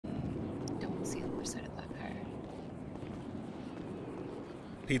other side of that car.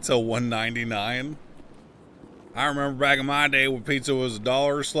 Pizza $1.99. I remember back in my day when pizza was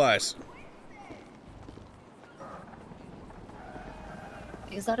 $1 a slice.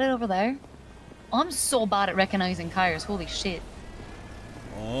 Is that it over there? Oh, I'm so bad at recognizing cars. Holy shit.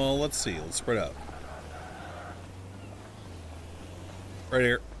 Oh, let's see. Let's spread out. Right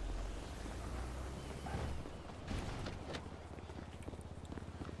here.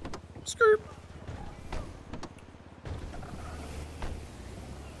 Skirt.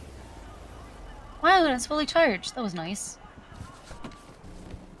 Wow, it's fully charged. That was nice.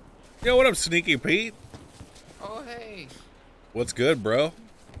 Yo, what up, Sneaky Pete? Oh, hey. What's good, bro?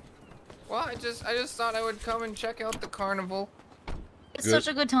 Well, I just thought I would come and check out the carnival. It's such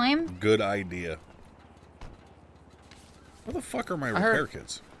a good time. Good idea. Where the fuck are my repair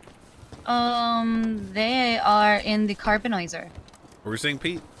kits? They are in the carbonizer. What were you saying,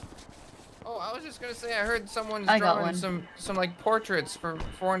 Pete? Oh, I was just gonna say I heard someone's I got drawing one. some like portraits for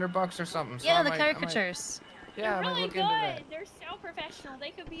 $400 or something. So Yeah, I the might- caricatures. Yeah, I They're might really look good. into that. They're so professional. They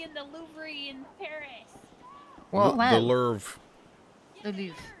could be in the Louvre in Paris. Well, wow. The Louvre. The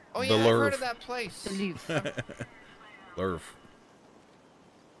Louvre. Oh The yeah, I've heard Louvre. of that place. The Louvre. Louvre.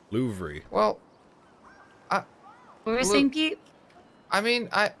 Louvre. Well, What were you Look- saying, Pete? I mean,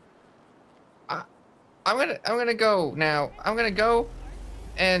 I'm gonna go now. I'm gonna go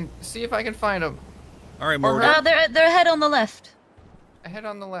and see if I can find them. All right, Morty. They're ahead on the left. Ahead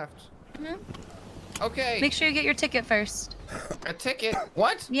on the left. Mhm. Okay. Make sure you get your ticket first. A ticket?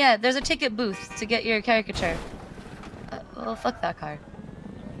 What? Yeah, there's a ticket booth to get your caricature. Well, fuck that car.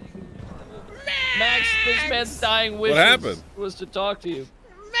 Max, this man's dying wishes happened? was to talk to you.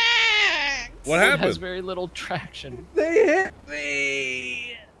 What It has happened? very little traction. They hit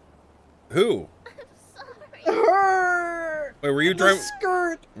me. Who? Her. Wait, were you The driving?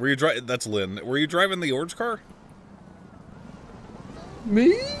 skirt. Were you driving? That's Lynn. Were you driving the orange car?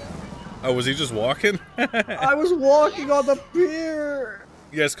 Me? Oh, was he just walking? I was walking on the pier.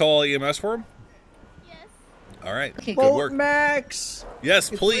 You guys call EMS for him? Yes. All right. Okay, Good Boat work. Max. Yes,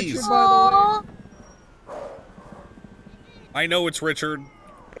 It's please. Richard, by the way. I know it's Richard.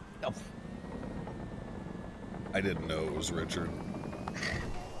 I didn't know it was Richard.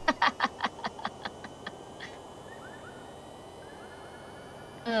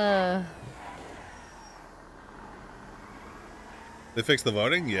 They fixed the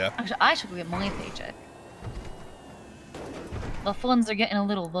voting? Yeah. Actually, I should go get my paycheck. The funds are getting a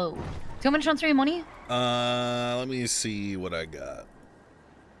little low. Do you want me to transfer you money? Let me see what I got.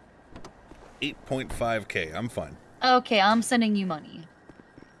 8.5K. I'm fine. Okay, I'm sending you money.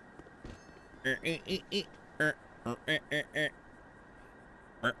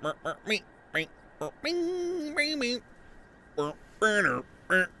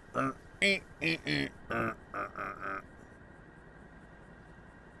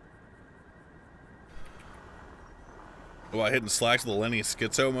 Oh, I hitting slacks the Lenny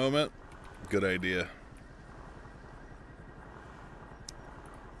Schizo moment? Good idea.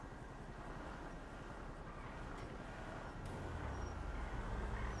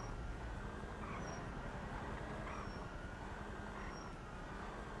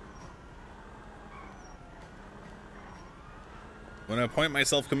 When I appoint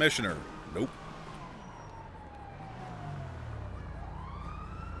myself commissioner. Nope.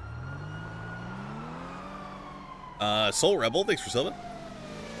 Soul Rebel, thanks for subbing.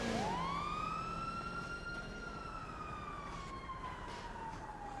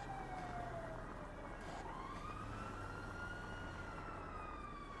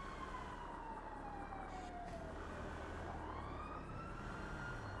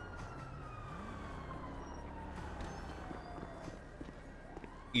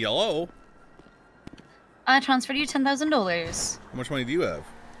 Yellow? I transferred you $10,000. How much money do you have?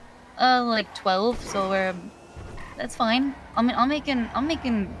 Like 12. So we're. That's fine. I'm making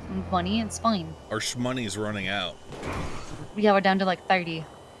money. It's fine. Our shmoney's running out. Yeah, we're down to like 30.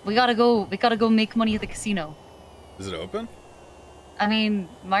 We gotta go make money at the casino. Is it open? I mean,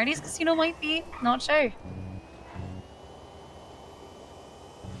 Marty's casino might be. Not sure.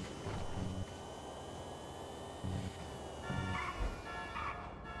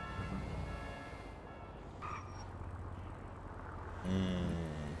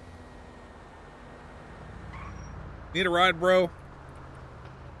 Need a ride, bro?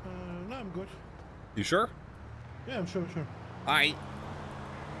 No, I'm good. You sure? Yeah, I'm sure. Aye.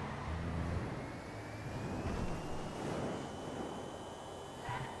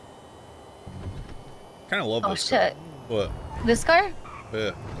 Kind of love Oh this shit. car. What? This car?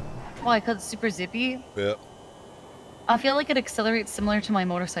 Yeah. Why? Cause it's super zippy. Yeah. I feel like it accelerates similar to my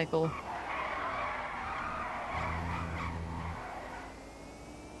motorcycle.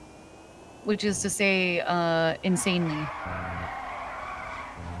 which is to say, insanely.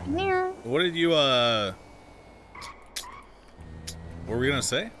 Yeah. What did you, what were we gonna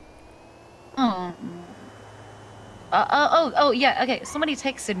say? Oh. Oh, yeah, okay. Somebody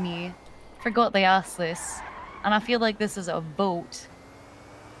texted me. Forgot they asked this. And I feel like this is a vote.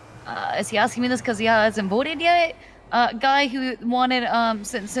 Is he asking me this because he hasn't voted yet? Guy who wanted,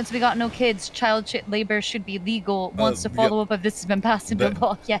 since we got no kids, child labor should be legal, wants to follow up if this has been passed into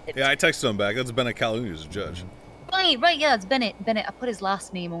law yet. Yeah, I texted him back. That's Bennett Calhoun who's a judge. Right, yeah, it's Bennett. Bennett, I put his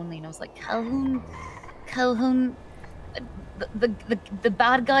last name only, and I was like, Calhoun, the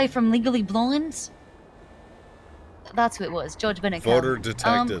bad guy from Legally Blonde? That's who it was, Judge Bennett Voter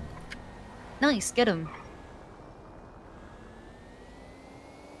Calhoun. detected. Nice, get him.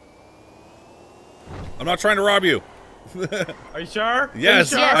 I'm not trying to rob you. Are you sure?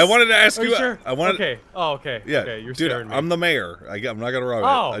 Yes, Are you sure? I wanted to ask Are you. you sure? I wanted. Okay. Oh, okay. Yeah, Okay. You're dude, scaring me. I'm the mayor. I'm not gonna rob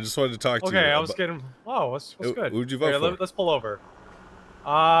Oh. it. I just wanted to talk to you. Okay, I was getting. Oh, what's good? Who'd you vote for? Let's pull over.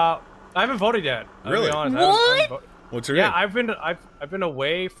 I haven't voted yet. I'll Really? Be honest. What? What's your name? I've been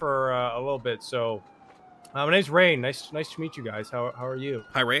away for a little bit. So, my name's Rain. Nice to meet you guys. How are you?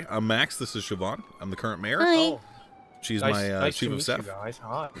 Hi, Ray. I'm Max. This is Siobhan. I'm the current mayor. Hi. Oh, She's nice, my nice chief to of meet staff. you guys.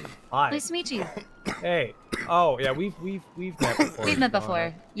 Hi. Nice to meet you. Hey. Oh yeah, we've met before. We've met Siobhan.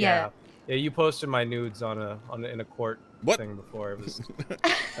 before. Yeah. Yeah, you posted my nudes in a court What? thing before. It was.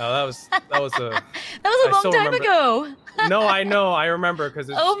 that was a. That was a I long still time remember- ago. No, I know. I remember because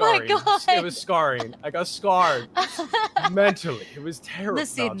it's Oh my scarring. God. It was scarring. I got scarred mentally. It was terrible. No,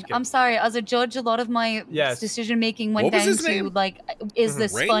 Listen, just I'm kidding. sorry. As a judge, a lot of my Yes. decision making went What was down his to name? like, is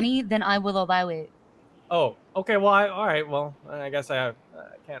this Ray? funny? Then I will allow it. Oh, okay. Well, all right. Well, I guess I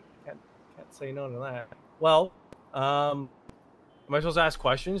can't say no to that. Well, am I supposed to ask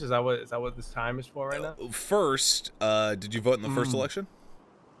questions? Is that what this time is for right now? First, did you vote in the first election?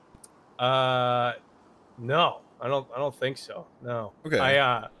 No, I don't think so. No. Okay.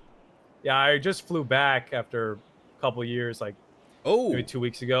 I just flew back after a couple years, like maybe 2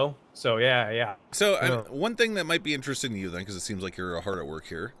 weeks ago. So yeah. So Yeah. one thing that might be interesting to you then, because it seems like you're hard at work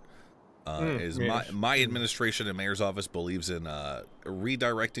here, is my administration and mayor's office believes in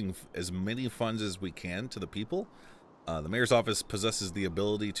redirecting as many funds as we can to the people. The mayor's office possesses the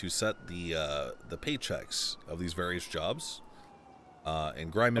ability to set the paychecks of these various jobs. In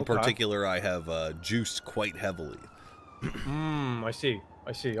Grime in particular, I have juiced quite heavily. I see.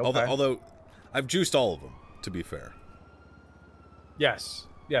 Okay. Although I've juiced all of them, to be fair. Yes.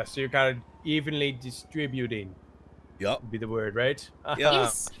 So you're kind of evenly distributing. Yup. Would be the word, right?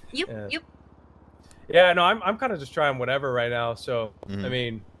 Yes. Yep. Yeah. Yep. Yeah. No, I'm kind of just trying whatever right now. So I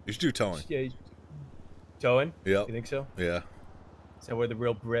mean, You should do towing. yeah. Towing? Yep. You think so? Yeah. Is that where the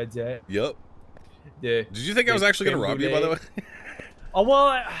real bread's at? Yep. Yeah. Did you think I was actually going to rob you, by the way? Oh well,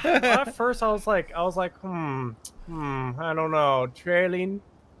 at first I was like, I don't know, trailing.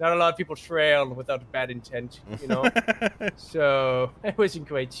 Not a lot of people trail without bad intent, you know. So I wasn't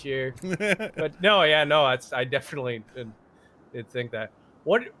quite sure, but no, I definitely did think that.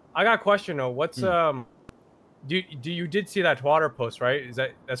 What I got a question though. What's you did see that Twitter post, right?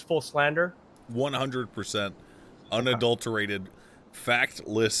 That's full slander? 100% unadulterated,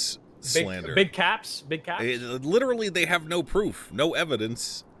 factless slander. Big caps. Literally, they have no proof, no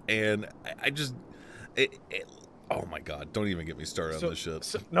evidence, and I just, oh my god, don't even get me started on this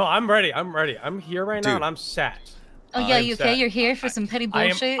shit. No, I'm ready. I'm here right now, Dude. and I'm sat. Oh yeah, I'm you set. okay? You're here for some petty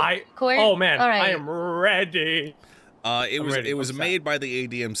bullshit, Court? Oh man, All right. I am ready. It was made by the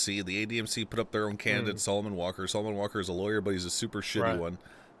ADMC. The ADMC put up their own candidate, Solomon Walker. Solomon Walker is a lawyer, but he's a super shitty one.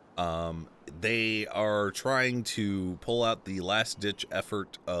 They are trying to pull out the last-ditch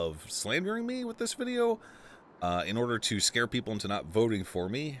effort of slandering me with this video in order to scare people into not voting for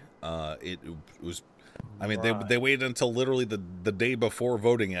me. It was, I mean, they waited until literally the day before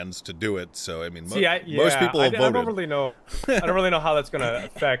voting ends to do it. So I mean, most people have voted. I don't really know. I don't really know how that's going to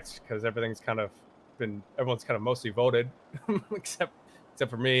affect because everyone's kind of mostly voted, except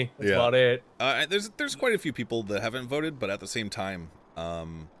for me. That's about it. There's quite a few people that haven't voted, but at the same time,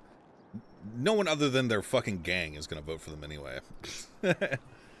 no one other than their fucking gang is going to vote for them anyway.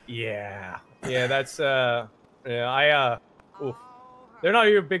 Yeah, that's they're not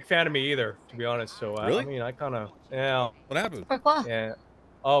a big fan of me either, to be honest. So Really? I mean, I kind of What happened? Pourquoi? Yeah.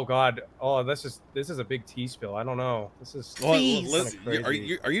 Oh God. Oh, this is a big tea spill. I don't know. This is. Are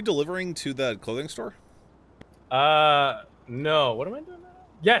you delivering to that clothing store? No. What am I doing now?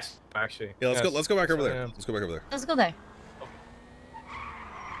 Yes, actually. Yeah, let's go back over there. Yeah. Let's go back over there. Let's go there.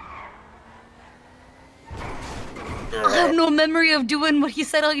 I have no memory of doing what he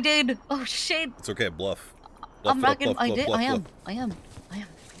said I did. Oh shit. It's okay, bluff. I'm rocking. Bluff, I did. bluff, I am. bluff. I am.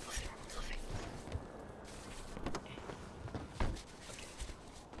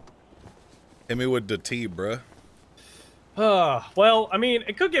 Hit me with the tea, bruh. Well, I mean,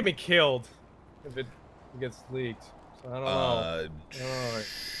 it could get me killed if it gets leaked. So I don't know.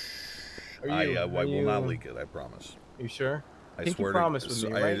 I don't know. I will not leak it. I promise. You sure? I Pinky swear promise to,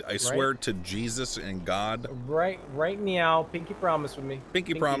 with me, right? I swear to Jesus and God. Right meow. Pinky promise with me.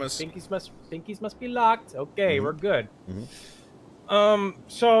 Pinky promise. Pinkies must be locked. Okay, we're good.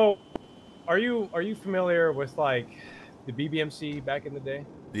 So, are you familiar with like the BBMC back in the day?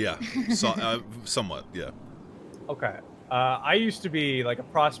 Yeah, so, somewhat. Yeah. Okay. I used to be like a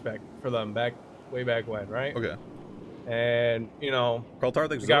prospect for them way back when, right? Okay. And you know,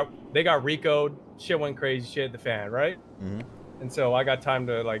 they got Rico'd. Shit went crazy. Shit hit the fan, right? And so I got time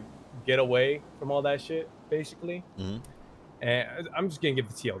to like get away from all that shit, basically. And I'm just gonna give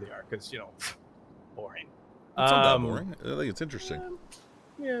the TLDR because boring. It's not that boring. I think it's interesting.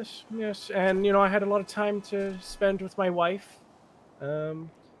 Yes. And I had a lot of time to spend with my wife. And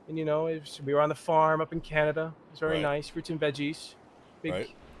we were on the farm up in Canada. It was very nice, fruits and veggies.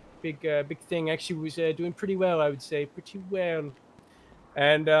 Big thing. Actually, was doing pretty well, I would say, pretty well.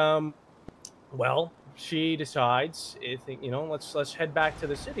 And well, she decides, let's head back to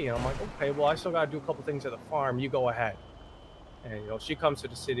the city. And I'm like, okay, well, I still got to do a couple things at the farm. You go ahead. And she comes to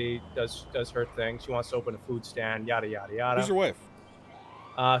the city, does her thing. She wants to open a food stand, yada yada yada. Who's your wife?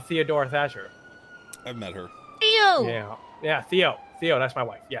 Theodora Thatcher. I've met her. Theo. Yeah, Theo, that's my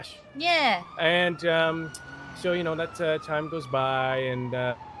wife. Yes. Yeah. And so that time goes by, and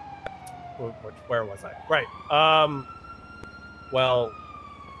where was I? Right. Well,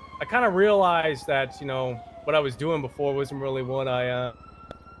 I kind of realized that what I was doing before wasn't really what I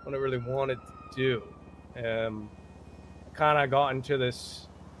really wanted to do. Kind of got into this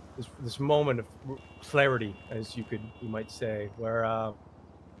moment of clarity, as you might say, where I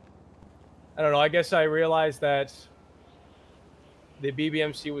don't know. I guess I realized that the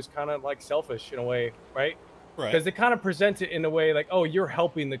BBMC was kind of like selfish in a way, right? Because they kind of present it in a way like, oh, you're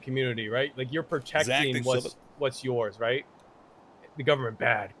helping the community, right? Like you're protecting what's yours, right? The government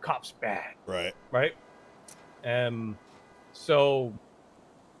bad, cops bad, right? So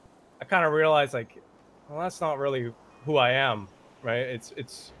I kind of realized like, well, that's not really who I am, right?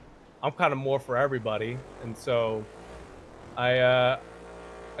 I'm kind of more for everybody, and so I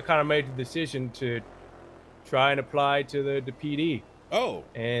kind of made the decision to try and apply to the PD. Oh.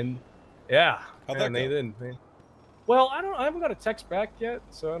 And yeah. How'd that they go? didn't. Well, I haven't got a text back yet,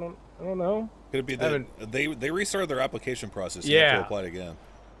 so I don't know. Could it be they restarted their application process? And Yeah. You have to apply again.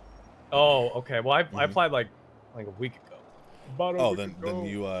 Oh, okay. Well, I applied like a week ago. Then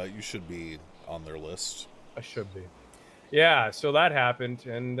you should be on their list. I should be. Yeah. So that happened,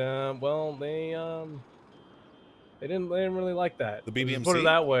 and well, they didn't really like that. The BBMC? Put it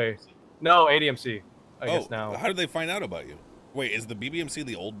that way. No, ADMC. I guess now. How did they find out about you? Wait, is the BBMC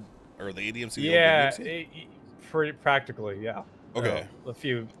the old, or the ADMC the yeah, old BBMC? Practically, yeah. Okay. A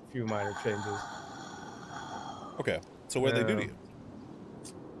few minor changes. Okay. So what did they do to you?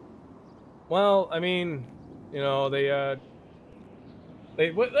 Well, I mean, they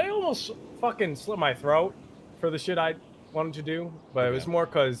almost fucking slit my throat for the shit I wanted to do, but it was more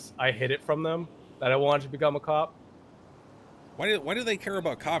because I hid it from them that I wanted to become a cop. Why do they care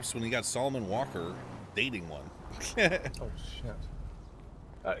about cops when you got Solomon Walker dating one? Oh shit!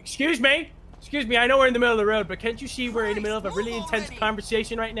 Excuse me. I know we're in the middle of the road, but can't you see we're in the middle of a really intense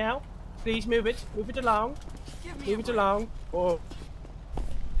conversation right now? Please move it along. Move it along. Oh,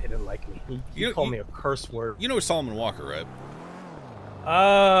 they didn't like me. He called me a curse word. You know Solomon Walker, right?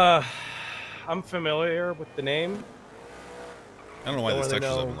 I'm familiar with the name. I don't know why this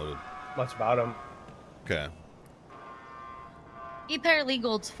textures haven't loaded. Much about him. Okay. He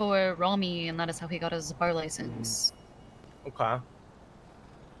paralegals for Rami, and that is how he got his bar license. Okay.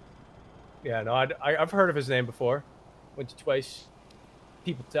 Yeah, no, I've heard of his name before. Went to twice.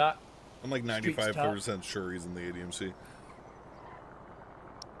 People talk. I'm like 95% sure he's in the ADMC.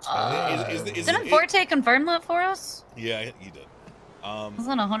 Didn't Forte confirm that for us? Yeah, he did.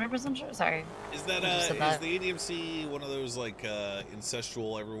 Wasn't 100% sure. Sorry. Is that is the ADMC one of those like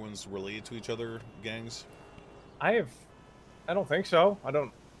incestual, everyone's related to each other gangs? I don't think so. I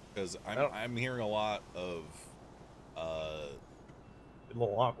don't. Because I'm hearing a lot of a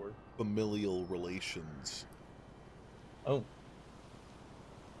little awkward familial relations. Oh.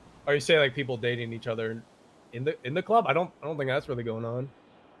 Are you saying like people dating each other in the club? I don't think that's really going on.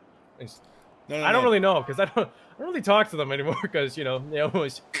 No, I don't really know because I don't really talk to them anymore because they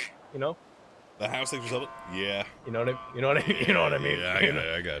always the house things or something. Yeah. You know what I mean.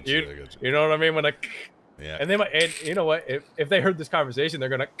 Yeah, I got you. You know what I mean when yeah. And they might, and you know what? If they heard this conversation, they're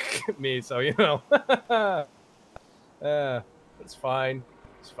gonna me. So it's fine.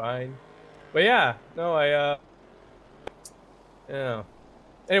 It's fine. But yeah, no, yeah.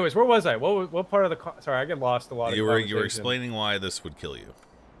 Anyways, where was I? What part of the? Sorry, I get lost a lot. You were explaining why this would kill you.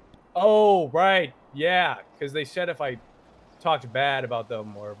 Oh right, yeah, because they said if I talked bad about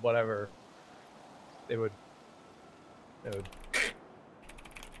them or whatever, they would.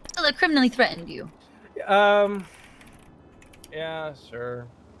 So they criminally threatened you. Yeah, sure.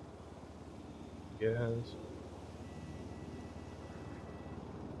 Yes.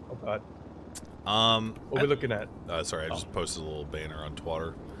 Oh God. What are we looking at? Sorry, I just posted a little banner on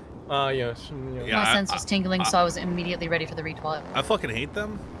Twitter. Yes. Yeah, My sense was tingling, so I was immediately ready for the retweet. I fucking hate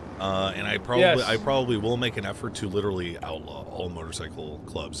them, and I probably will make an effort to literally outlaw all motorcycle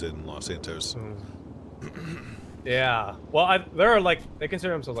clubs in Los Santos. Yeah. Well, there are like they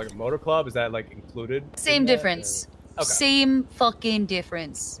consider themselves like a motor club. Is that like included? Same difference. Okay. Same fucking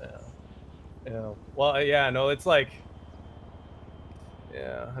difference. Yeah. Well, yeah. No, it's like.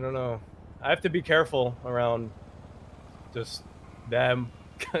 Yeah, I don't know. I have to be careful around just them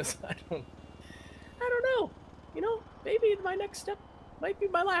because I don't know. You know, maybe my next step might be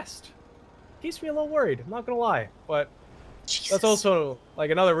my last. Keeps me a little worried. I'm not gonna lie, but that's also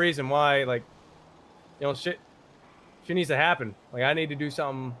like another reason why, like, you know, shit needs to happen. Like, I need to do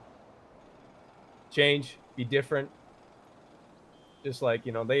something, change, be different. Just like,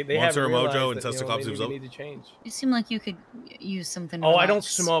 you know, they have Monster Mojo and that, you know, Testicops maybe we need to change. You seem like you could use something. Oh, I don't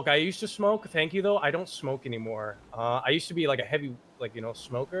smoke. I used to smoke. Thank you, though. I don't smoke anymore. I used to be like a heavy, like, you know,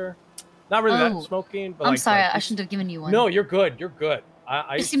 smoker. Not really that smoking, but I'm like, sorry. like, I shouldn't have given you one. No, you're good. You're good.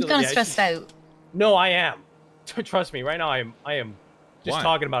 You seem kind of stressed out. No, I am. Trust me. Right now, I am. Just Why?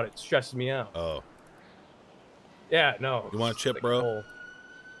 talking about it stresses me out. Oh. Yeah. No. You want a chip, like, bro? Cool.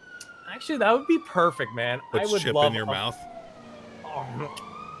 Actually, that would be perfect, man. Put I would chip love in your mouth. Oh,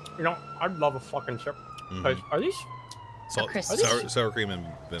 you know, I'd love a fucking chip. Are these sour cream and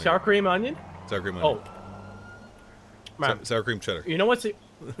vinegar. sour cream onion? Sour cream onion. Oh, man. Sour cream cheddar. You know what's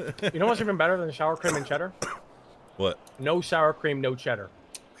even better than sour cream and cheddar? What? No sour cream, no cheddar.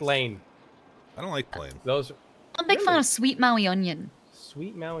 Plain. I don't like plain. Those. I'm a big fan of sweet Maui onion.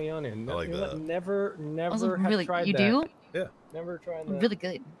 Sweet Maui onion. I like that. Never Really, tried you that. do? Yeah. Never tried that. Really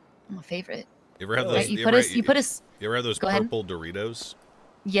good. My favorite. You ever have those? You ever have those Go ahead. purple Doritos?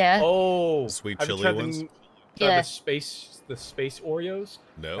 Yeah. Oh, Sweet have you chili tried ones? Yeah. The space Oreos.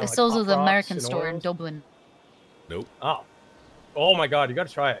 No. It's those Pop are the Rocks American and store in Oreos? Dublin. Nope. Oh my God, you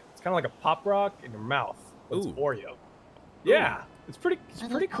gotta try it. It's kind of like a pop rock in your mouth. But it's Ooh. Oreo. Yeah, it's pretty I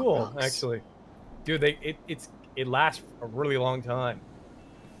pretty love Pop cool Rocks. actually. Dude, it lasts a really long time.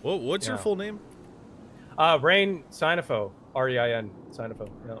 Well, what's your Yeah. full name? Rain Sinafo, R-E-I-N Sinafo.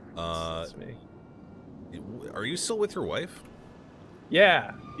 Yeah, that's me. Are you still with your wife?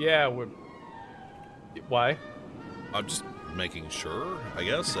 Yeah. Why? I'm just making sure, I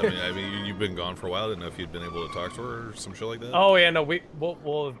guess. I mean, you've been gone for a while. I didn't know if you'd been able to talk to her or some shit like that. Oh yeah, no,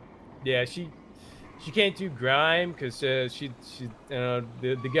 well, yeah, she can't do grime because she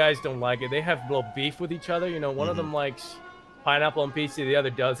the guys don't like it. They have a little beef with each other. You know, one of them likes pineapple on pizza, the other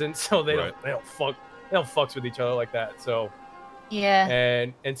doesn't. So they don't fucks with each other like that. So Yeah.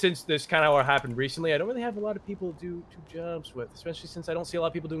 and since this kind of what happened recently, I don't really have a lot of people to do two jobs with, especially since I don't see a lot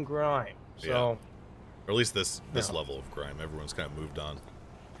of people doing grime. So. Or at least this level of crime. Everyone's kind of moved on.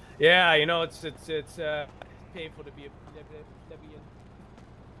 Yeah, you know, it's painful to be a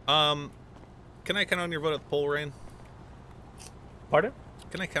Can I count on your vote at the poll, Rain? Pardon?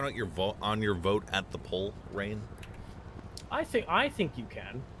 Can I count on your vote at the poll, Rain? I think you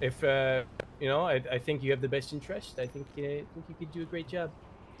can. If you know, I think you have the best interest. I think you could do a great job.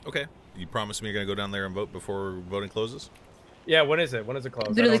 Okay. You promise me you're gonna go down there and vote before voting closes? Yeah, when is it? When does it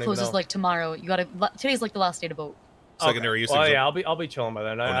close? Literally closes like tomorrow. You gotta. Today's like the last day to vote. Secondary usage. Well, yeah, I'll be chilling by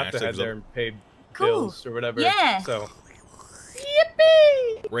then. I have to head there and pay bills or whatever. Yeah. So.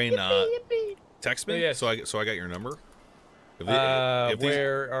 Yippee! Rain, yippee. text me. Yes. So I got your number.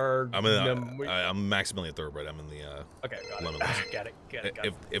 Where are? I'm Maximilian Thoroughbred. I'm in the Okay, lemon got list. it. Got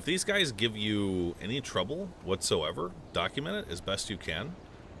it. If these guys give you any trouble whatsoever, document it as best you can,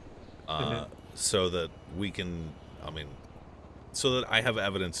 so that we can. So that I have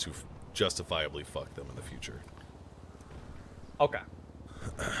evidence to justifiably fuck them in the future. Okay.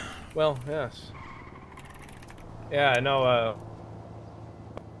 Well, yes. Yeah, no.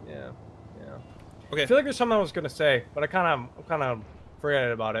 Yeah. Okay. I feel like there's something I was gonna say, but I'm kind of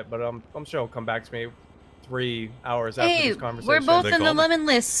forgetting about it. But I'm sure it'll come back to me 3 hours after Hey, this conversation. we're both They in the called me? lemon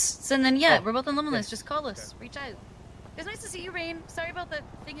lists, and then Oh. we're both in lemon lists. Just call us, reach out. It's nice to see you, Rain. Sorry about the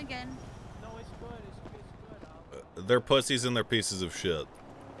thing again. No, it's good. It's good. They're pussies and they're pieces of shit.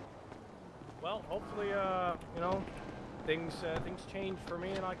 Well, hopefully, you know, things change for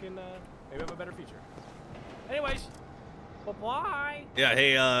me, and I can Maybe I'm a better feature. Anyways, bye-bye. Yeah,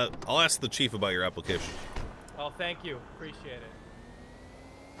 hey, I'll ask the chief about your application. Oh, thank you. Appreciate it.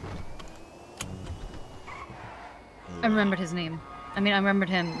 I remembered his name. I mean, I remembered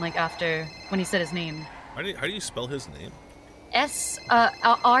him, like, after, when he said his name. How do you spell his name?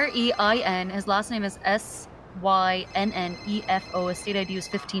 R-E-I-N. His last name is S-Y-N-N-E-F-O. His state ID was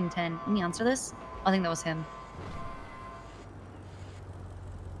 1510. Can you answer this? I think that was him.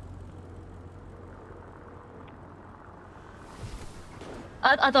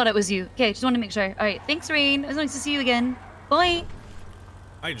 I thought it was you. Okay, just wanted to make sure. Alright, thanks, Rain. It was nice to see you again. Bye.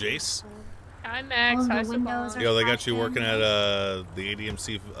 Hi, Jace. Hi, Max. Hi, windows Savon. Yo, they got you working at the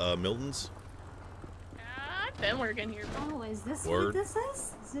ADMC Milton's? I've been working here. Oh, is this Word. what this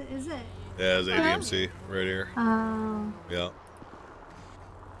is? Is it? Yeah, it's ADMC right here. Oh. Yeah.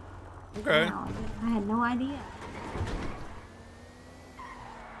 Okay. Wow, I had no idea.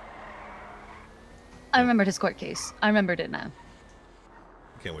 I remembered his court case. I remembered it now.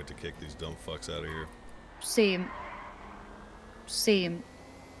 Can't wait to kick these dumb fucks out of here. Same. Same.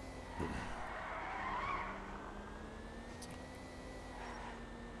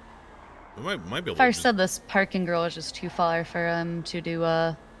 We might be able First to said this parking girl is just too far for him to do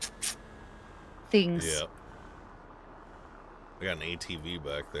things. Yeah. I got an ATV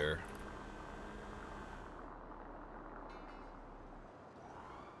back there.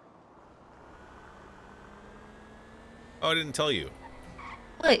 Oh, I didn't tell you.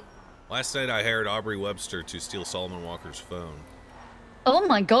 Wait. Last night I hired Aubrey Webster to steal Solomon Walker's phone. Oh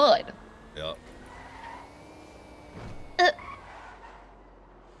my god. Yep.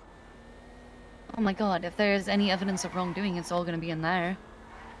 Oh my god, if there's any evidence of wrongdoing, it's all gonna be in there.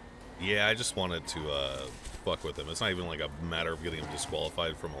 Yeah, I just wanted to fuck with him. It's not even like a matter of getting him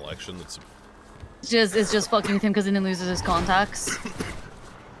disqualified from election. It's just fucking with him because he didn't lose his contacts.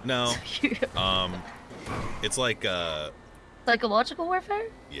 No. It's like Psychological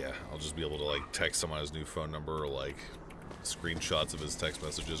warfare? yeah, I'll just be able to like text him on his new phone number or like screenshots of his text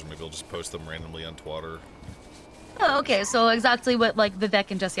messages, or maybe I'll just post them randomly on Twitter. Oh, okay, so exactly what like Vivek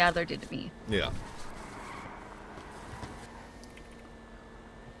and Jesse Adler did to me. Yeah.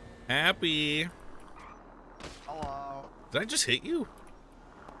 Happy. Hello. Did I just hit you?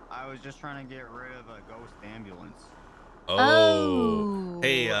 I was just trying to get rid of a ghost ambulance. Oh.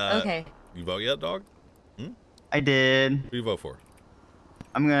 Hey, okay. You vote yet, dog? I did. Who do you vote for?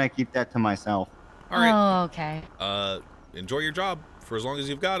 I'm gonna keep that to myself. All right. Oh, okay. Enjoy your job for as long as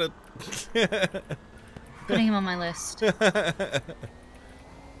you've got it. Putting him on my list.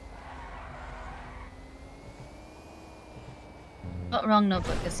 Oh, wrong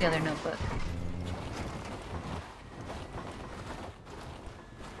notebook. It's the other notebook.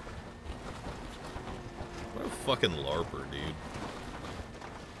 What a fucking LARPer, dude.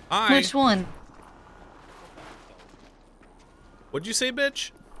 Hi. Which one? What'd you say,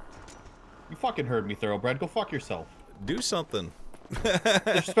 bitch? You fucking heard me, Thoroughbred. Go fuck yourself. Do something.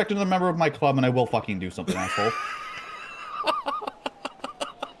 Disrespect another member of my club, and I will fucking do something, asshole.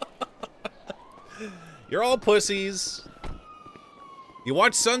 You're all pussies. You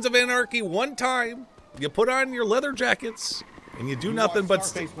watch Sons of Anarchy one time, you put on your leather jackets, and you do nothing but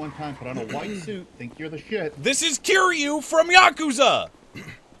Scarface one time, put on a white suit, think you're the shit. This is Kiryu from Yakuza!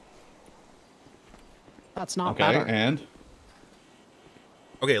 That's not okay, better. And?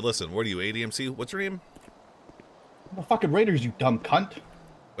 Okay, listen, what are you, ADMC? What's your name? I'm the fucking Raiders, you dumb cunt.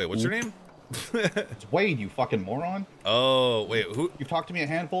 Wait, what's your name? It's Wade, you fucking moron. Oh, wait, who? You've talked to me a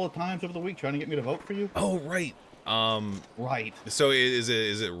handful of times over the week trying to get me to vote for you. Oh, right. Right. So is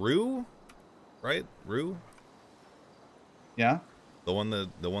it Rue? Right? Rue? Yeah? The one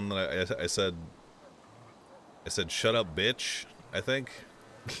that I said shut up, bitch, I think.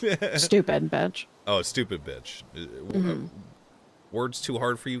 Stupid bitch. Oh, stupid bitch. Words too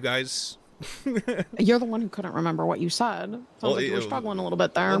hard for you guys? You're the one who couldn't remember what you said. Sounds like you were struggling a little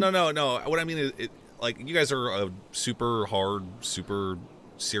bit there. Well, no. What I mean is, like, you guys are a super hard, super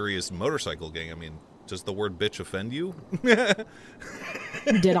serious motorcycle gang. I mean, does the word bitch offend you?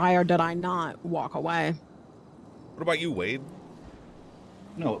 Did I or did I not walk away? What about you, Wade?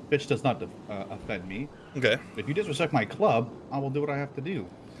 No, bitch does not offend me. Okay. If you disrespect my club, I will do what I have to do,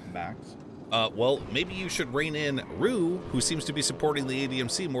 Max. Well, maybe you should rein in Rue, who seems to be supporting the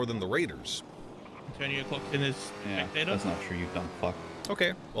ADMC more than the Raiders. Turn your clock in his spectator? That's not true, you dumb fuck.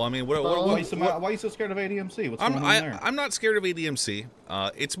 Okay. Well, I mean, why are you so scared of ADMC? What's going on there? I'm not scared of ADMC.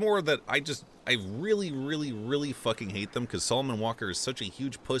 It's more that I really, really, really fucking hate them because Solomon Walker is such a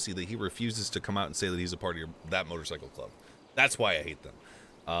huge pussy that he refuses to come out and say that he's a part of that motorcycle club. That's why I hate them.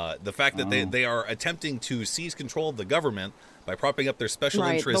 The fact that they are attempting to seize control of the government by propping up their special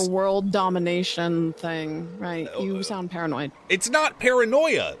Right, interests. the world domination thing. Right, you sound paranoid. It's not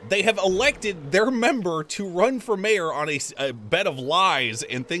paranoia. They have elected their member to run for mayor on a bed of lies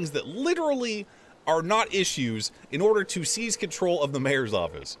and things that literally are not issues in order to seize control of the mayor's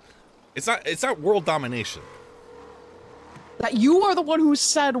office. It's not world domination. That you are the one who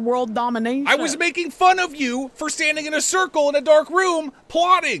said world domination. I was making fun of you for standing in a circle in a dark room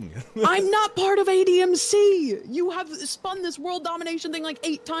plotting. I'm not part of ADMC. You have spun this world domination thing like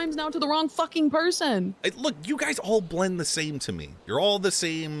 8 times now to the wrong fucking person. Look, you guys all blend the same to me. You're all the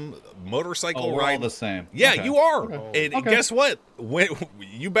same motorcycle we're ride. all the same. Yeah, Okay. you are. Okay. And guess what?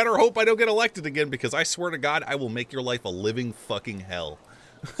 You better hope I don't get elected again, because I swear to God, I will make your life a living fucking hell.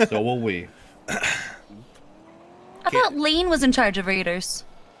 So will we. I thought Lane was in charge of Raiders.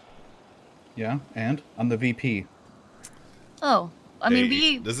 Yeah, and I'm the VP. Oh, I mean,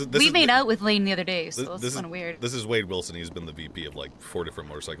 Hey, we made out with Lane the other day, so it's kind of weird. This is Wade Wilson. He's been the VP of like 4 different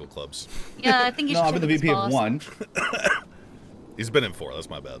motorcycle clubs. Yeah, I think you should. No, I've been the VP of 1. He's been in 4. That's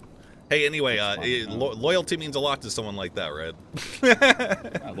my bad. Hey, anyway, loyalty means a lot to someone like that, right?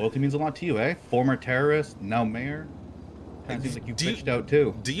 Loyalty means a lot to you, eh? Former terrorist, now mayor. Kind of seems like you bitched out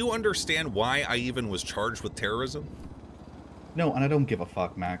too. Do you understand why I even was charged with terrorism? No, and I don't give a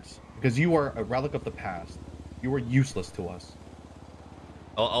fuck, Max. Because you are a relic of the past. You were useless to us.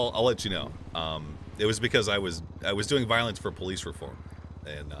 I'll let you know. It was because I was doing violence for police reform,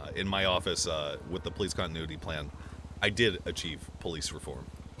 and in my office with the police continuity plan, I did achieve police reform.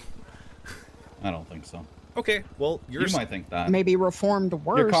 I don't think so. Okay, well, you might think that. Maybe reformed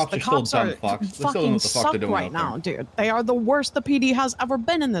worse. Your cops the are cops still are dumb fucks. They still don't know fucking what the fuck they're suck doing right out now, there. dude. They are the worst the PD has ever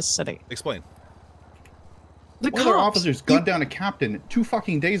been in this city. Explain. The One of our cops. officers gunned down a captain 2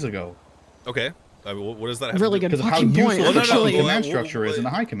 fucking days ago. Okay. I mean, what does that have Really to do? good Because of how fucking point, useless the actually. fucking command structure is in the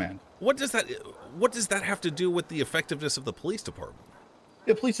high command. What does that have to do with the effectiveness of the police department?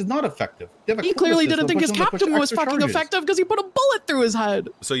 The police is not effective. They have a He quota clearly system didn't think for his them to push captain was extra fucking charges. effective because he put a bullet through his head.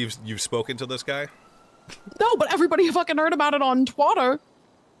 So you've spoken to this guy? No, but everybody fucking heard about it on Twitter.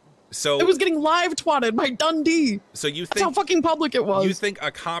 So It was getting live twatted by Dundee. So you That's how think fucking public it was. you think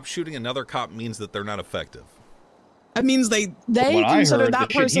a cop shooting another cop means that they're not effective? That means they When I consider heard that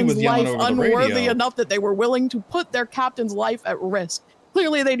the shit he person's was yelling life over the unworthy radio. enough that they were willing to put their captain's life at risk.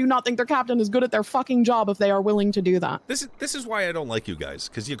 Clearly, they do not think their captain is good at their fucking job if they are willing to do that. This is why I don't like you guys,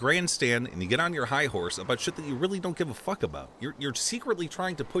 because you grandstand and you get on your high horse about shit that you really don't give a fuck about. You're secretly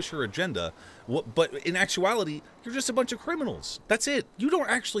trying to push your agenda, but in actuality, you're just a bunch of criminals. That's it. You don't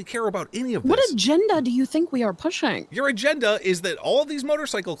actually care about any of this. What agenda do you think we are pushing? Your agenda is that all of these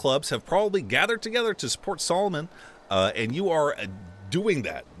motorcycle clubs have probably gathered together to support Solomon, and you are doing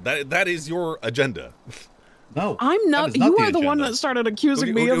that. That is your agenda. No, I'm not. You are the one agenda. that started accusing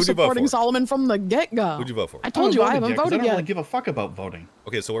Who'd me you of vote supporting for? Solomon from the get-go. Who'd you vote for? I told you I haven't yet, 'cause voted I don't yet. really give a fuck about voting.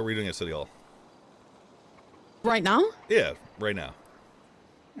 Okay, so what are we doing at City Hall? Right now? Yeah, right now.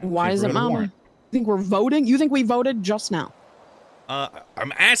 Why does it read a matter? warrant. You think we're voting? You think we voted just now?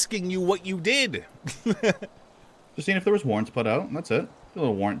 I'm asking you what you did. Just seeing if there was warrants put out, and that's it. A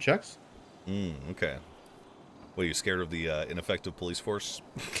little warrant checks. Okay. What, are you scared of the ineffective police force?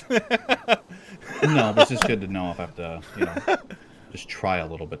 No, this is good to know if I have to, just try a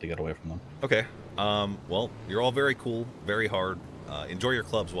little bit to get away from them. Okay. Well, you're all very cool, very hard. Enjoy your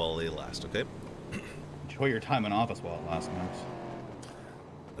clubs while they last, okay? Enjoy your time in office while it lasts, Max.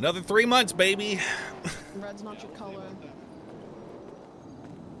 Another 3 months, baby. Red's not your color.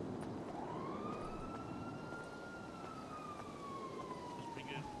 That's pretty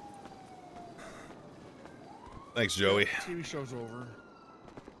good. Thanks, Joey. TV show's over.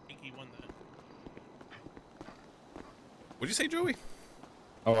 I think he won that. What'd you say, Joey?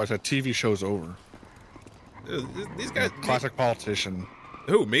 Oh, I said TV show's over. These guys... Classic politician.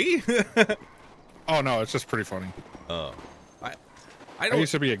 Who, me? Oh, no, it's just pretty funny. Oh. I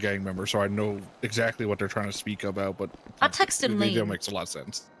used to be a gang member, so I know exactly what they're trying to speak about, but... I texted the Lane. video makes a lot of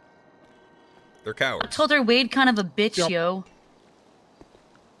sense. They're I cowards. told her Wade kind of a bitch, Yep. yo.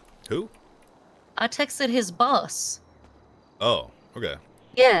 Who? I texted his boss. Oh, okay.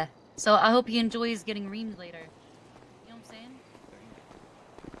 Yeah. So I hope he enjoys getting reamed later. You know what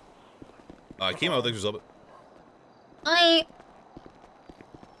I'm saying? Chemo, thanks for subbing. I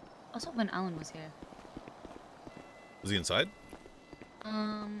was hoping Alan was here. Was he inside?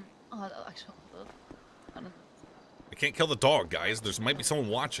 Oh, actually, I don't. I can't kill the dog, guys. There might be someone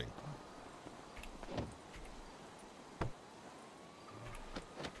watching.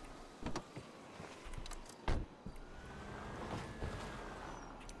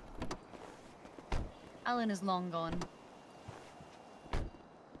 Alan is long gone.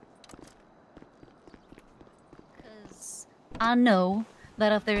 Cause I know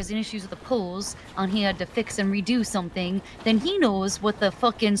that if there's an issues with the polls and he had to fix and redo something, then he knows what the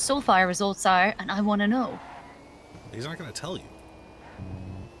fucking SoFi results are, and I want to know. He's not gonna tell you.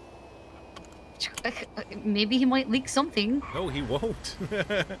 Maybe he might leak something. No, he won't.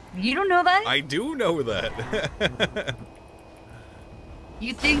 You don't know that? I do know that.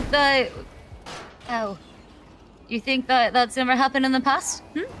 You think that... Oh. You think that that's never happened in the past?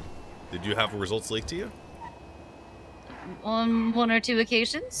 Did you have results leaked to you? On 1 or 2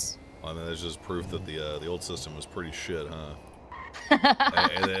 occasions? Well, then there's just proof that the old system was pretty shit, huh?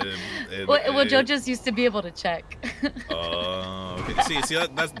 Well, judges used to be able to check. Okay. See,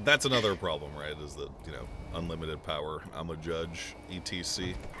 that's another problem, right? Is that, you know, unlimited power. I'm a judge,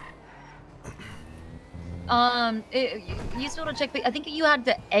 etc. You still to check. I think you had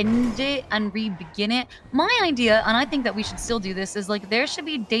to end it and re-begin it. My idea, and I think that we should still do this, is like there should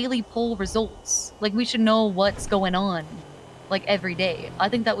be daily poll results. Like we should know what's going on, like every day. I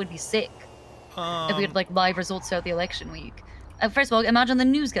think that would be sick if we had like live results throughout the election week. First of all, imagine the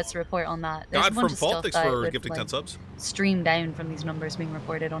news gets to report on that. There's God a bunch from of Fault, stuff thanks that for would, gifting 10 subs. Stream down from these numbers being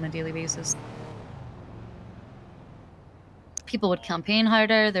reported on a daily basis. People would campaign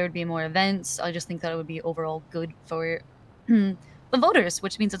harder, there would be more events. I just think that it would be overall good for the voters,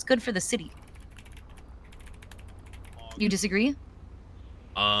 which means it's good for the city. You disagree?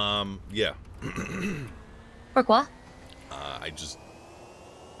 Yeah. Pourquoi? I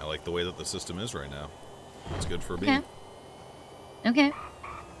like the way that the system is right now. It's good for me. Okay. Okay.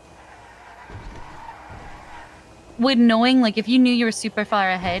 Would knowing, like, if you knew you were super far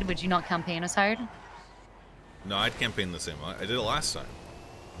ahead, would you not campaign as hard? No, I'd campaign the same. I did it last time.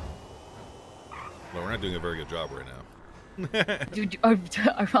 But we're not doing a very good job right now. Dude,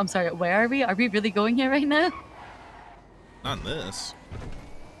 I'm sorry, where are we? Are we really going here right now? Not in this.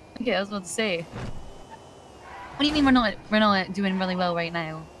 Okay, I was about to say. What do you mean we're not doing really well right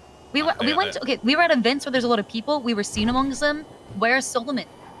now? We were at events where there's a lot of people. We were seen amongst them. Where's Solomon at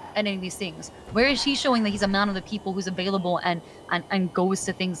any of these things? Where is he showing that he's a man of the people who's available and goes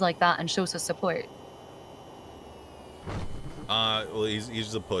to things like that and shows his support? Well,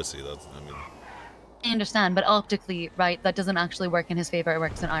 he's a pussy. I understand, but optically, right, that doesn't actually work in his favor. It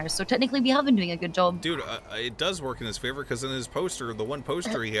works in ours. So technically, we have been doing a good job. Dude, it does work in his favor because in his poster, the one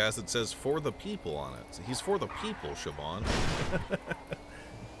poster he has, it says "for the people" on it. He's for the people, Siobhan.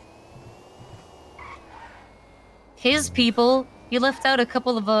 His people. He left out a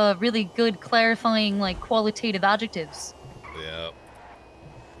couple of really good, clarifying, like qualitative adjectives. Yeah.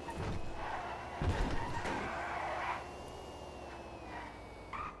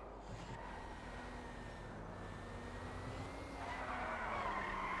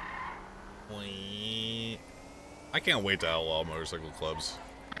 I can't wait to outlaw motorcycle clubs.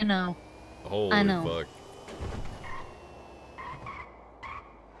 I know. Holy I know. fuck.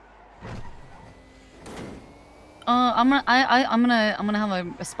 I'm gonna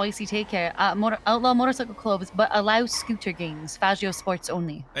have a spicy take here. Outlaw motorcycle clubs, but allow scooter games. Fazio Sports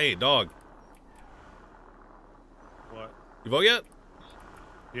only. Hey, dog. What? You vote yet?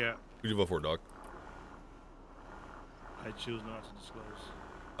 Yeah. Who'd you vote for, dog? I choose not to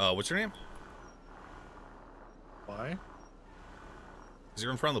disclose. What's your name? Why? Because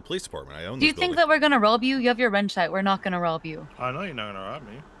you're in front of the police department. I own Do this you think building. that we're gonna rob you? You have your wrench out. We're not gonna rob you. I know you're not gonna rob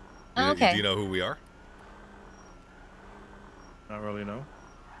me. Okay. Do you know who we are? Not really, no.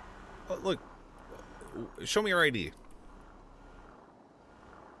 Look, show me your ID.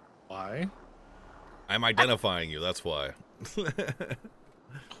 Why? I'm identifying you, that's why.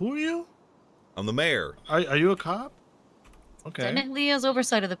 Who are you? I'm the mayor. Are you a cop? Okay. Technically, as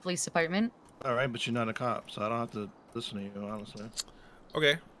oversight of the police department. All right, but you're not a cop, so I don't have to listen to you, honestly.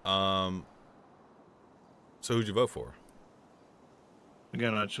 Okay. So who'd you vote for?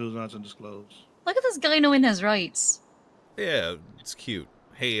 Again, I choose not to disclose. Look at this guy knowing his rights. Yeah, it's cute.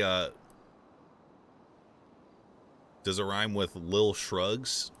 Hey, does it rhyme with Lil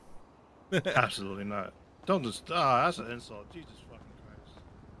Shrugs? Absolutely not. Don't just. Ah, that's an insult. Jesus fucking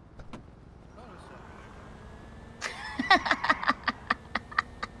Christ.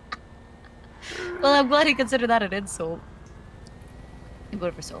 Well, I'm glad he considered that an insult. I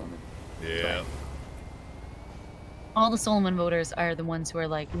voted for Solomon. Yeah. All the Solomon voters are the ones who are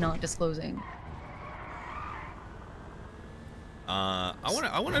like not disclosing.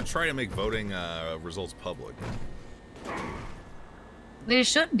 I want to try to make voting results public. They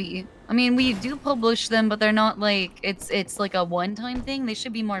should be. I mean, we do publish them, but they're not like it's like a one-time thing. They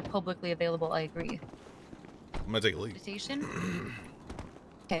should be more publicly available. I agree. I'm gonna take a leak. Invitation?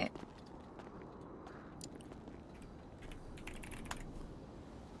 Okay.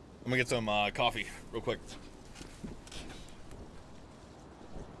 I'm gonna get some coffee real quick.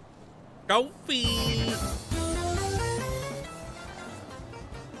 Coffee.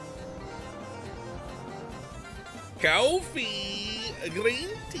 Coffee. Green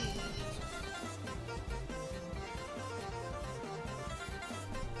tea.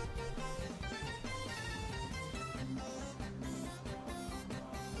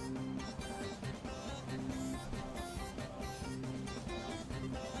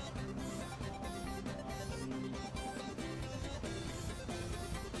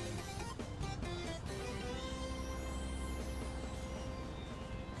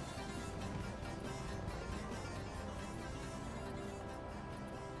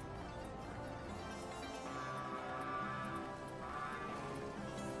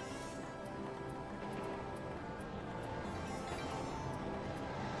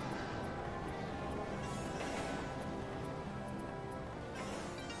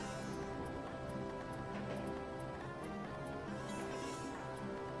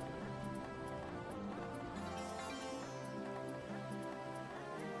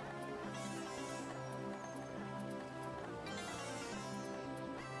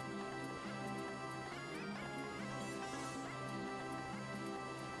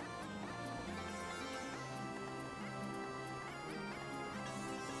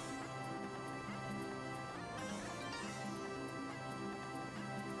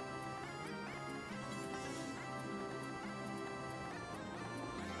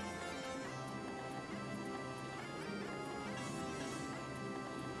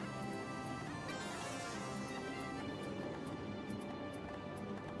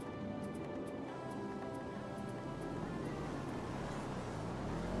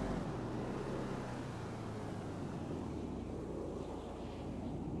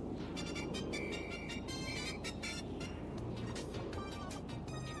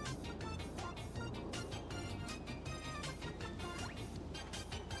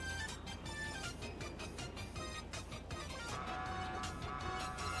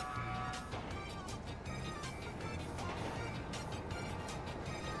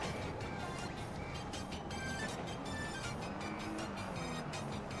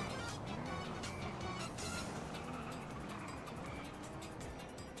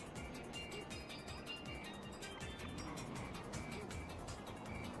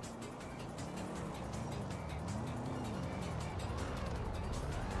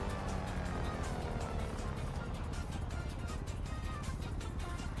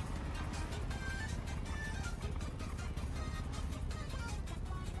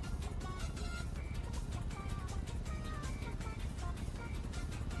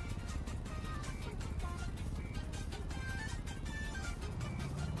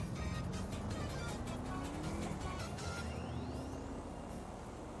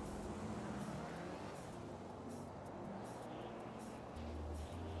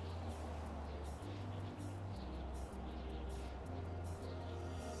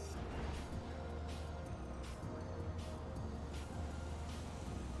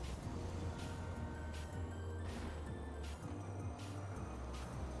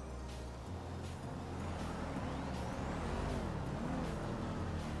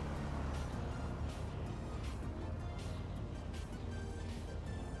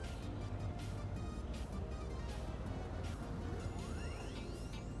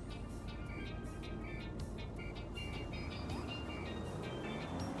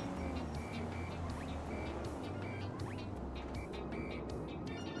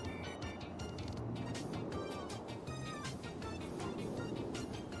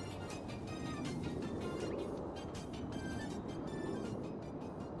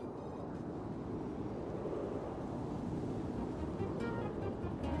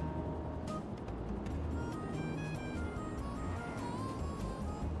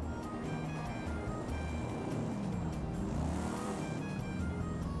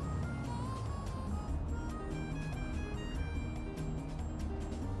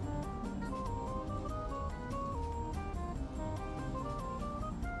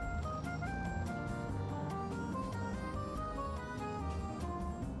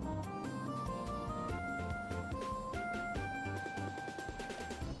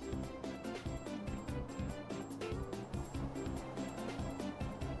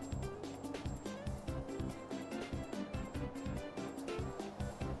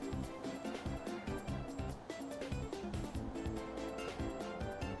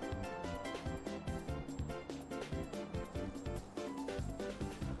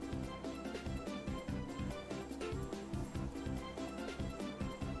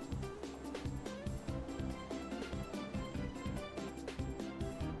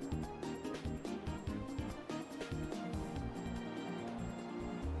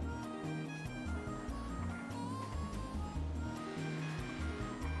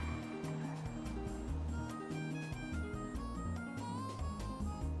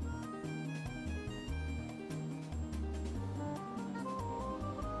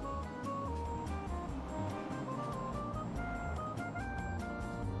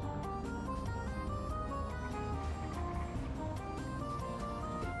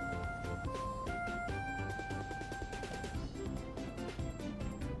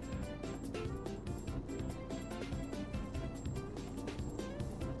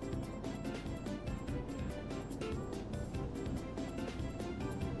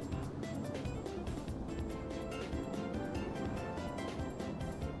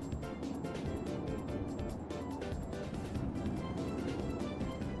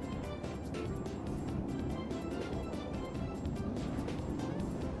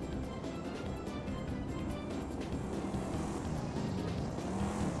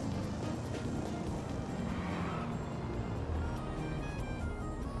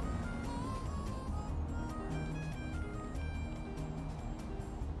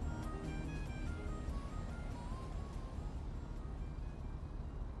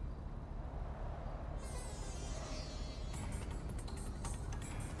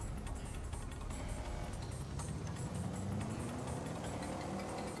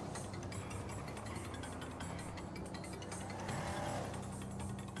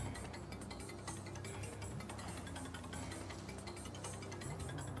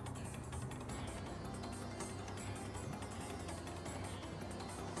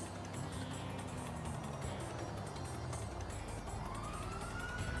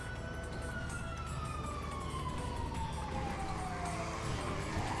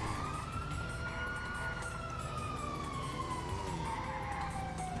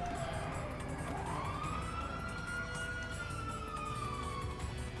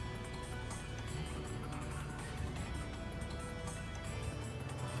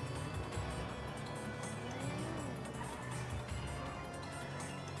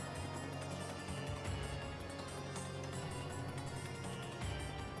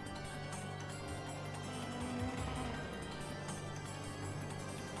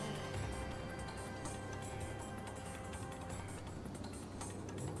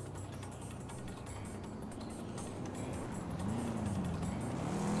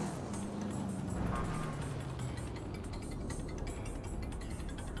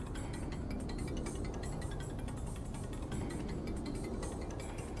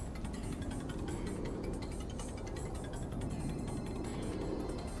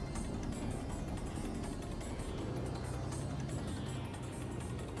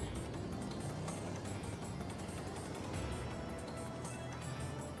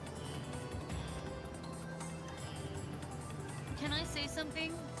 say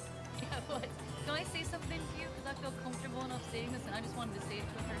something? Yeah, what? Can I say something to you? Because I feel comfortable enough saying this, and I just wanted to say it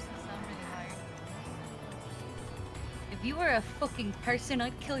to a person that sounded really hard. If you were a fucking person,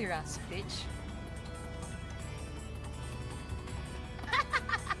 I'd kill your ass, bitch.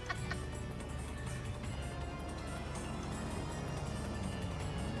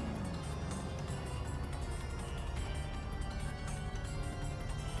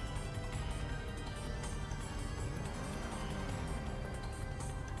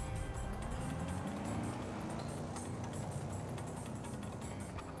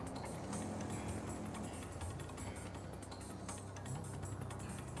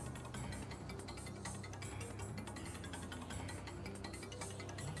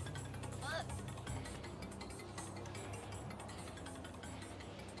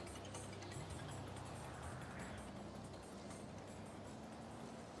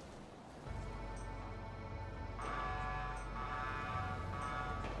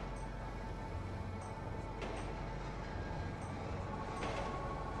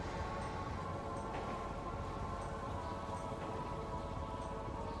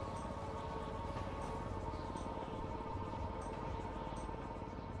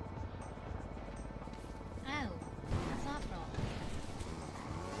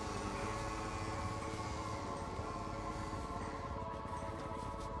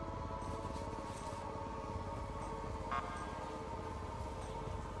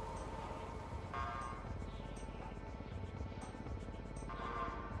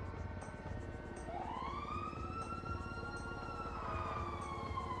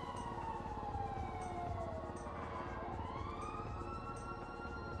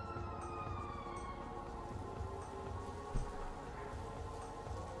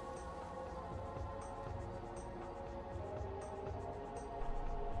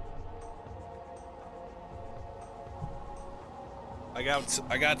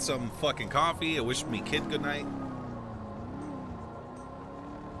 I got some fucking coffee. I wish me kid good night.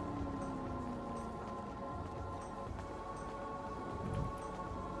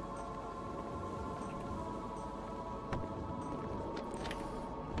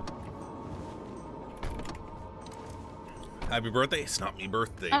 Happy birthday. It's not me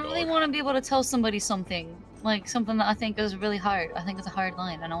birthday, I really dog. want to be able to tell somebody something. Like, something that I think is really hard. I think it's a hard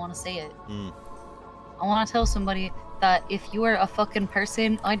line, and I want to say it. I want to tell somebody that if you were a fucking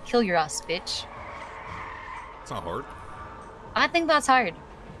person, I'd kill your ass, bitch. It's not hard. I think that's hard.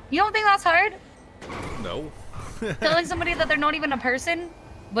 You don't think that's hard? No. Telling somebody that they're not even a person?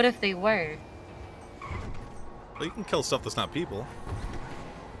 What if they were? Well, you can kill stuff that's not people.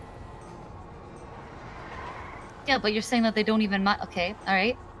 Yeah, but you're saying that they don't even okay,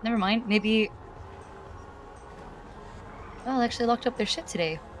 alright. Never mind. Maybe... Oh, they actually locked up their shit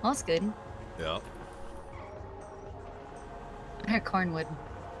today. Well, that's good. Yeah. I heard Cornwood.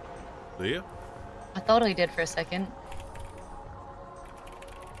 Do you? I thought I did for a second.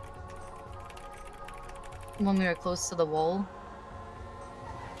 When we were close to the wall.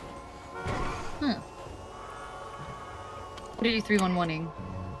 Huh. What are you 311-ing?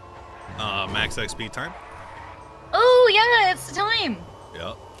 Max XP time? Oh, yeah, it's the time!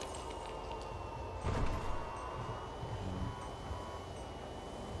 Yeah.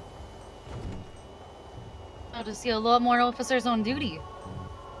 I'll just see a lot more officers on duty.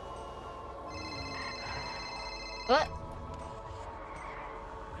 What?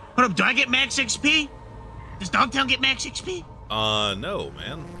 Hold up, do I get max XP? Does Dogtown get max XP? No,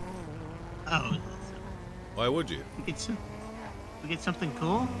 man. Oh. Why would you? We get something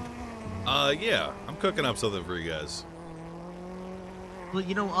cool? Yeah. I'm cooking up something for you guys. Well,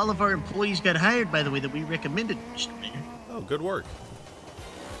 you know, all of our employees got hired, by the way, that we recommended, Mr. Mayor. Oh, good work.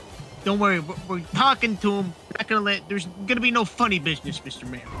 Don't worry, we're talking to them. There's gonna be no funny business, Mr.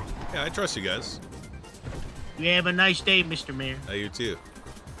 Mayor. Yeah, I trust you guys. You have a nice day, Mr. Mayor. You too.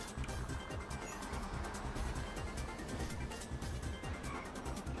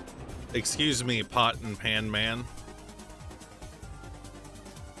 Excuse me, pot and pan man.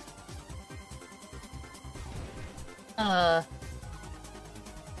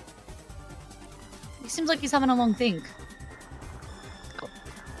 He seems like he's having a long think.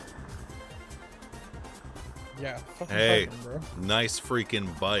 Yeah. Hey, fucking, bro. nice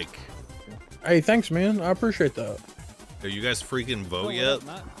freaking bike. Hey, thanks, man. I appreciate that. Are you guys freaking vote yet?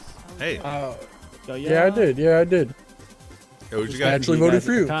 Hey. Yeah, I did. Yeah, I did. Hey, what'd you I guys actually voted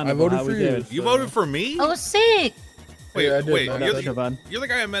for you. I voted for you. You voted for me? Oh, sick! Wait, Yeah, I did, wait. man. You're the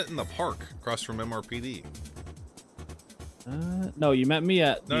guy I met in the park across from MRPD. No, you met me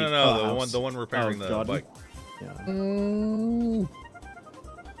at No, the one repairing the bike. Yeah.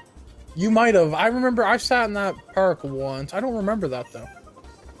 You might have. I remember I sat in that park once. I don't remember that though.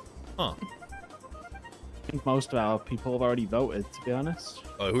 Huh. I think most of our people have already voted, to be honest.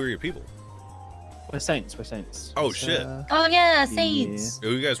 Who are your people? We're Saints. We're Saints. Oh, shit. Oh yeah, Saints.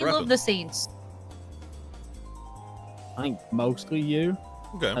 Who you guys I love repping? the Saints. I think mostly you.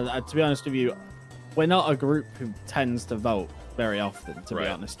 Okay. To be honest with you, we're not a group who tends to vote very often, to be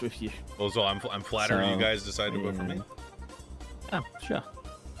honest with you. Well, so I'm flattered you guys decided to vote for me. Yeah, sure.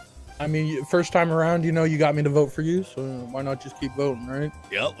 I mean, first time around, you know, you got me to vote for you, so why not just keep voting, right?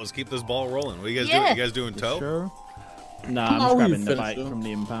 Yep, let's keep this ball rolling. What are you guys doing? You guys doing toe? Sure. Nah, I'm just grabbing the bike from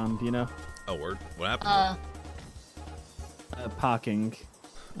the impound, you know? Oh, word. What happened? Parking,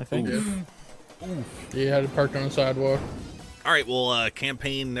 I think. Yeah, you had it parked on the sidewalk. All right, well,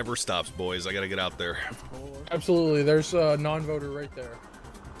 campaign never stops, boys. I got to get out there. Absolutely. There's a non-voter right there.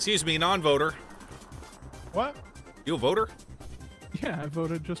 Excuse me, non-voter. What? You a voter? Yeah, I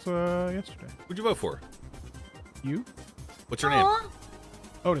voted just yesterday. Who'd you vote for? You? What's your name?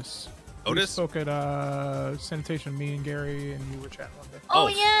 Otis. Otis? We spoke at sanitation, me and Gary, and you were chatting one day. Oh,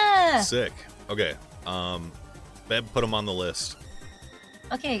 yeah. Sick. Okay. Beb, put him on the list.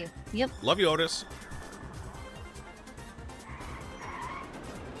 Okay. Yep. Love you, Otis.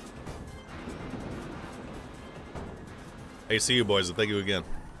 Hey, see you, boys. Thank you again.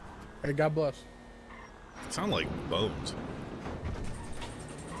 Hey, God bless. Sound like bones.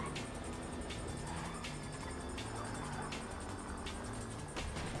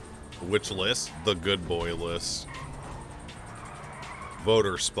 Which list? The good boy list.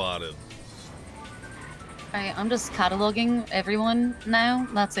 Voter spotted. Alright, I'm just cataloging everyone now.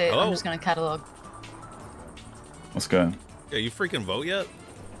 That's it. Oh. I'm just gonna catalog. Let's go. Yeah, you freaking vote yet?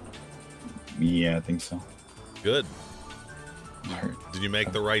 Yeah, I think so. Good. Did you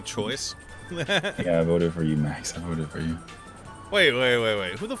make the right choice? Yeah, I voted for you, Max. I voted for you. Wait.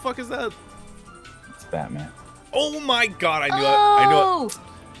 Who the fuck is that? It's Batman. Oh my god, I knew it. I knew it.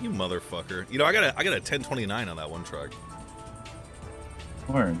 You motherfucker. You know, I got a 1029 on that one truck.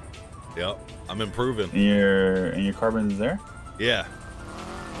 Word. Yep. I'm improving. And your carbon's there? Yeah.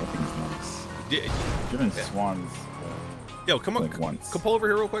 That thing's nice. Yeah. Driven Swans. Yo, come on. Like once. Come pull over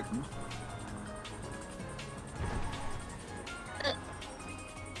here real quick.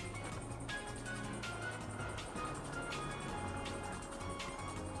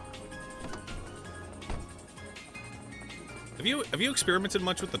 Have you experimented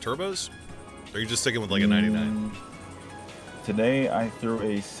much with the turbos? Or are you just sticking with like a 99? Today I threw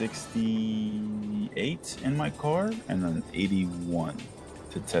a 68 in my car and an 81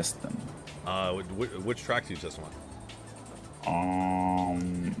 to test them. Which track do you test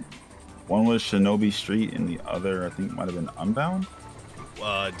on? One was Shinobi Street and the other I think might have been Unbound.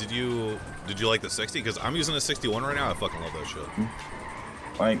 Did you like the 60? Because I'm using a 61 right now. I fucking love that shit.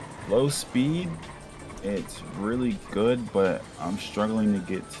 Like low speed, it's really good, but I'm struggling to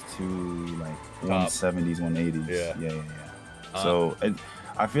get to like 170s, 180s. Yeah. So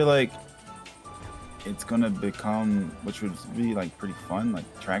I feel like it's gonna become, which would be like pretty fun,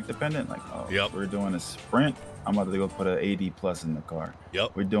 like track dependent. Like, we're doing a sprint. I'm about to go put an 80 plus in the car.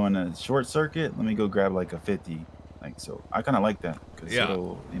 Yep. We're doing a short circuit. Let me go grab like a 50. Like, so I kind of like that because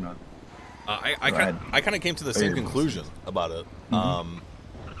it'll, you know. I kind of came to the same conclusion about it.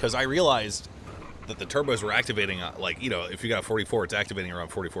 Because I realized that the turbos were activating, like, you know, if you got a 44, it's activating around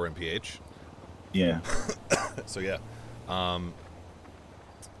 44 mph. Yeah. So yeah, I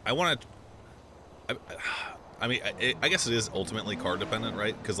want to. I mean, I guess it is ultimately car dependent,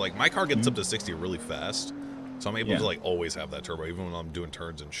 right? Because like my car gets up to 60 really fast, so I'm able to like always have that turbo, even when I'm doing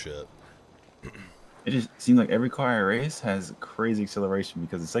turns and shit. It just seems like every car I race has crazy acceleration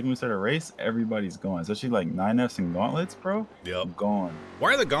because the second we start a race, everybody's going. Especially like 9Fs and gauntlets, bro. Yep. Going.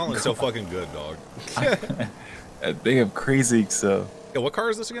 Why are the gauntlets so fucking good, dog? They have crazy excel. Yeah, what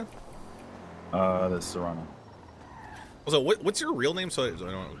car is this again? The Serrano. Also, what's your real name so I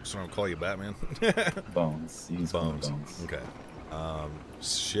don't call you Batman? Bones. You can call me Bones. Bones. Okay.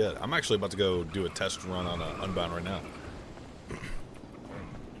 Shit. I'm actually about to go do a test run on Unbound right now.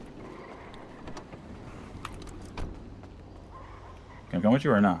 Can I come with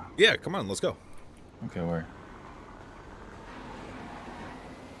you or not? Yeah, come on, let's go. Okay, where?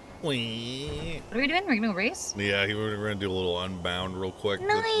 What are we doing? We're gonna race? Yeah, we're gonna do a little Unbound real quick.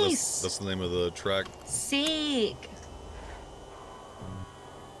 Nice. That's the name of the track. Sick.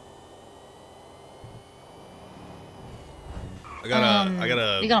 I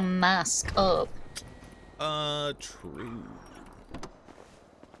gotta. You gotta mask up. True.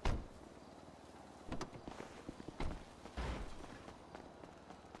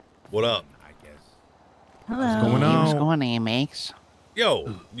 What up? Hello. What's going on? What's going on, Max?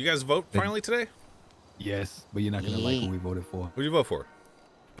 Yo, you guys vote finally today? Yes, but you're not gonna like who we voted for. Who'd you vote for?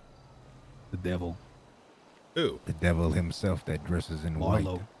 The devil. Who? The devil himself that dresses in white.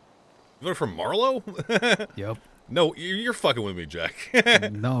 You voted for Marlo? Yep. No, you're fucking with me, Jack.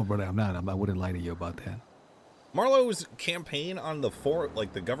 No, brother, I'm not. I wouldn't lie to you about that. Marlo's campaign on the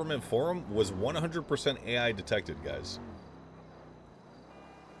the government forum was 100% AI detected, guys.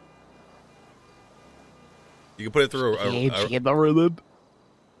 You can put it through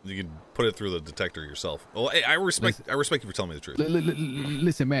you can put it through the detector yourself. Well, hey, I respect you for telling me the truth.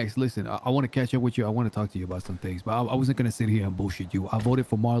 Listen, Max, listen. I want to catch up with you. I want to talk to you about some things, but I wasn't gonna sit here and bullshit you. I voted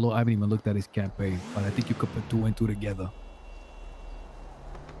for Marlo. I haven't even looked at his campaign, but I think you could put 2 and 2 together.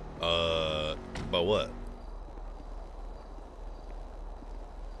 About what?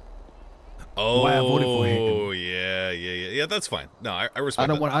 Oh, why I voted for him. Yeah. That's fine. No, I respect.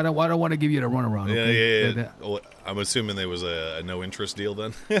 I don't want to give you the runaround. Okay? Yeah. Well, I'm assuming there was a no interest deal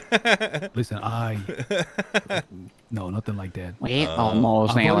then. Listen, no, nothing like that. We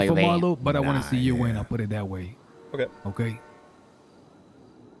almost I voted for nearly Marlo, but I want to see you win. I'll put it that way. Okay. Okay.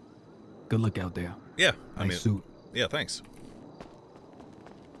 Good luck out there. Yeah. Nice suit. Yeah. Thanks.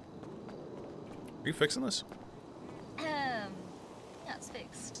 Are you fixing this? Yeah, it's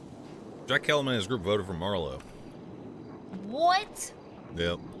fixed. Jack Kellerman and his group voted for Marlo. What?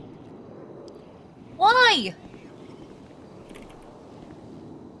 Yep. Why?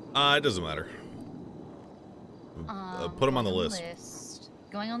 It doesn't matter. Put him on the list.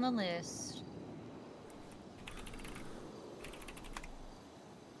 Going on the list.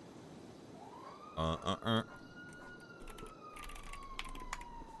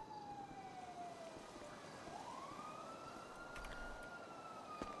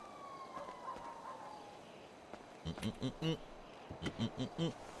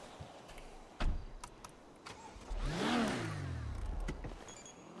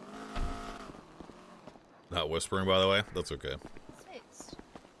 Not whispering, by the way. That's okay. It's fixed.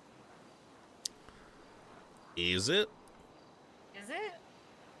 Is it? Is it?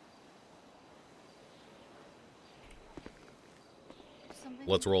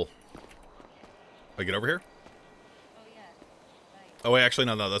 Let's roll. I get over here? Oh, yeah. Right. Oh, wait, actually,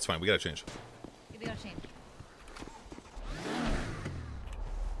 no, that's fine. We gotta change. We gotta change.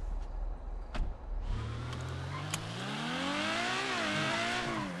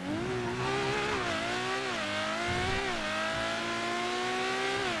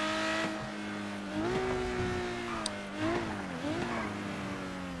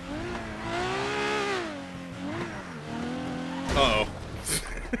 Uh-oh.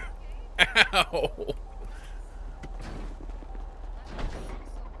 Ow.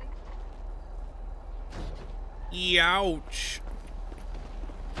 Ouch.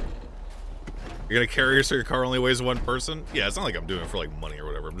 You're gonna carry her so your car only weighs 1 person? Yeah, it's not like I'm doing it for like money or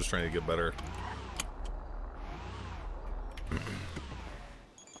whatever. I'm just trying to get better.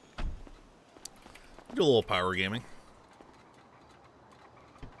 Do a little power gaming.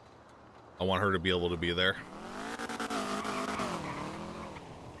 I want her to be able to be there.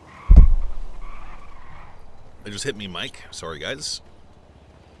 They just hit me, Mike. Sorry, guys.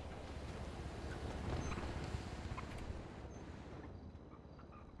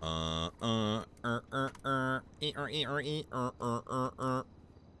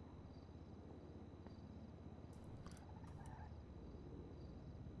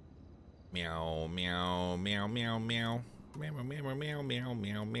 Meow, meow, meow, meow, meow. Meow, meow, meow, meow,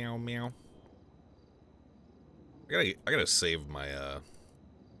 meow, meow, meow. I gotta save my,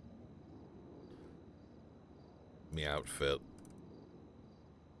 me outfit.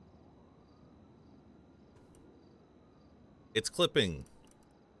 It's clipping.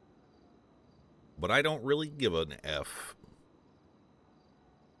 But I don't really give an F.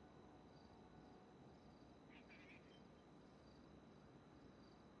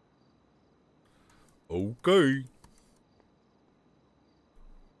 Okay.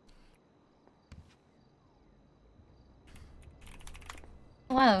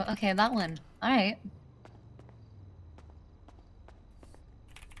 Wow, okay, that one. Alright.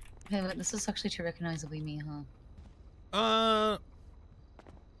 Okay, but this is actually too recognizably me, huh?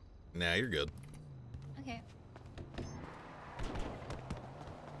 Nah, you're good. Okay.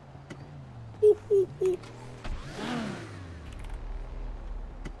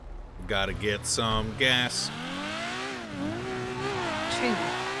 Gotta get some gas. True.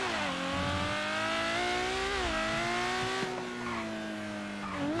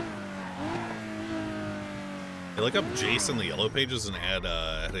 Hey, look up Jason the Yellow Pages and add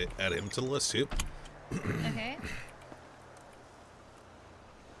him to the list too. Okay.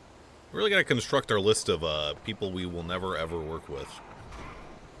 We really gotta construct our list of people we will never ever work with.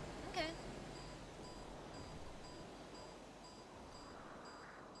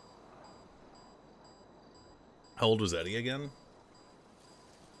 How old was Eddie again?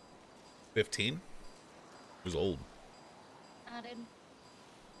 15? He was old. Added.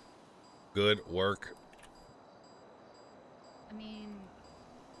 Good work. I mean,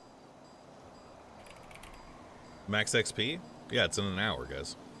 Max XP? Yeah, it's in an hour,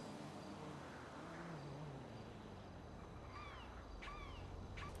 guys.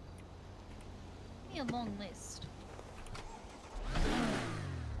 give me a long list.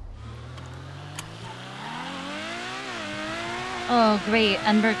 Oh, great.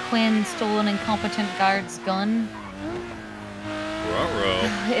 Ember Quinn stole an incompetent guard's gun.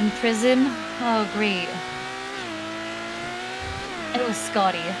 Ruh-roh. In prison. Oh, great. It was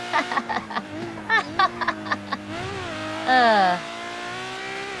Scotty.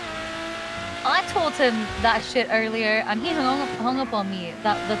 I told him that shit earlier, and he hung up on me.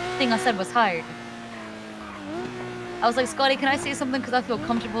 That the thing I said was hard. I was like, Scotty, can I say something because I feel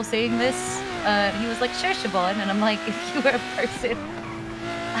comfortable saying this? He was like, sure, Siobhan. And I'm like, if you were a person,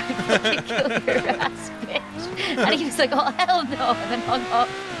 I'd fucking kill your ass, bitch. And he was like, oh, hell no. And then hung up.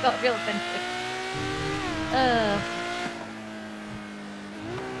 Got real offended.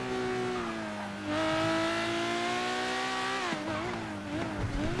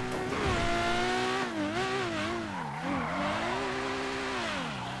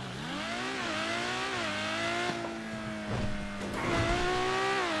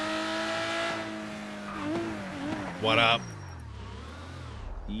 What up?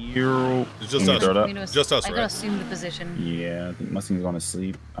 It's just us. Just us, I right? gotta assume the position. Yeah, I think Mustang's going to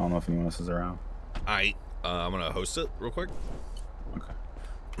sleep. I don't know if anyone else is around. I'm gonna host it real quick. Okay.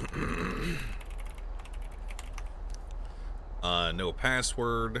 No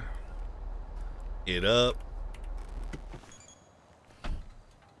password. It up.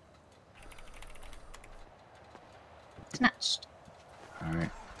 Snatched. All right.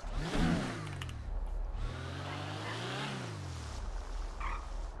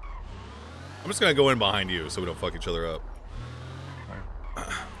 I'm just gonna go in behind you so we don't fuck each other up.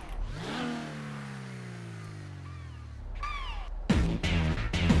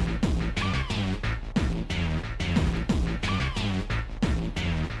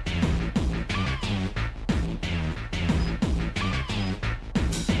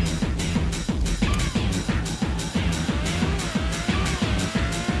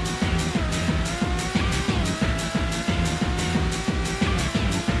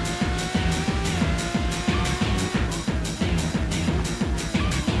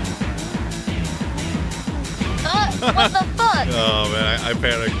 What the fuck? Oh man, I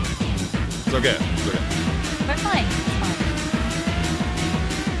panicked. It's okay. It's okay. We're fine. It's fine.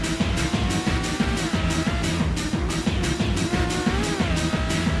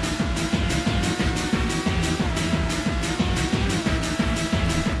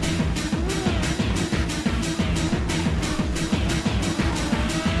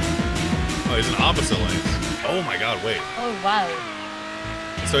 Oh, he's in opposite lanes. Oh my god, wait. Oh wow.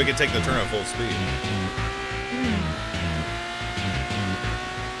 So he can take the turn at full speed.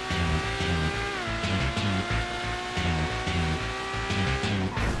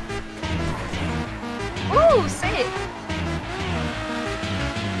 Ooh, sick.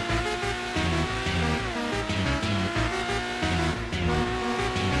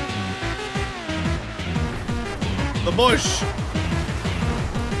 The bush.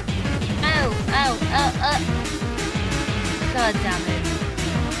 Ow, ow, God damn it.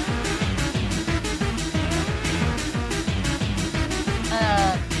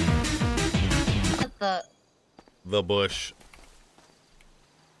 What the? The bush.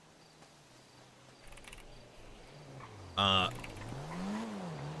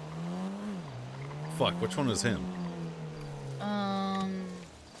 Fuck, which one is him?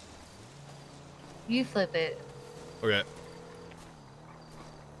 You flip it. Okay.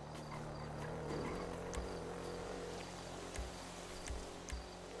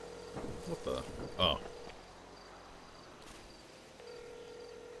 What the? Oh.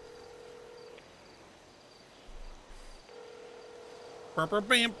 How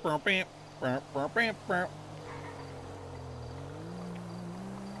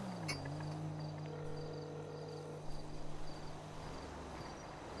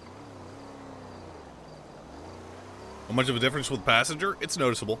much of a difference with passenger? It's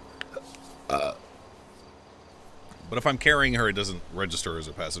noticeable. But if I'm carrying her, it doesn't register as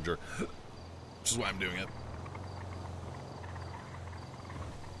a passenger, which is why I'm doing it.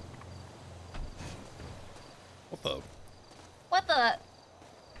 What the? What the?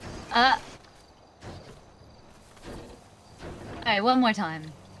 Alright, one more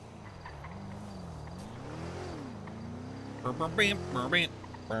time.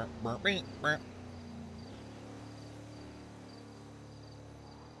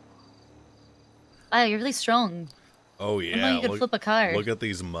 Ah, you're really strong. Oh I yeah, know you could flip a car. Look at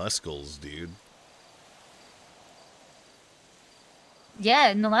these muscles, dude.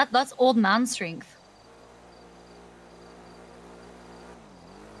 Yeah, no, that's old man strength.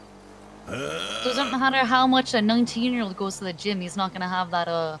 Doesn't matter how much a 19-year-old goes to the gym, he's not gonna have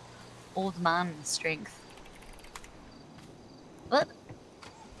that old man strength. What?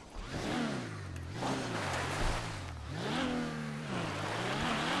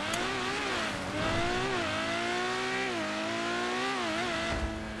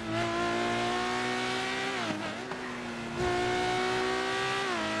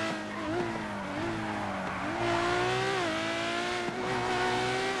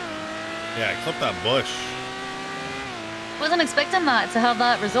 Yeah, clip that bush. Wasn't expecting that to have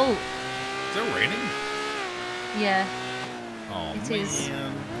that result. Is it raining? Yeah. Oh, It is.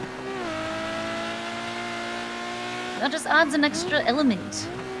 man. That just adds an extra element.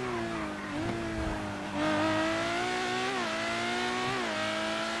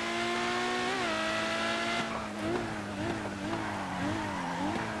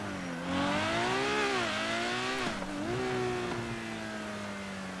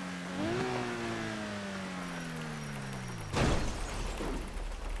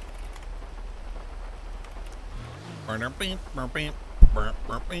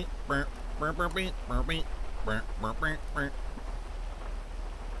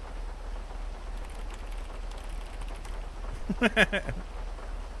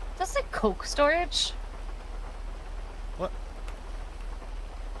 That's a Coke storage? What?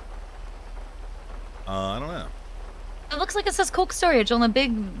 I don't know. It looks like it says Coke storage on the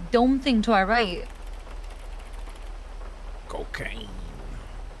big dome thing to our right. Cocaine.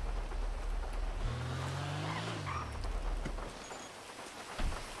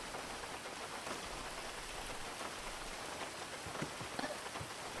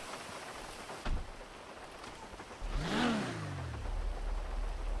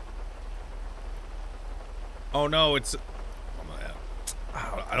 Oh no, it's...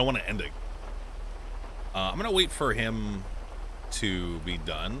 I don't want to end it. I'm gonna wait for him to be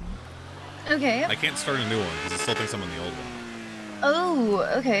done. Okay. I can't start a new one because it still thinks I'm in the old one. Oh,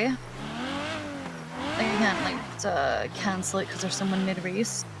 okay. I can't, like, cancel it because there's someone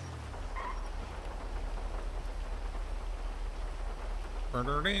mid-race.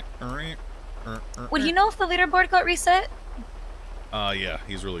 Would you know if the leaderboard got reset? Yeah,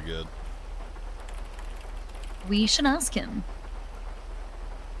 he's really good. We should ask him.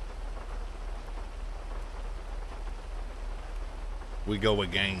 We go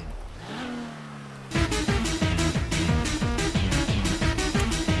again.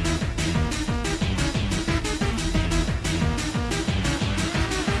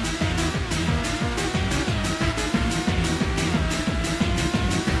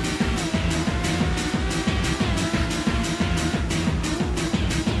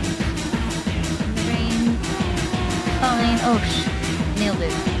 Rain. Fine. Oh, nailed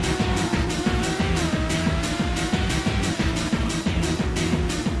it.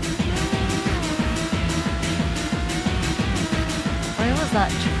 Where was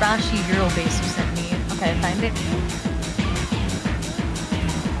that trashy Euro base you sent me? Okay, I find it.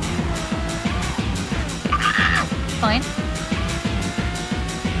 Fine.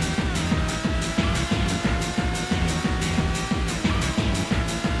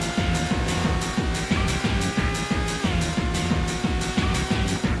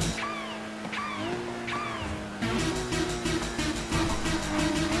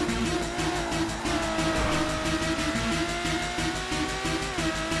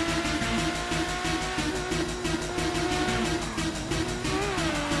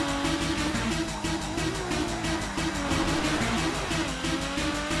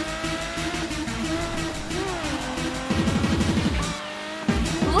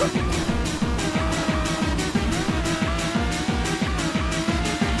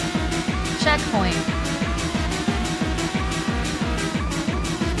 Checkpoint.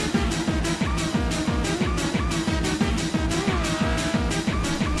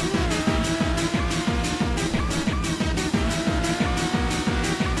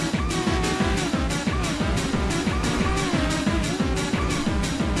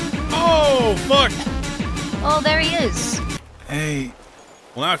 Oh, fuck! Oh, there he is. Hey.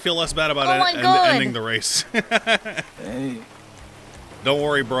 Well, now I feel less bad about Oh my God. ending the race. Hey. Don't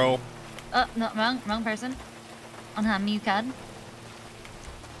worry, bro. No, wrong person. Unhand me, you can.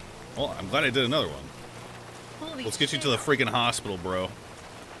 Well, I'm glad I did another one. Holy Let's get you shit. to the freaking hospital, bro.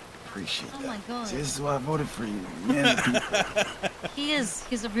 Appreciate Oh my God. This is why I voted for you. Man, He is.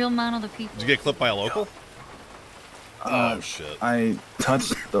 He's a real man of the people. Did you get clipped by a local? Oh shit! I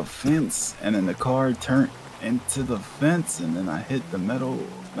touched the fence, and then the car turned into the fence, and then I hit the metal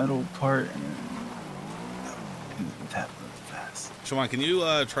part, and then it happened really fast. Shawan, can you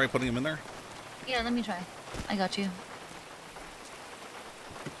try putting him in there? Yeah, let me try. I got you.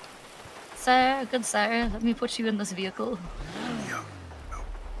 Sir, good sir, let me put you in this vehicle.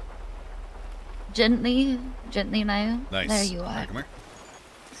 Gently, gently now. Nice. There you are. Right, come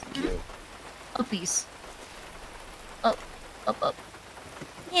here. Up, please. Up, up, up.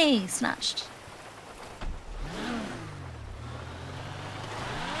 Yay, snatched.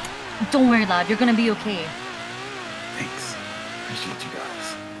 Don't worry, lad. You're gonna be okay. Thanks. Appreciate you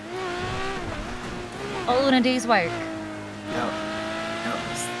guys. All in a day's work. Yeah,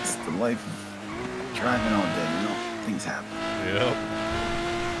 it's the life of driving all day, you know? Things happen. Yep.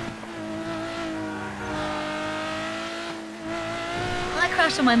 I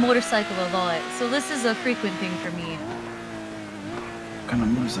crash on my motorcycle a lot, so this is a frequent thing for me. What kind of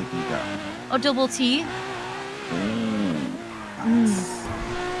motorcycle you got? A double T. Nice.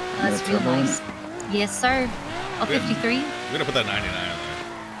 That's real nice. Yes, sir. A 53. We're gonna put that 99 in there.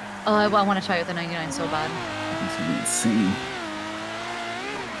 Oh, I want to try with the 99 so bad. This would be insane.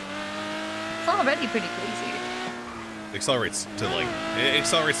 It's already pretty crazy. It accelerates to like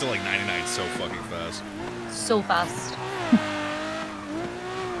 99 so fucking fast. So fast.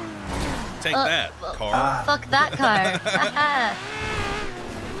 Take that, car. Fuck that car.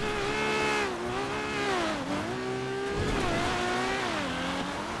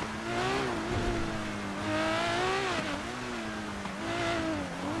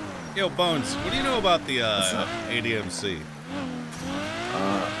 Yo, Bones, what do you know about the ADMC?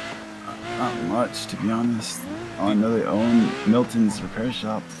 Not much, to be honest. I know they own Milton's repair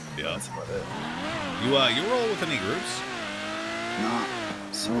shop. Yeah. That's about it. You roll with any groups? Nah,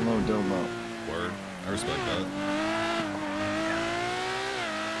 solo dolo. Word. I respect that.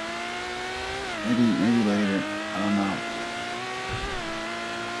 Maybe later. I don't know.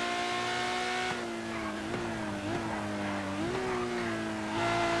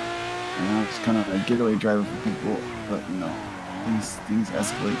 You know, it's kind of a getaway driver for people, but you know, things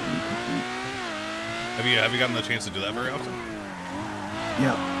escalate pretty quickly. Have you gotten the chance to do that very often?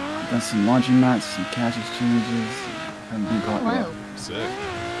 Yeah, I've done some laundry mats, some cash exchanges. Haven't been caught yet. Sick.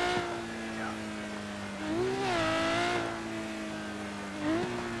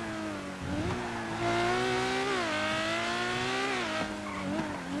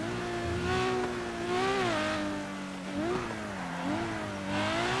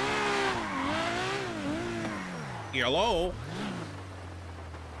 Hello.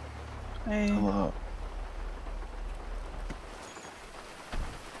 Hey. Hello.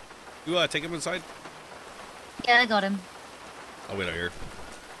 You take him inside? Yeah, I got him. I'll wait out here.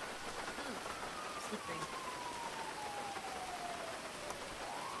 Slippery.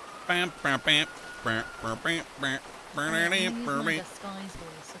 Bam, bam, bam, bam, bam, bam, bam, I'm using my disguise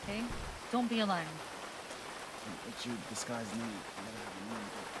voice, okay? Don't be alarmed. What's your disguise name? I gotta have a name.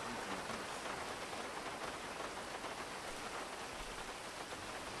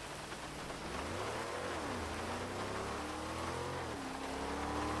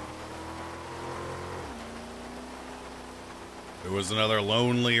 It was another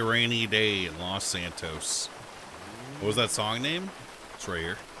lonely, rainy day in Los Santos. What was that song name? It's right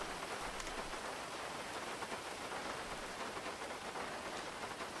here.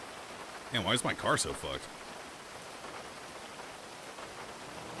 Man, why is my car so fucked?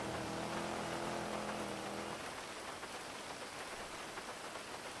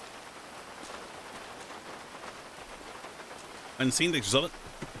 Unseen pictures of it?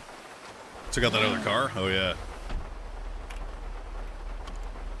 Took out that other car? Oh, yeah.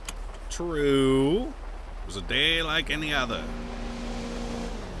 True. It was a day like any other.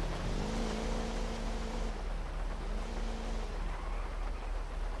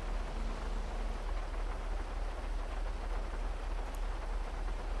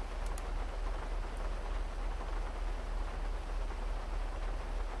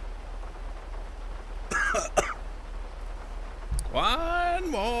 One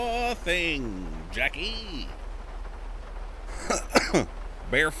more thing, Jackie.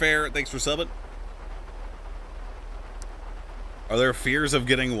 Bear Fair, thanks for subbing. Are there fears of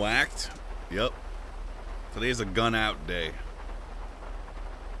getting whacked? Yep. Today's a gun out day.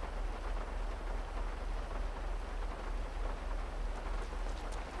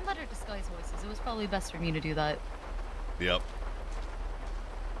 Let her disguise voices. It was probably best for me to do that. Yep.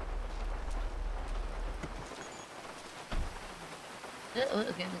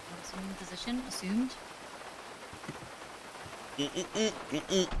 Okay, assuming position. Assumed.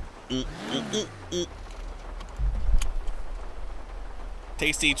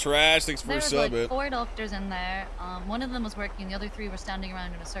 Tasty trash. Thanks for There was sub like it. 4 doctors in there. One of them was working, the other 3 were standing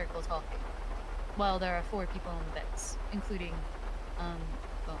around in a circle talking. While there are 4 people on the beds, including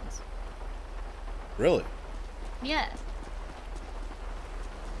Bones. Really? Yeah.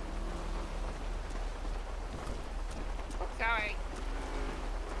 Sorry.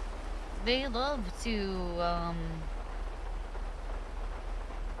 They love to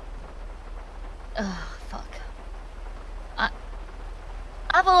fuck.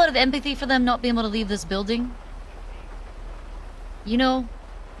 I have a lot of empathy for them not being able to leave this building. You know,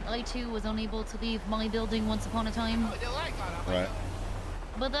 I too was unable to leave my building once upon a time. Right.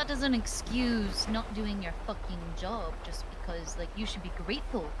 But that doesn't excuse not doing your fucking job just because, like, you should be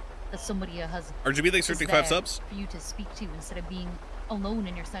grateful that somebody has RGB, thanks for is 55 there subs. for you to speak to instead of being alone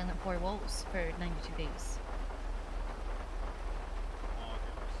in your silent 4 walls for 92 days.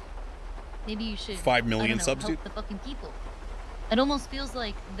 Maybe you should 5 million I don't know, subs, help dude. the fucking people. It almost feels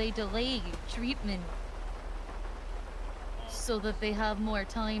like they delay treatment so that they have more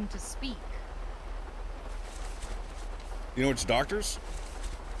time to speak. You know which doctors?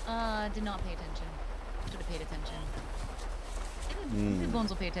 Did not pay attention. Should have paid attention. Hmm. Maybe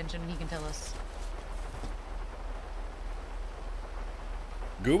Bones will pay attention and he can tell us.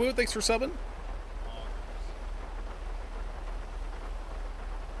 Goobo, thanks for subbing.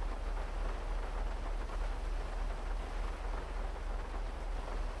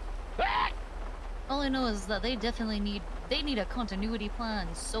 All I know is that they definitely need a continuity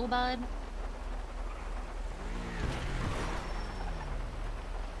plan so bad.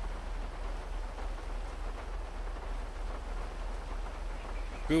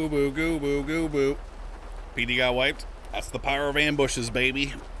 Goobo, goobo, goobo. PD got wiped. That's the power of ambushes,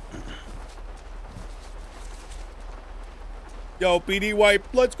 baby. Yo, PD wipe.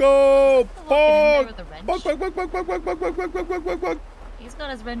 Let's go. Fuck. He's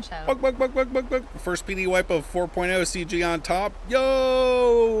got his wrench out. First PD wipe of 4.0 CG on top. Yo,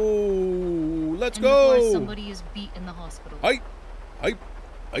 let's and go. Before somebody is beat in the hospital. Hype, hype,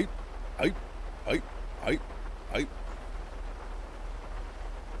 hype, hype, hype, hype, hype.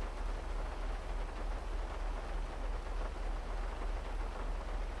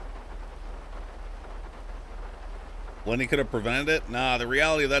 Lenny could have prevented it? Nah, the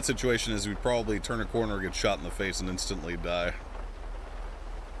reality of that situation is we'd probably turn a corner, get shot in the face, and instantly die.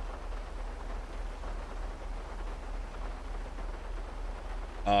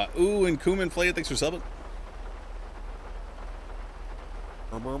 Ooh, and Kuman Flayed, thanks for subbing.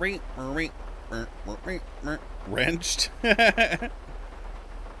 Wrenched. At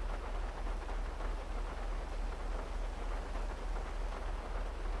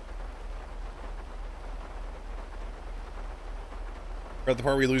the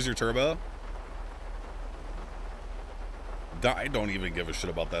part where you lose your turbo? I don't even give a shit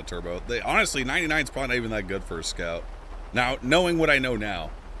about that turbo. Honestly, 99's probably not even that good for a scout. Now, knowing what I know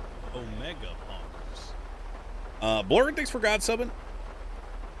now. Omega Bonkers. Blurred, thanks for God subbing.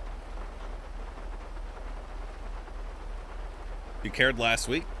 You cared last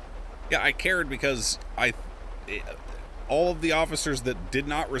week? Yeah, I cared because all of the officers that did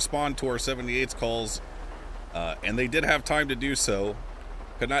not respond to our 78's calls, and they did have time to do so,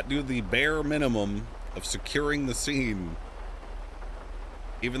 could not do the bare minimum of securing the scene,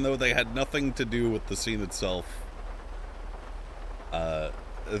 even though they had nothing to do with the scene itself.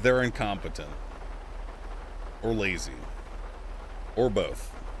 They're incompetent, or lazy, or both.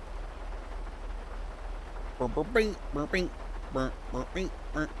 What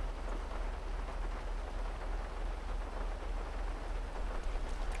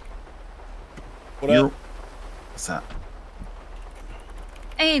up? What's up?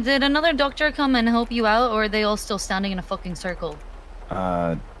 Hey, did another doctor come and help you out, or are they all still standing in a fucking circle?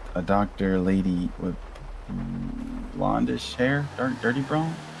 A doctor lady with blondish hair, dirty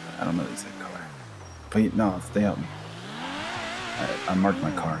brown. I don't know the exact color. But no, they helped me. I marked my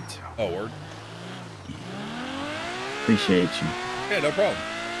card too. Oh, word. Appreciate you. Yeah, no problem.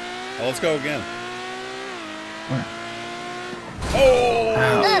 Well, let's go again. Where? Oh!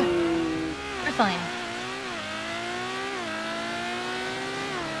 We're fine.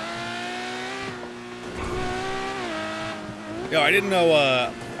 Yo, I didn't know,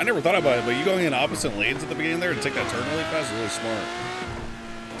 I never thought about it, but you going in opposite lanes at the beginning there and take that turn really fast is really smart.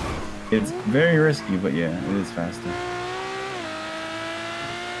 It's very risky, but yeah, it is faster.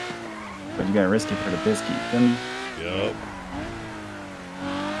 But you gotta risk it for the biscuit, feel me? Yup.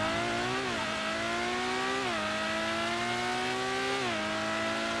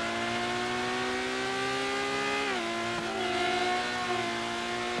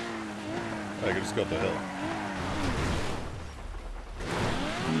 I can just go up the hill.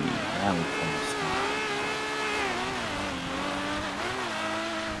 Rally car style.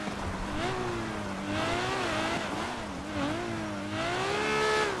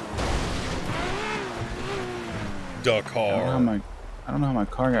 Dakar. I don't know how my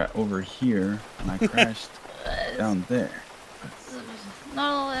car got over here and I crashed down there.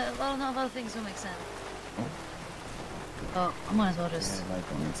 Not a lot of things don't make sense. Oh, I might as well just. Yeah, life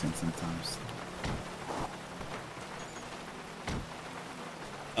don't make sense sometimes.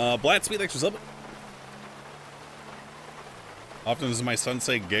 Blatt Speed X was up. Often does my son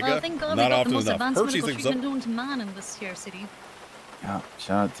say giga? Well, thank God Not we got often the most enough. advanced Hershey's medical X was treatment up. known to man in this here city. Yeah,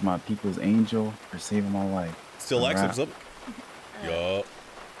 shout out to my people's angel for saving my life. Still X was up. Yup.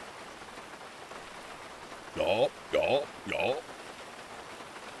 Yup.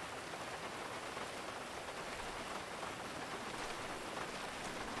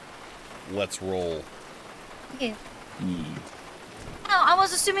 Let's roll. Okay. No, I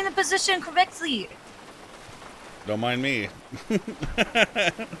was assuming the position correctly. Don't mind me. Maybe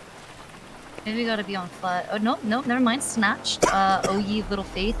we gotta be on flat. Oh, no, never mind. Snatched. Oh, ye little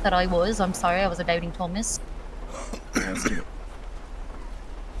faith that I was. I'm sorry, I was a doubting Thomas. Nice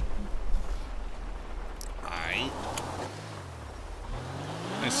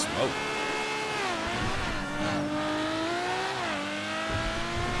smoke.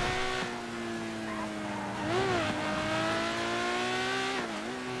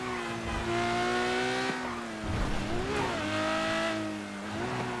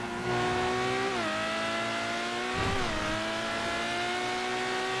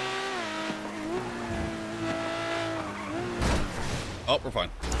 Oh, we're fine.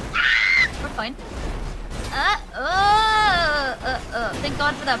 We're fine. Thank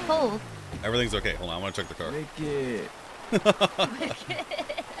God for that pole. Everything's okay. Hold on, I want to check the car. Wicked.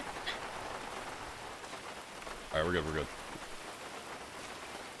 Alright, we're good.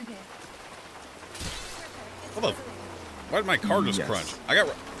 Okay. What the? Why did my car just crunch? I got.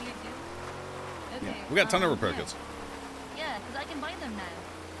 Okay. We got a ton of repair kits. Yeah, because I can buy them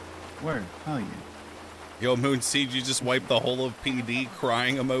now. Word. Hell yeah. Yo, Moon Siege, you just wiped the whole of PD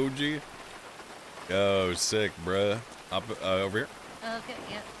crying emoji. Yo, sick, bruh. Up over here. Okay,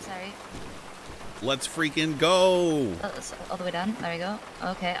 yeah, sorry. Let's freaking go. So all the way down. There we go.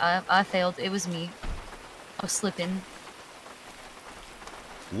 Okay, I failed. It was me. I was slipping.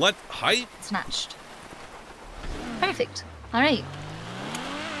 Let height. Snatched. Perfect. All right.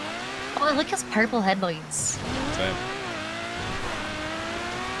 Oh, look at his purple headlights. Same.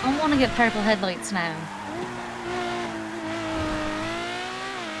 I want to get purple headlights now.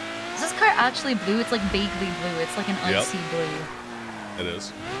 Is this car actually blue? It's like vaguely blue. It's like an icy blue. It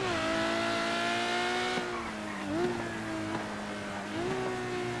is.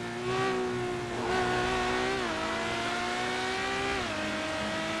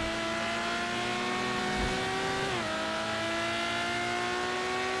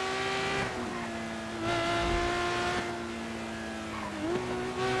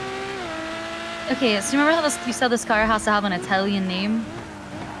 Okay, so remember how you said this car has to have an Italian name?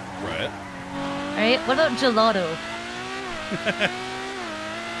 Right. Alright, what about gelato?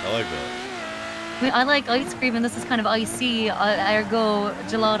 I like that. I mean, I like ice cream and this is kind of icy, ergo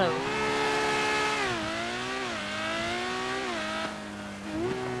gelato.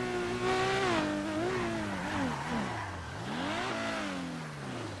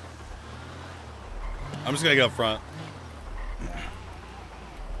 I'm just gonna get up front.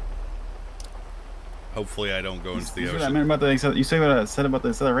 Hopefully, I don't go into the ocean. I meant about the you said about the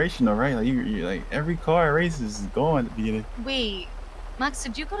acceleration though, right? Like you like every car race is going at the beginning. Wait, Max,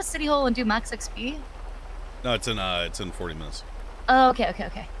 did you go to City Hall and do Max XP? No, it's in 40 minutes. Oh,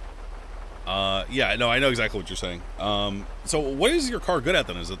 okay. Yeah, no, I know exactly what you're saying. So what is your car good at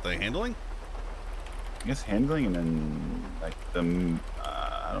then? Is it the handling? I guess handling, and then like the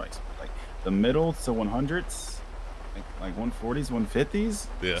I don't know, like the middle to 100s, like 140s, 150s.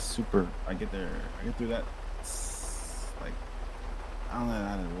 Yeah. Super. I get through that. Like I don't know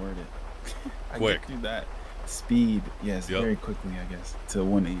how to word it. I Quick. get through that speed. Yes, very quickly. I guess to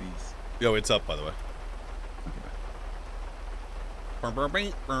 180s. Yo, it's up by the way. Let's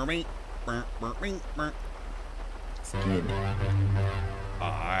get it.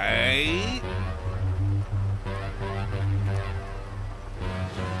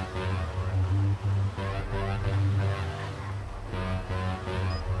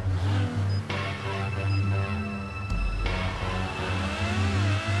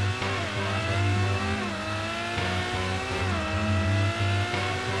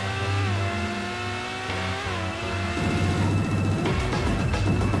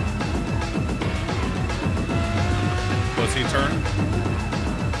 Pussy turn.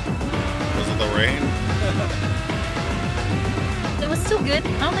 rain. It was still good.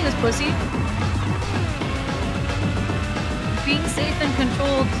 I don't think it was pussy. Being safe and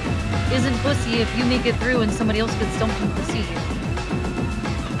controlled isn't pussy if you make it through and somebody else gets dumped into the sea.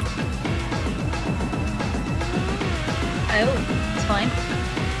 Oh, it's fine.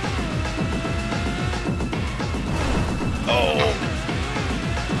 Oh!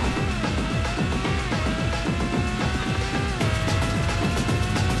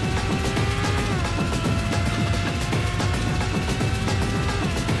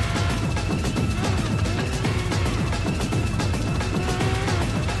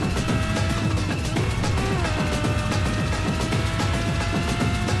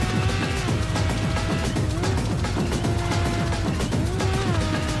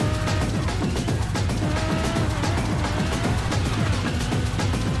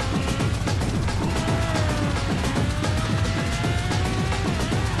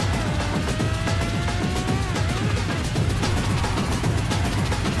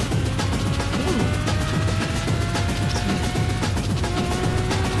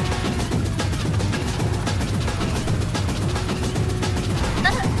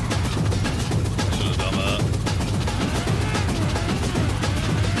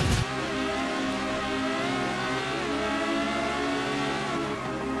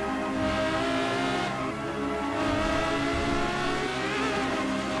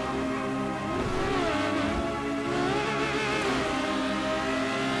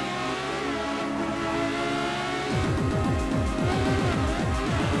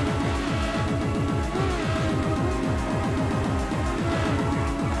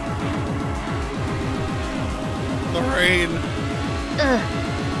 The rain. Ugh.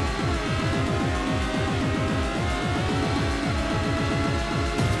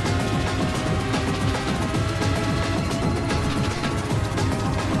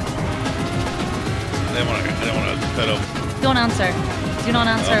 I don't want to pet him. Don't answer. Do not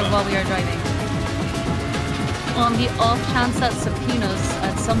answer Oh, no. while we are driving. On the off chance that subpoenas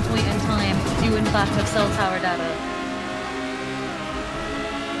at some point in time do in fact have cell tower data.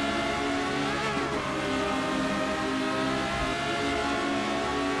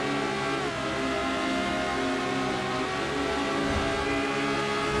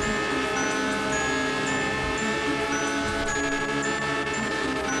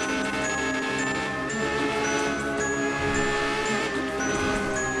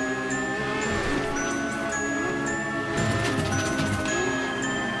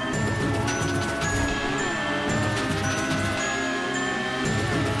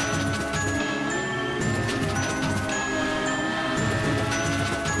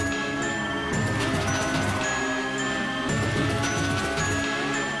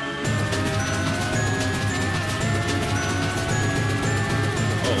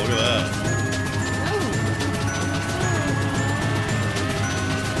 Oh, look at that.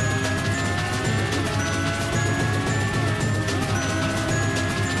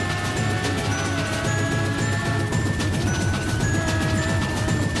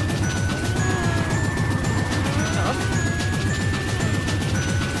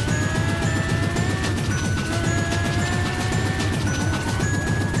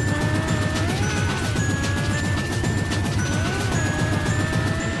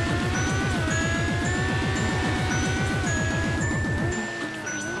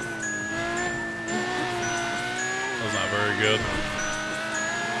 That was not very good.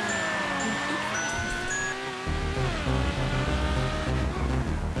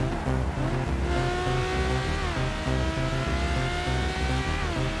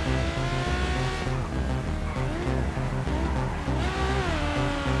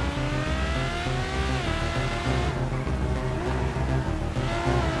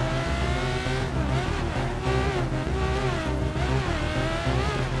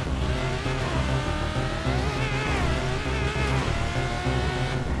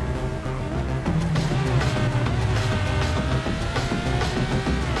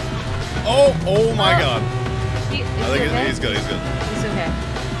 Oh my god. I think he's good, he's good. He's okay.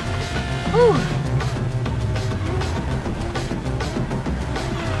 Whew.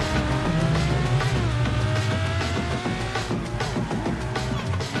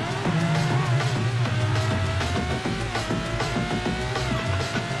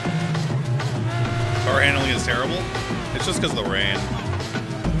 Car handling is terrible. It's just because of the rain.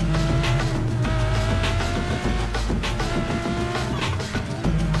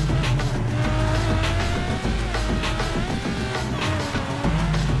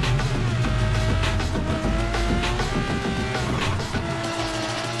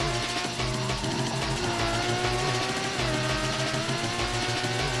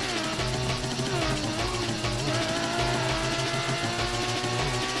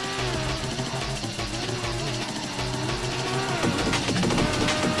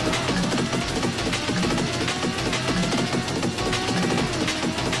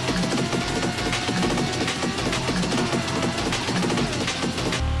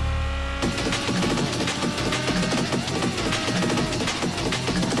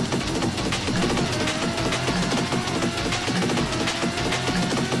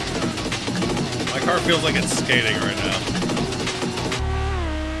 car feels like it's skating right now.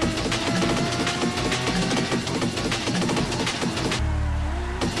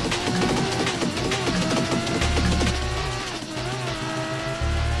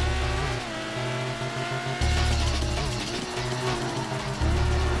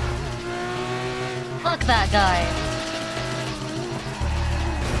 Fuck that guy.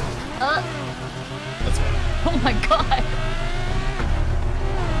 That's fine. Oh my god.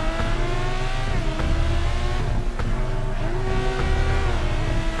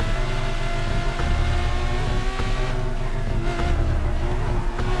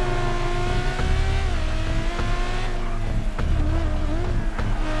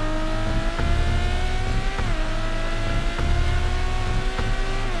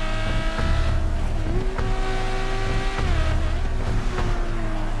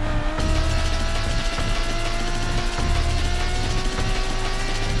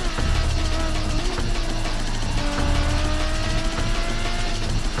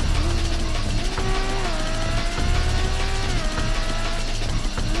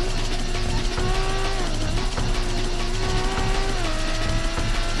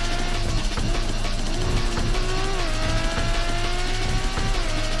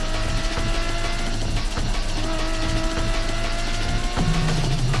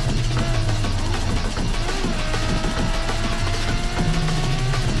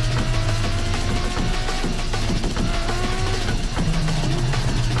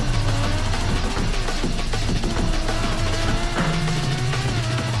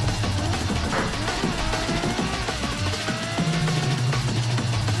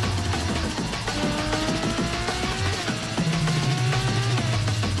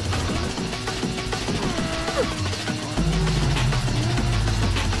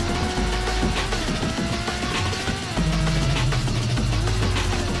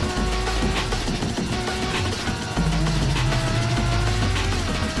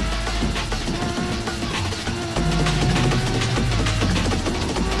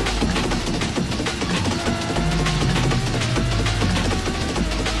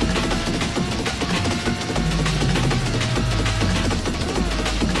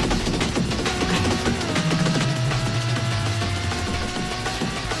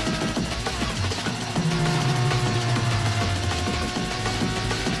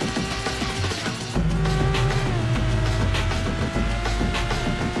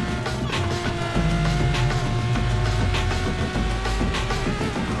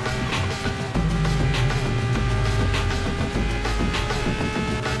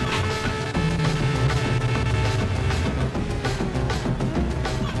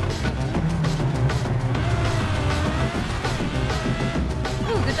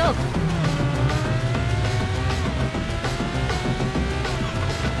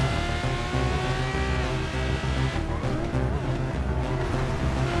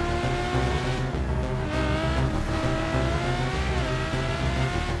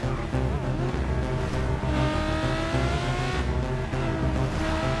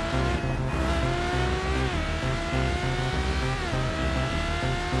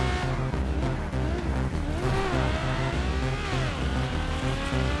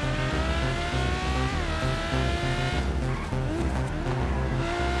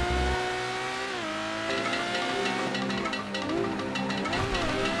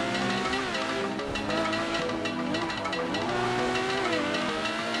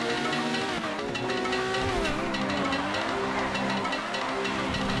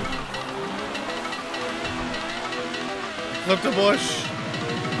 Flip the bush.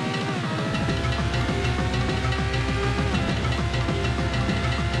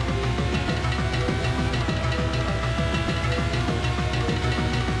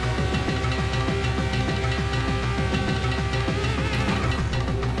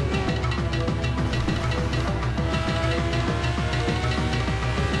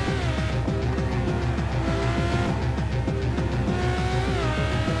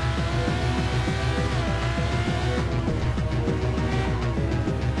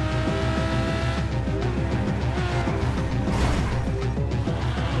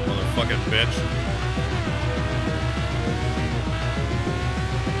 Bitch.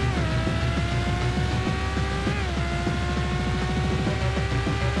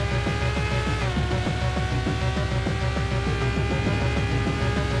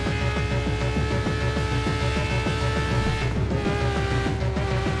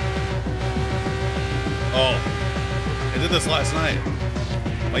 Oh, I did this last night.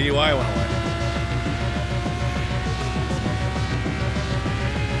 My UI went away.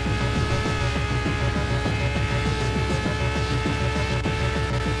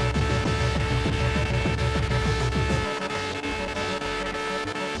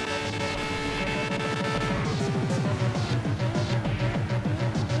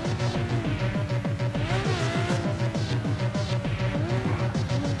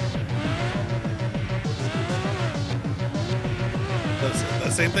 The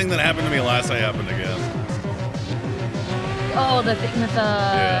same thing that happened to me last night happened again. Oh, the thing with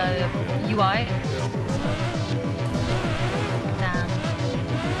the UI? Damn.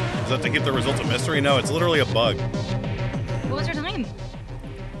 Is that to keep the results a mystery? No, it's literally a bug. What was your time?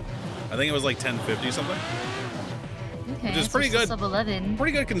 I think it was like 10:50 something. Okay, Which is pretty so good. Sub 11.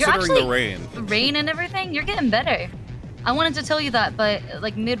 Pretty good You're considering actually, the rain. Rain and everything, you're getting better. I wanted to tell you that, but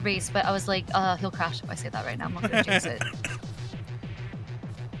like mid-race, but I was like, he'll crash if I say that right now. I'm not gonna jinx it.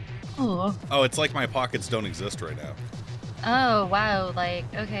 Oh. Oh, it's like my pockets don't exist right now. Oh, wow. Like,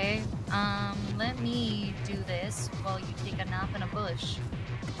 okay. Let me do this while you take a nap in a bush.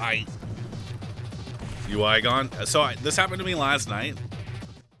 UI gone. So this happened to me last night.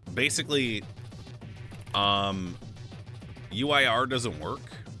 Basically, UIR doesn't work.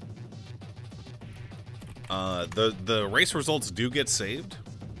 The race results do get saved,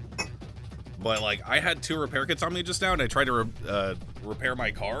 but like I had 2 repair kits on me just now, and I tried to repair my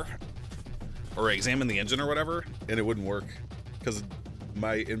car or examine the engine or whatever, and it wouldn't work because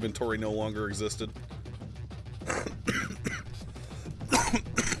my inventory no longer existed.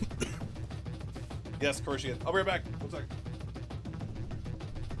 Yes, Crucian. I'll be right back. 1 second.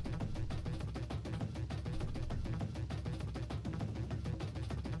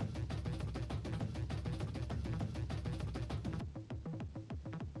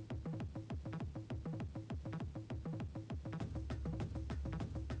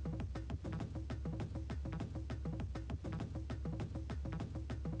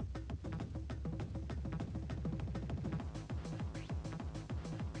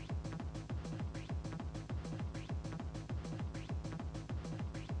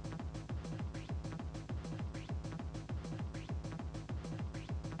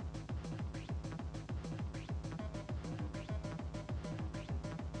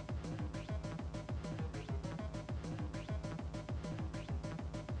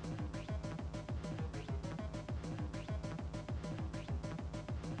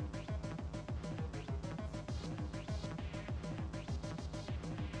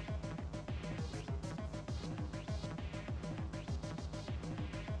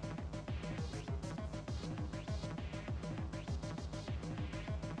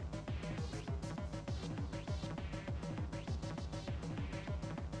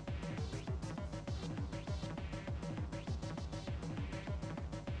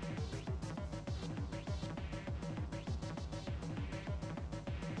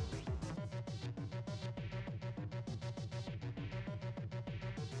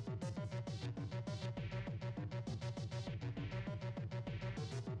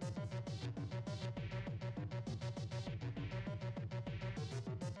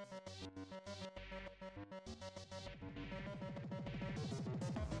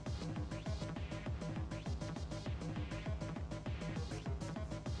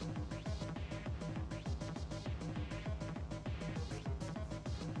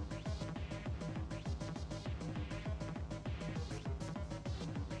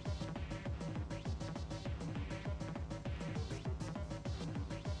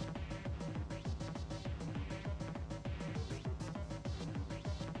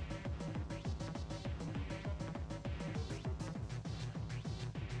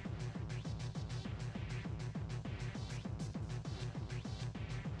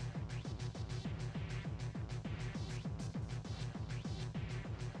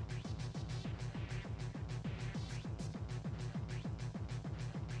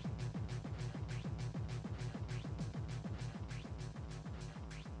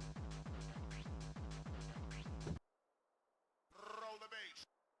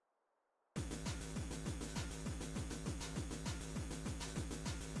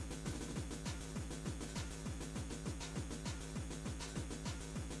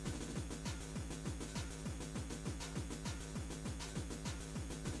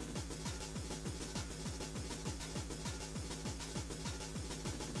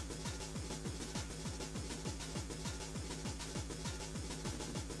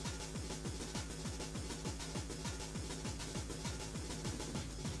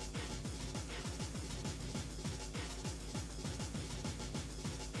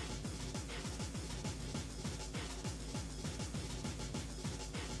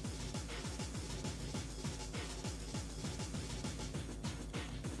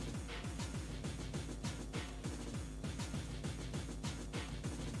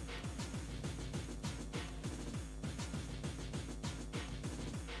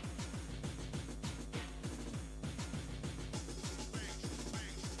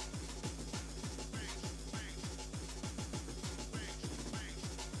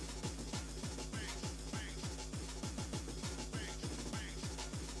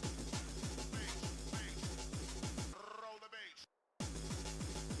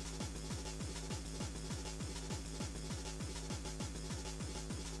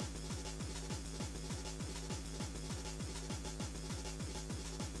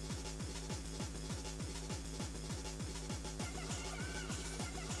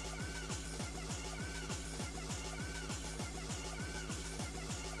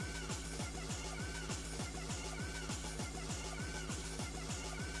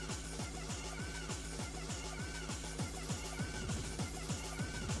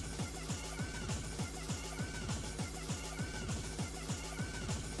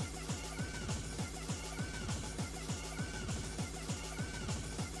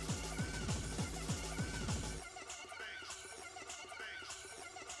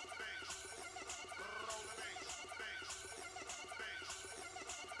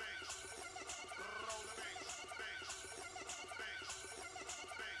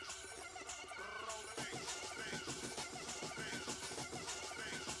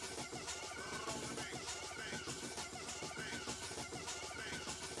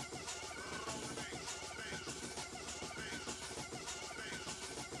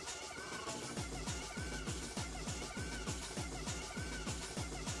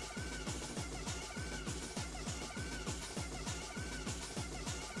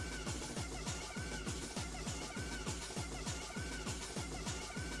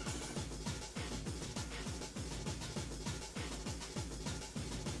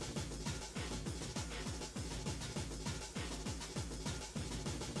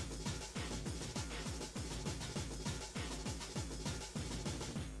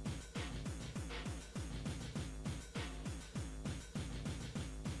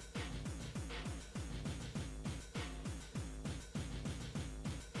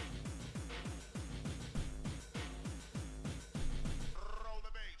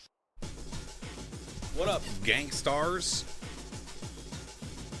 What up, gangstars?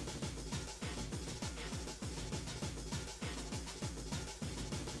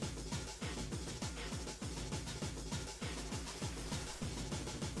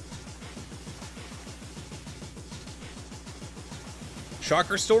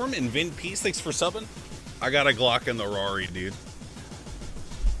 Shocker Storm and Vin Peace, thanks for subbing. I got a Glock in the Rari, dude.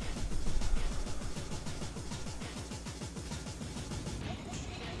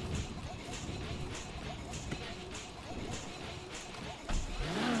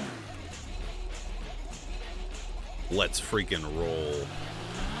 Let's freaking roll.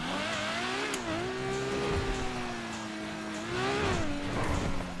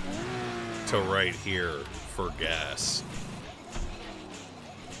 To right here for gas.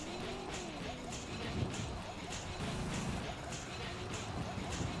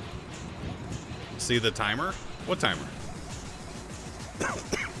 See the timer? What timer?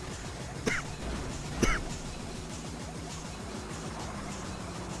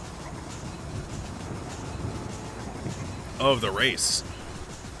 Of the race.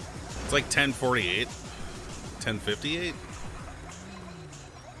 It's like 10:48, 10:58.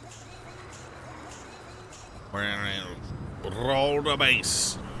 Roll the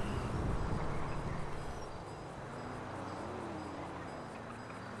base.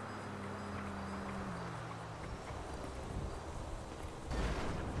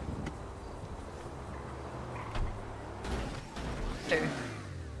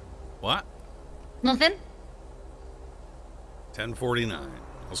 What? Nothing? 10:49.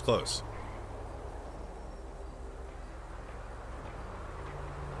 That was close.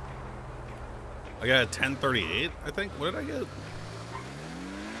 I got a 10:38, I think. What did I get?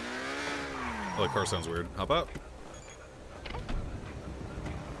 Oh, the car sounds weird. Hop up.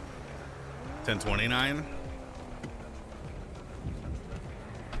 10:29.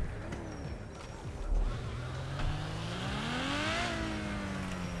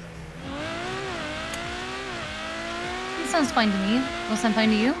 Sounds fine to me. Will sound fine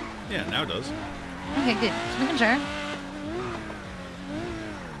to you? Yeah, now it does. Okay, good. Just making sure.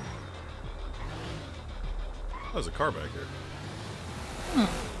 Oh, there's a car back here. Hmm.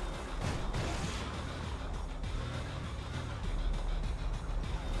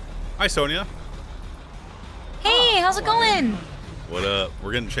 Hi, Sonia. Hey, how's it going? What up?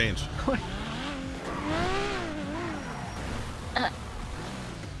 We're getting changed.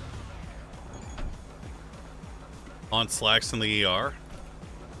 On slacks in the ER.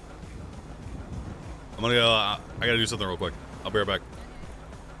 I'm gonna go. I gotta do something real quick. I'll be right back.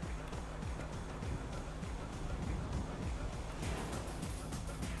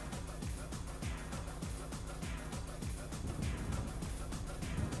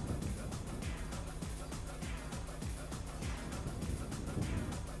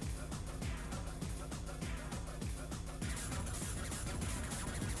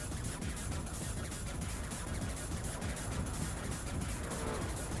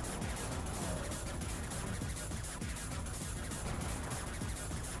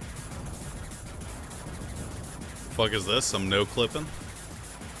 Fuck is this? Some no clipping?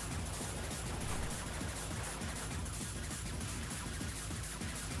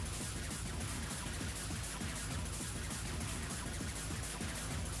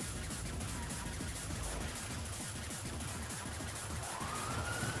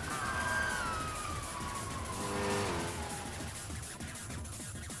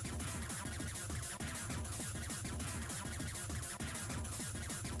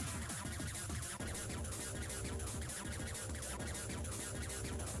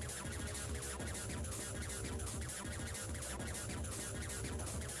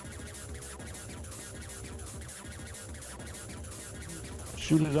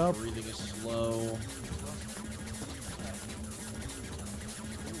 Shoot it up. Breathing is slow.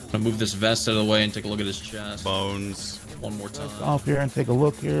 I'm gonna move this vest out of the way and take a look at his chest. Bones. One more time. Off here and take a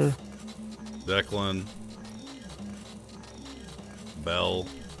look here. Declan. Bell.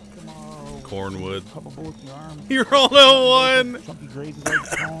 Cornwood. Couple bullets in your arm. You're all in one. Chunky grades is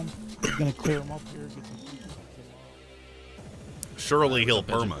like calm. He's gonna clear him up here. Get some food. Surely he'll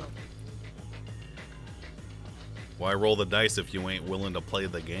perma. Why roll the dice if you ain't willing to play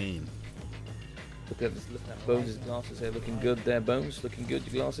the game? Look at Bones' glasses here, looking good there, Bones. Looking good,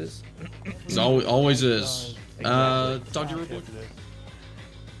 your glasses. It always is. Exactly. Talk to you real quick.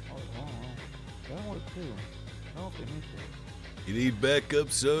 That worked too. I don't know if they missed it. You need backup,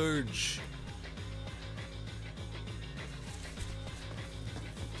 Sarge.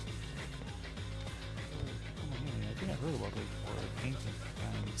 I think I've heard about this before. Ancient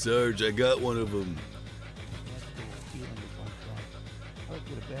times. Sarge, I got one of them. I would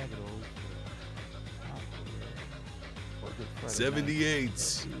get a bag of those.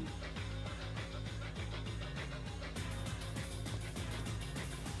 78s.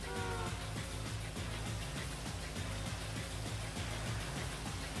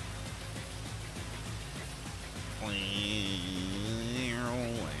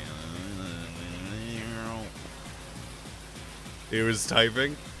 He was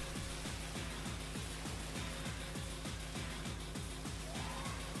typing.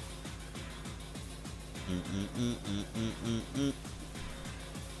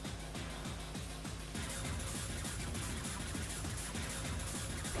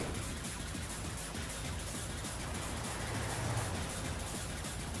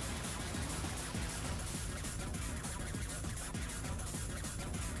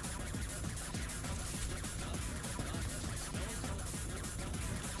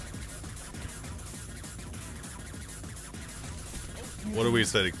 What do we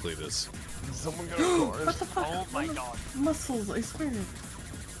say to Cletus? Someone got a car. Oh my god. Muscles, I swear.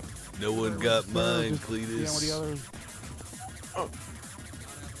 No one got mine, Cletus. Yeah, what the others? Oh.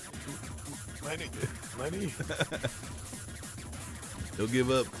 Lenny. Don't give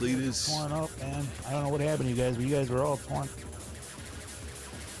up, Cletus. Torn up, man. I don't know what happened to you guys, but you guys were all torn.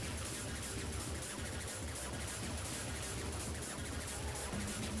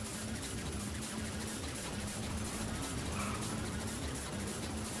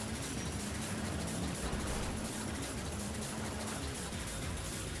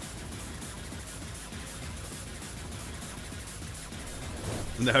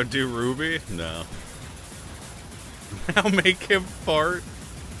 Now do Ruby? No. Now make him fart?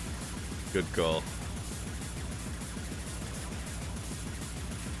 Good call.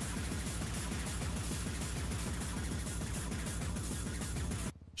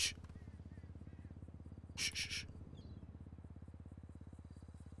 Shh. Shh, shh, shh.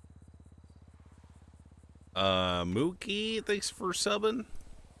 Mookie, thanks for subbing.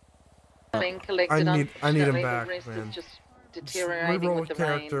 I need him back, man. Deteriorating with the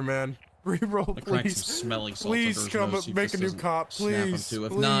character, man. Reroll, I cracked please. some smelling salts Please over his come nose, up, make a new cop, please. Snap 'em too.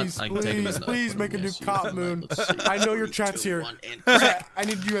 If please, not, I can take him please, in the- please make a new Yes, you cop, have. Moon. Let's see. I know your chat's here. I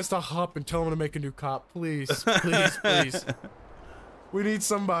need you guys to hop and tell him to make a new cop, please, please, please. We need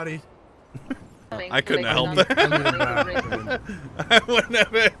somebody. I couldn't help it. I wouldn't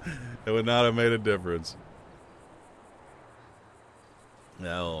have it. It would not have made a difference.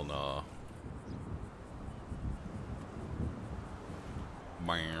 Hell no.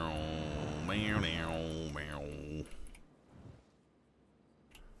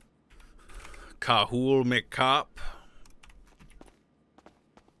 Kahul McCop.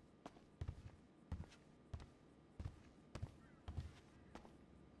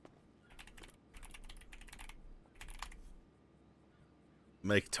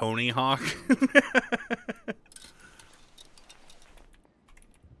 Make Tony Hawk.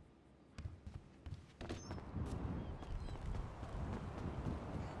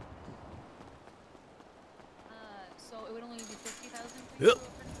 So it would only be 50,000 for Yep.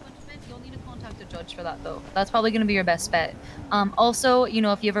 expungement. You'll need to contact a judge for that, though. That's probably going to be your best bet. Also, you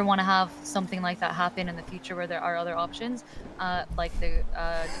know, if you ever want to have something like that happen in the future where there are other options, like the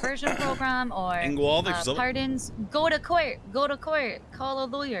diversion program or Ingwall, thanks for subbing. pardons, go to court. Go to court. Call a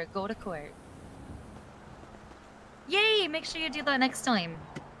lawyer. Go to court. Yay! Make sure you do that next time.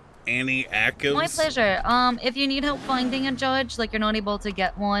 Annie Atkins. My pleasure. If you need help finding a judge, like you're not able to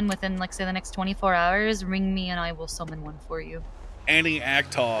get one within, like, say, the next 24 hours, ring me and I will summon one for you. Annie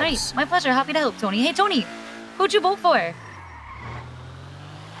Actovs. Nice. My pleasure. Happy to help, Tony. Hey, Tony, who'd you vote for?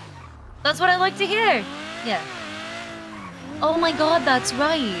 That's what I like to hear. Yeah. Oh my god, that's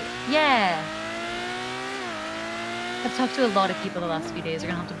right. Yeah. I've talked to a lot of people the last few days.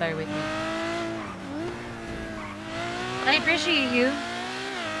 You're gonna have to bear with me. I appreciate you.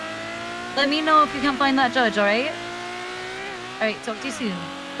 Let me know if you can find that judge, alright? Alright, talk to you soon.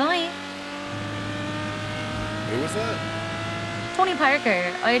 Bye. Who was that? Tony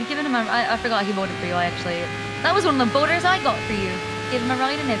Parker. I had given him a... I forgot he voted for you, actually. That was one of the voters I got for you. Gave him a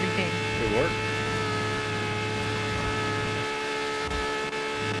ride and everything. Good work.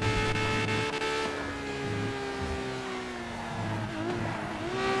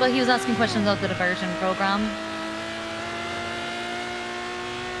 But he was asking questions about the diversion program.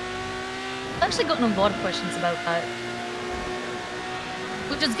 I've actually gotten a lot of questions about that.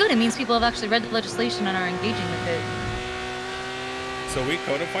 Which is good. It means people have actually read the legislation and are engaging with it. So we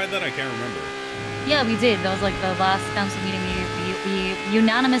codified that? I can't remember. Yeah, we did. That was like the last council meeting. We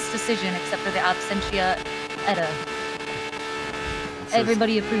unanimous decision except for the absentia ETA. Sure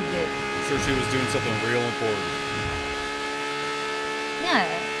Everybody approved it. I'm sure she was doing something real important. Yeah.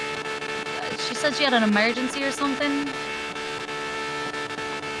 She said she had an emergency or something.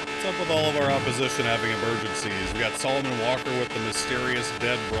 What's up with all of our opposition having emergencies? We got Solomon Walker with the mysterious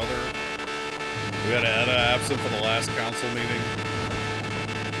dead brother. We had Etta absent for the last council meeting.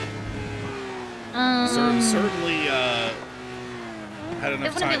 Certainly had enough They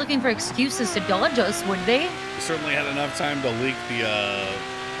wouldn't time. be looking for excuses to dodge us, would they? We certainly had enough time to leak the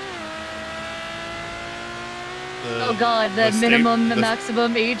Oh god, the minimum, the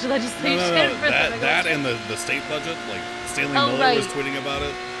maximum age No, legislation. For that and the state budget. Like Stanley Oh, Miller right. was tweeting about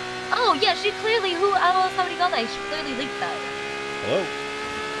it. Oh yeah, she clearly how else somebody got that? She clearly leaked that. Hello.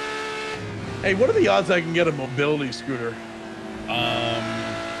 Hey, what are the odds I can get a mobility scooter?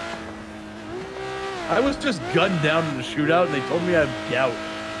 I was just gunned down in a shootout, and they told me I have gout.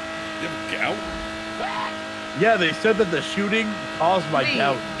 You have gout? Yeah, they said that the shooting caused my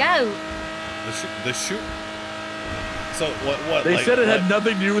gout. Gout. The shoot. So what? They like, said it what? had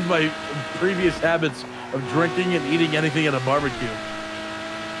nothing to do with my previous habits of drinking and eating anything at a barbecue.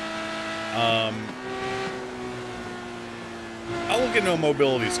 I'll look into a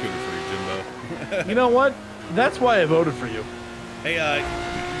mobility scooter for you, Jimbo. You know what? That's why I voted for you. Hey,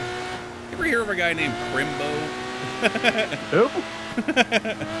 you ever hear of a guy named Crimbo? Who?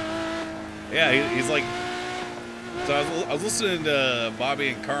 Yeah, he's like. So I was listening to Bobby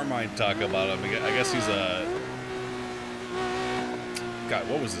and Carmine talk about him. I guess he's a. God,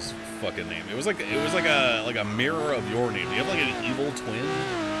 what was his fucking name? It was like a mirror of your name. Do you have like an evil twin?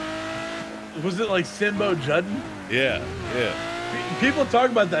 Was it like Sinbo Judden? Yeah. People talk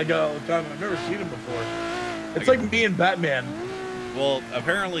about that guy all the time. I've never seen him before. It's like me and Batman. Well,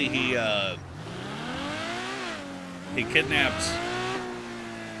 apparently he kidnapped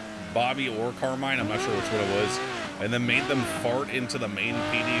Bobby or Carmine, I'm not sure which one it was, and then made them fart into the main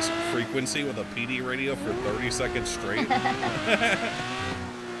PD frequency with a PD radio for 30 seconds straight.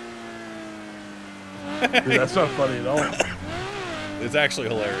 Dude, that's not funny at all. It's actually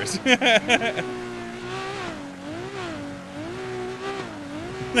hilarious.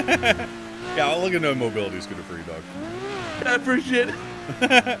 Yeah, I'll look into a mobility scooter for you, dog. I appreciate it.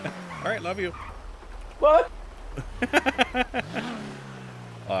 All right, love you. What?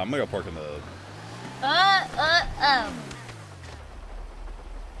 I'm gonna go park in the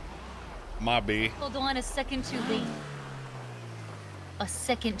Mobby. Hold on a second too late. A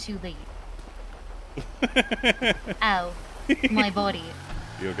second too late. Ow. My body.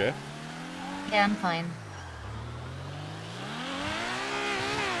 You okay? Yeah, I'm fine.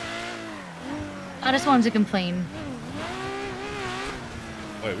 I just wanted to complain.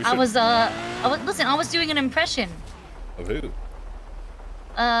 Wait, we I was doing an impression. Of who?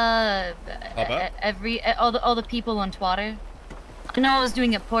 All the people on Twitter. I know I was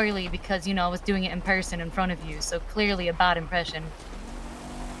doing it poorly because, you know, I was doing it in person in front of you, so clearly a bad impression.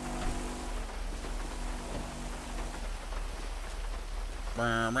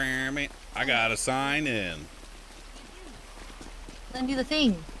 I gotta sign in. Then do the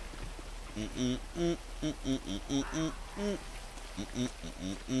thing.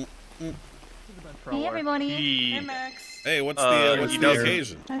 Hey everybody. Hey Max. Hey, what's the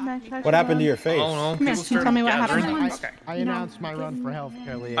occasion? What happened to your face? Oh no! Max, can you tell me what happened? I announced my run for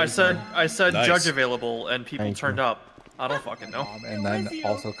healthcare liaison. I said Nice. judge available, and people Thank turned you. up. I don't fucking know. And then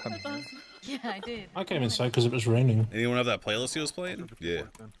also come here. Yeah, I did. I came inside because it was raining. Anyone have that playlist he was playing? Yeah.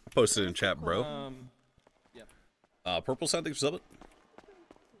 Posted in chat, bro. Purple Sound, thanks for subbing.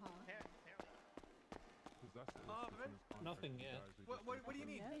 Nothing yet. What do you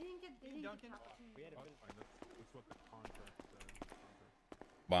need?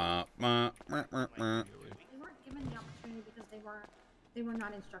 Bah, bah, bah, bah, bah. They weren't given the opportunity because they were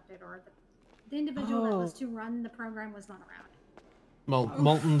not instructed, or the individual that was to run the program was not around.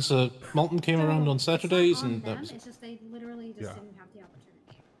 Molten came around on Saturdays, and that Them, was it's just they literally just didn't have the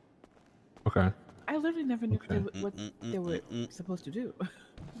opportunity. okay. I literally never knew what they were supposed to do.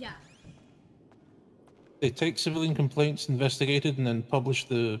 Yeah. They take civilian complaints investigated and then publish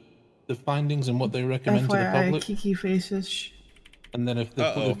the findings and what they recommend to the FYI, public. Kiki faces. And then if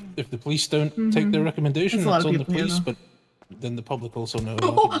the police don't take Mhm. their recommendation, That's a lot it's of on the people here, police. though. But then the public also know.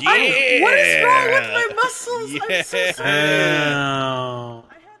 Oh, about it. what is wrong with my muscles? I'm so sorry. Oh.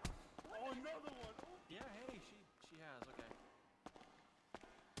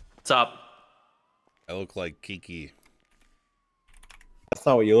 What's up? I look like Kiki. That's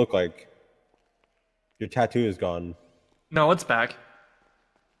not what you look like. Your tattoo is gone. No, it's back.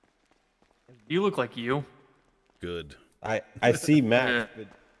 You look like you. Good. I see Max, Yeah. but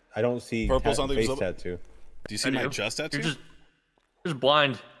I don't see Purple something face was up- tattoo. Do you see my chest tattoo? You're just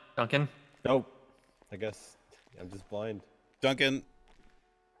blind, Duncan. Nope. I guess I'm just blind. Duncan,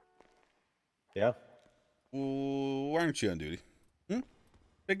 Yeah. why aren't you on duty?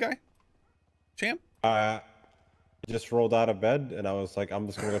 big guy? Champ? Just rolled out of bed, and I was like, I'm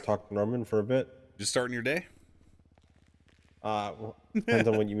just gonna go talk to Norman for a bit. Just starting your day? Well, depends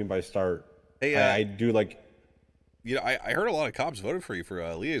on what you mean by start. Hey, I do like. You know, I heard a lot of cops voted for you for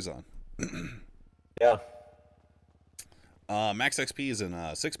liaison. Yeah. Max XP is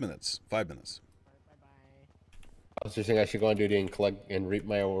in 6 minutes, 5 minutes. I was just saying I should go on duty and collect and reap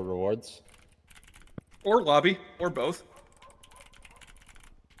my rewards. Or lobby, or both.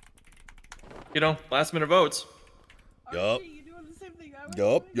 You know, last minute votes. Yup.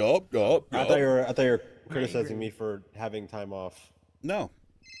 Yup. I thought you were criticizing me for having time off. No.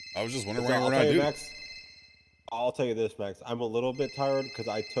 I was just wondering So why you were I'll on tell you, duty. Max. I'll tell you this, Max. I'm a little bit tired because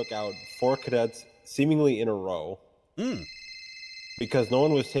I took out 4 cadets seemingly in a row. Because no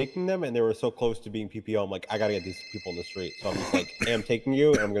one was taking them, and they were so close to being PPO. I'm like, I gotta get these people in the street. So I'm just like, hey, I'm taking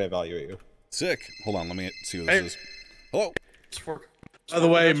you, and I'm gonna evaluate you. Sick. Hold on, let me see what this is. Hello. By the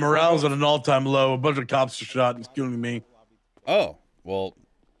way, morale's at an all-time low. A bunch of cops are shot, including me. Oh, well,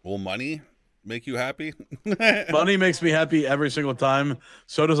 will money make you happy? Money makes me happy every single time.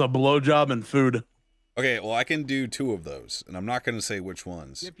 So does a blowjob and food. Okay, well, I can do 2 of those, and I'm not going to say which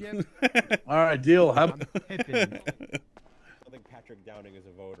ones. All right, deal. I don't think Patrick Downing is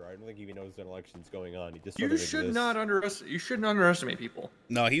a voter. I don't think he even knows an election's going on. He just sort You of should exists. not underestimate people.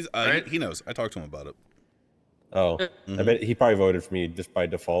 No, he's Right? he knows. I talked to him about it. Oh, I bet he probably voted for me just by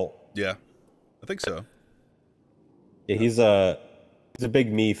default. Yeah, I think so. Yeah, he's a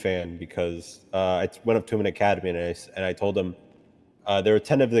big me fan because I went up to him in academy and I told him there are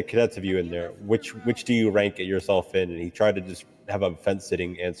 10 of the cadets of you in there. Which do you rank yourself in? And he tried to just have a fence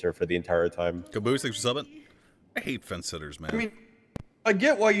sitting answer for the entire time. Caboose, thanks for subbing. I hate fence sitters, man. I mean, I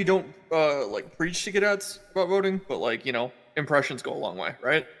get why you don't like preach to cadets about voting, but like, you know, impressions go a long way,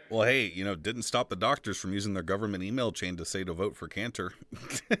 right? Well, hey, you know, didn't stop the doctors from using their government email chain to say to vote for Cantor.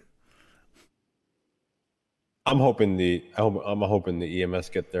 I'm hoping the EMS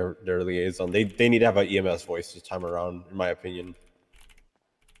get their liaison. They need to have an EMS voice this time around, in my opinion.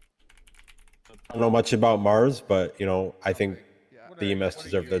 I don't know much about Mars, but you know, I think the EMS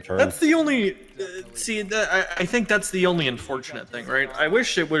deserve their turn. That's the only I think that's the only unfortunate thing, right? I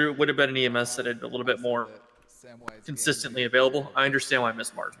wish it would have been an EMS that had a little bit more consistently available. I understand why I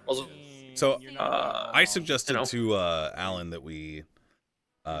missed Mars. Also, So I suggested to Alan that we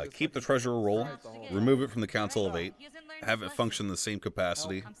keep the treasurer role, remove it from the Council of 8, have it function in the same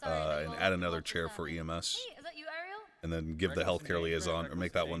capacity, and add another chair for EMS. And then give the healthcare liaison, or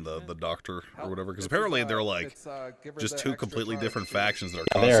make that one the doctor or whatever. Because apparently they're like just 2 completely different factions that are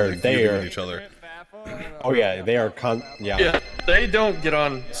constantly feuding with each other. Oh yeah, they are yeah, they don't get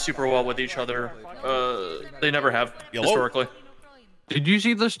on super well with each other. They never have historically. Did you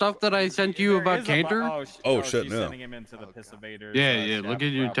see the stuff that I sent you about Cantor? Oh shit, no. Yeah, look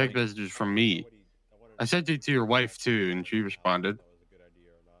at your text messages from me. I sent it to your wife too, and she responded.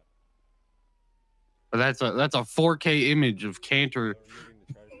 But that's a 4K image of Cantor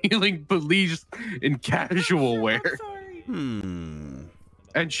healing police in casual wear. And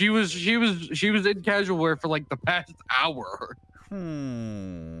she was in casual wear for like the past hour.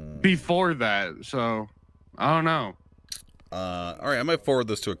 Before that, so I don't know. All right, I might forward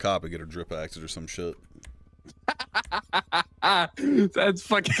this to a cop and get her drip acted or some shit. That's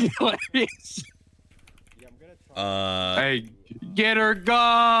fucking hilarious. Hey, get her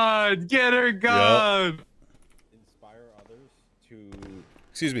gone! Get her gone! Inspire others to.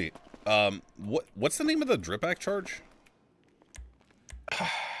 Excuse me. What's the name of the drip act charge?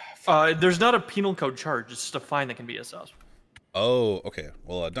 There's not a penal code charge. It's just a fine that can be assessed. Oh, okay.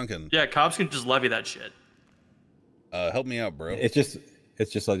 Well, Duncan. Yeah, cops can just levy that shit. Help me out, bro. It's just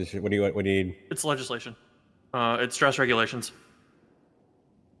legislation. What do you need? It's legislation. It's stress regulations.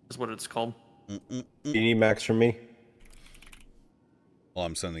 Is what it's called. Do you need Max from me? Well,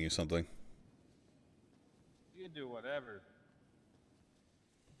 I'm sending you something. You can do whatever.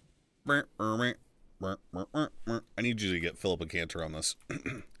 I need you to get Philip and Cantor on this.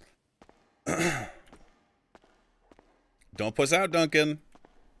 Don't puss out, Duncan.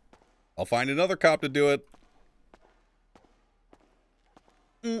 I'll find another cop to do it.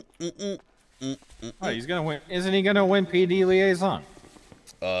 Oh, he's gonna win. Isn't he gonna win PD liaison?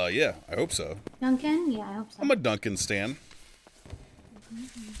 Yeah, I hope so. Duncan? Yeah, I hope so. I'm a Duncan stan.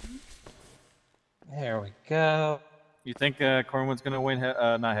 There we go. You think Corwin's gonna win?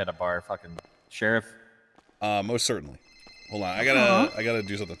 Not head of bar, fucking sheriff. Most certainly. Hold on, I gotta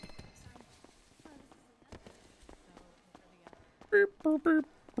do something.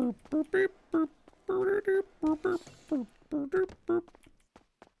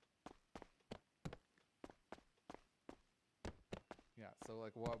 Yeah, So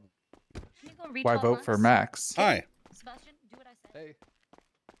like, what? Why vote for Max? Hi. Sebastian, do what I say.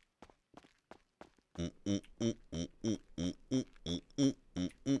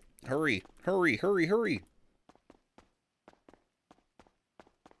 Hurry, hurry, hurry, hurry.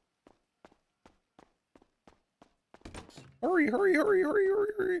 Hurry, hurry, hurry, hurry,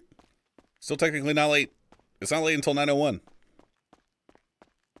 hurry, hurry. Still technically not late. It's not late until 9:01. I'm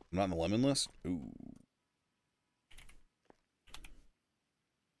not on the lemon list? Ooh.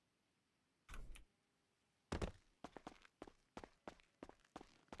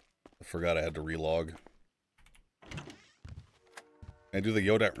 I forgot I had to relog. I do the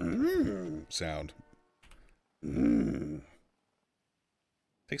Yoda sound.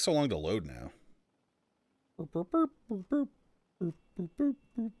 Takes so long to load now.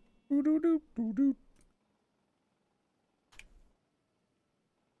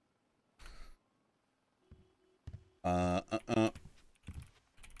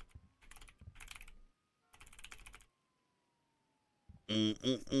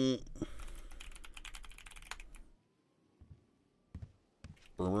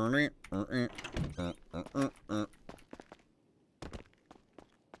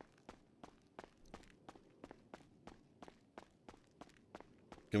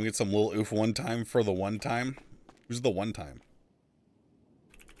 Can we get some little oof one time for the one time? Who's the one time?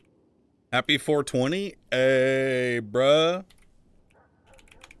 Happy 420? Hey, bruh.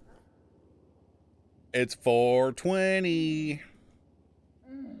 It's 420.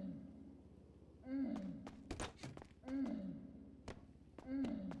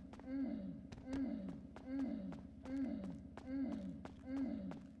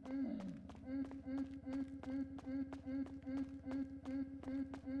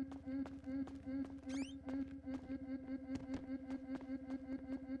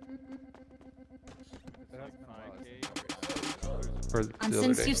 And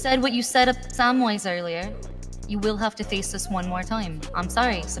since you said what you said up Samwise earlier, you will have to face this one more time. I'm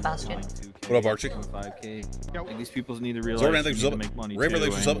sorry, Sebastian. What up, Archie? 5K. Like, these people need to realize Zordan, you thanks need for to make money Raver,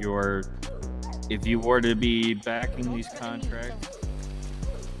 too, thanks for and if you were to be backing these contracts,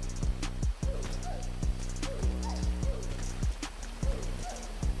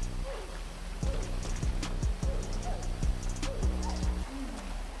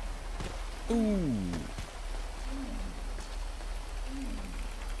 Ooh.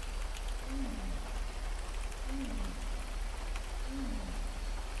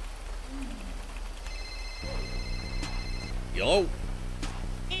 Yo.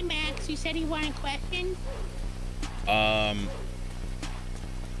 Hey Max, you said you wanted questions? Yeah,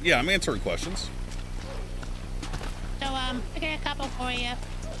 I'm answering questions. So, I got a couple for you.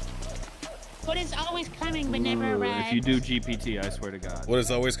 What is always coming but never Ooh, arrives? if you do GPT, I swear to God. What is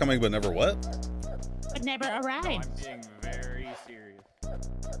always coming but never what? But never arrives. I'm being very serious.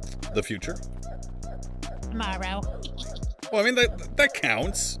 The future? Tomorrow. Well, I mean, that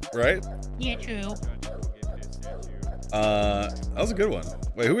counts, right? Yeah, true. That was a good one.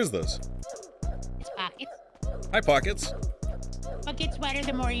 Wait, who is this? It's Pockets. Hi, Pockets. What gets wetter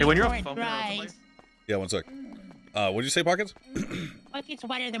the more you Hey, when you're pour off it the phone, dries. Yeah, one sec. What'd you say, Pockets? What gets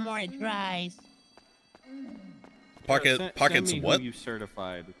wetter the more it dries? Pockets Send me what? Who you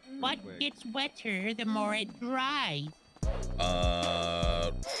certified. What gets wetter the more it dries?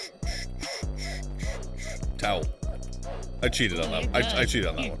 Towel. I cheated on that. I cheated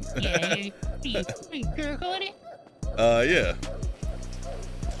on that one. Yeah, you gurgling it? Yeah.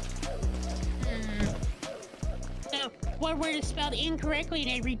 So, what word is spelled incorrectly in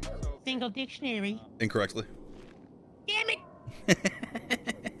every single dictionary? Incorrectly. Damn it!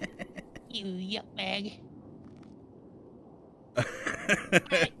 You yuck bag.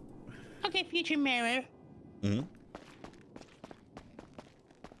 Right. Okay, future mirror. Mm-hmm.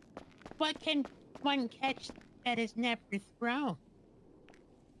 What can one catch that is never thrown?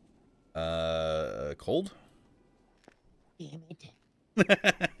 Cold? Damn it.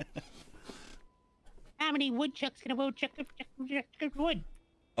 How many woodchucks can a woodchuck chuck wood?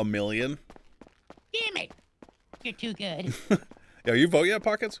 A million? Damn it! You're too good. Yeah, you vote yet,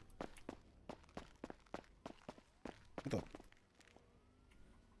 Pockets? What the?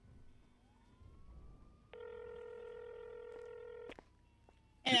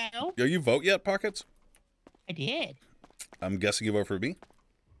 Hello? Yo, you vote yet, Pockets? I did. I'm guessing you vote for me?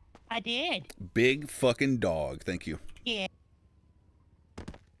 I did. Big fucking dog. Thank you. Yeah.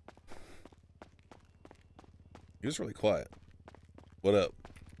 He was really quiet. What up?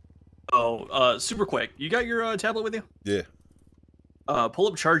 Oh, super quick. You got your tablet with you? Yeah. Pull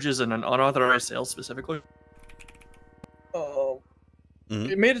up charges and an unauthorized sale specifically. Oh.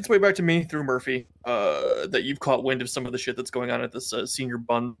 it made its way back to me through Murphy that you've caught wind of some of the shit that's going on at this senior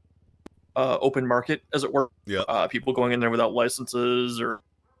bun open market, as it were. Yeah. People going in there without licenses or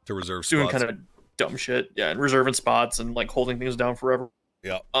to reserve doing spots. kind of dumb shit. Yeah, and reserving spots and like holding things down forever.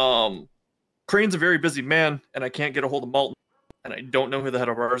 Yeah. Crane's a very busy man, and I can't get a hold of Malton, and I don't know who the head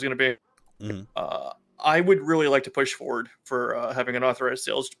of bar is going to be. I would really like to push forward for having unauthorized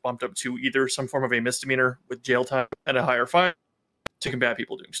sales bumped up to either some form of a misdemeanor with jail time and a higher fine to combat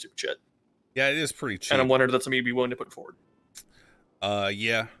people doing stupid shit. Yeah, it is pretty cheap. And I'm wondering if that's something you'd be willing to put forward.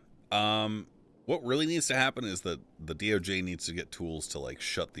 Yeah. What really needs to happen is that the DOJ needs to get tools to like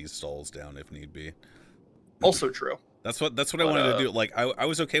shut these stalls down if need be. Also true. That's what I wanted to do. Like I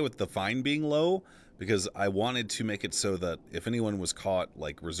was okay with the fine being low because I wanted to make it so that if anyone was caught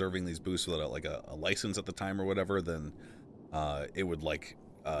like reserving these booths without like a license at the time or whatever, then it would like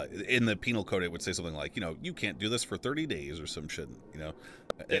in the penal code it would say something like, you know, you can't do this for 30 days or some shit, you know.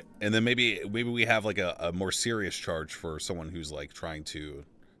 And then maybe we have like a more serious charge for someone who's like trying to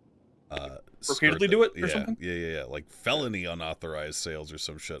repeatedly do it or something. Yeah, like felony unauthorized sales or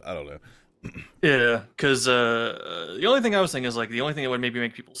some shit. I don't know. Yeah, because the only thing I was thinking is like the only thing that would maybe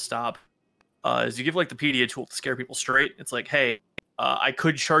make people stop is you give like the PD a tool to scare people straight. It's like, hey, I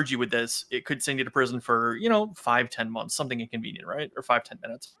could charge you with this. It could send you to prison for 5-10 months, something inconvenient, right? Or 5-10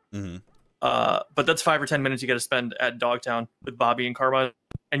 minutes. But that's 5 or 10 minutes you got to spend at Dogtown with Bobby and Carmine,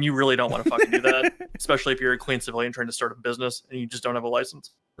 and you really don't want to fucking do that, especially if you're a clean civilian trying to start a business and you just don't have a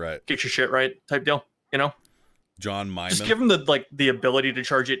license. Right. Get your shit right, type deal. John Myman. Just give them the ability to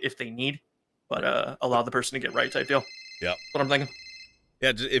charge it if they need, but allow the person to get right, type deal. Yeah. That's what I'm thinking.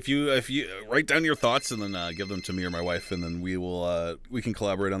 Yeah, if you write down your thoughts and then give them to me or my wife, and then we can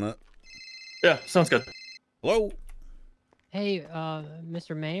collaborate on that. Yeah, sounds good. Hello. Hey,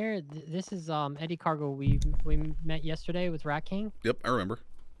 Mr. Mayor, this is Eddie Cargo. We met yesterday with Rat King. Yep, I remember.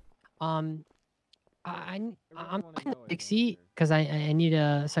 I'm Dixie because I need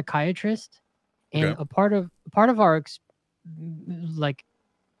a psychiatrist, and Okay. a part of our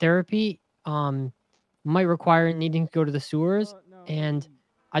therapy might require needing to go to the sewers, and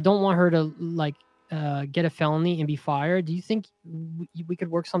I don't want her to get a felony and be fired. Do you think we could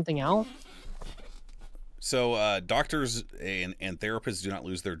work something out? So doctors and therapists do not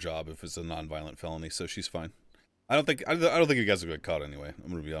lose their job if it's a nonviolent felony, so she's fine. I don't think you guys will get caught anyway. I'm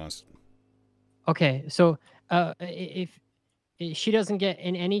gonna be honest. Okay, so if she doesn't get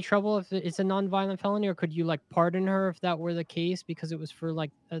in any trouble if it's a nonviolent felony, or could you pardon her if that were the case because it was for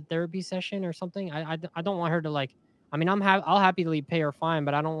a therapy session or something? I don't want her to I mean, I'll happily pay her fine,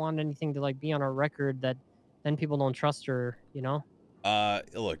 but I don't want anything to be on her record that then people don't trust her,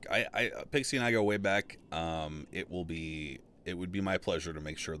 Look, Pixie and I go way back. It would be my pleasure to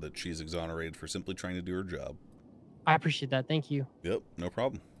make sure that she's exonerated for simply trying to do her job. I appreciate that. Thank you. Yep, no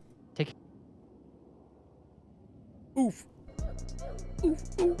problem. Take. Oof. Oof,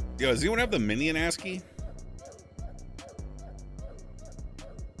 oof. Yo, does anyone have the Minion ASCII?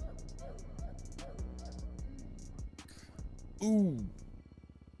 Ooh.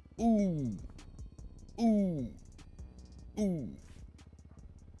 Ooh. Ooh. Ooh.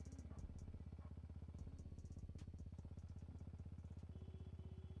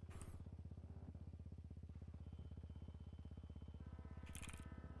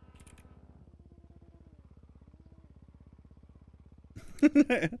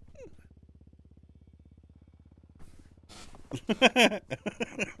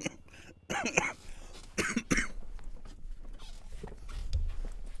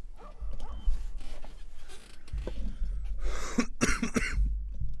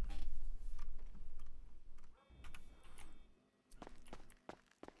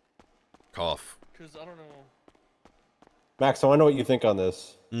 Cough. Because I don't know. Max, I want to know what you think on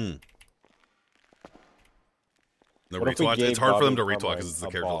this. No What if we retweets. gave It's hard for them to Bobby retweet Carmine because it's the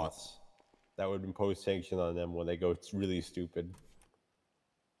a character limit. boss that would impose sanction on them when they go really stupid?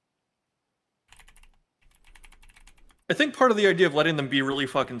 I think part of the idea of letting them be really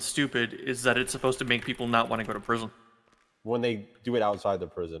fucking stupid is that it's supposed to make people not want to go to prison. When they do it outside the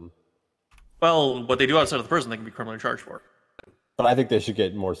prison. Well, what they do outside of the prison, they can be criminally charged for. But I think they should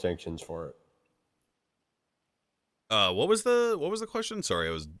get more sanctions for it. What was the question? Sorry,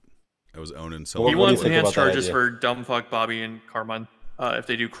 I was owning some. He wants enhanced charges for dumb fuck Bobby and Carmine if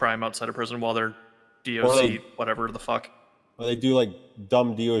they do crime outside of prison while they're DOC, whatever the fuck. Well, they do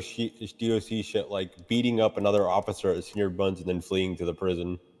dumb DOC shit, like beating up another officer at Senior Buns and then fleeing to the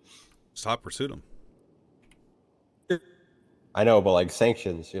prison. Stop pursuing them. I know, but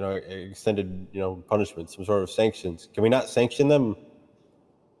sanctions, extended, punishment, some sort of sanctions. Can we not sanction them?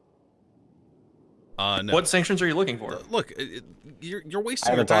 No. What sanctions are you looking for? Look, you're wasting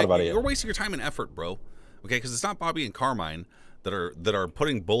I your haven't thought time. about it yet. You're wasting your time and effort, bro. Okay, because it's not Bobby and Carmine that are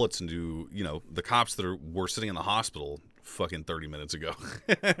putting bullets into the cops that were sitting in the hospital fucking 30 minutes ago.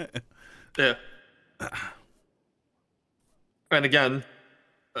 Yeah. And again,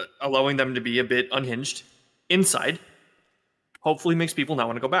 allowing them to be a bit unhinged inside hopefully makes people not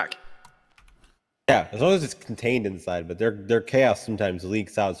want to go back. Yeah, as long as it's contained inside, but their chaos sometimes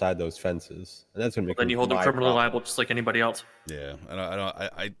leaks outside those fences, and that's what makes. Then you hold them criminally liable just like anybody else. Yeah,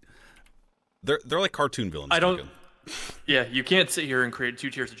 they're like cartoon villains. Yeah, you can't sit here and create 2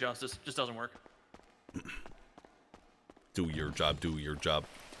 tiers of justice. It just doesn't work. Do your job. Do your job.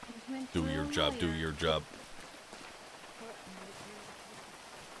 Do your job. Do your job.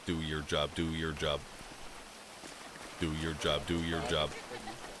 Do your job. Do your job. Do your job. Do your job.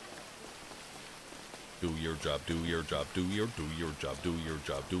 Do your job. Do your job. Do your job. Do your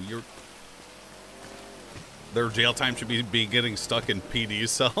job. Do your. Their jail time should be getting stuck in PD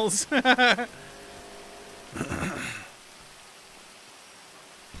cells.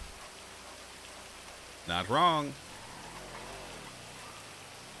 Not wrong.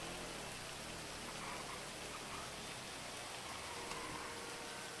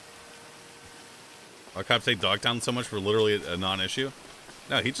 Our cops hate Dogtown so much for literally a non-issue?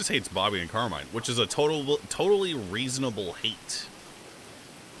 No, he just hates Bobby and Carmine, which is a totally reasonable hate.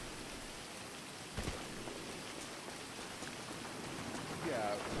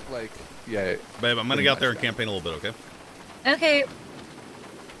 Yeah. Babe, I'm gonna get out there and campaign a little bit, okay? Okay.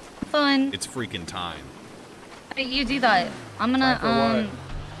 Fun. It's freaking time. Hey, you do that. I'm gonna Time for what?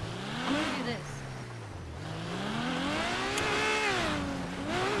 I'm gonna do this.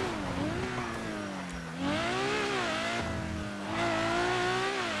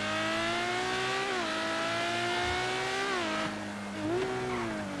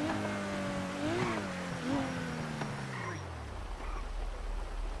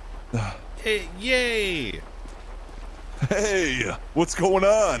 Hey, yay! Hey, what's going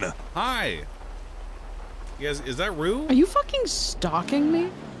on? Hi. Yes, is that Rue? Are you fucking stalking me?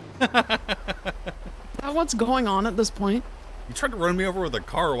 Is that what's going on at this point? You tried to run me over with a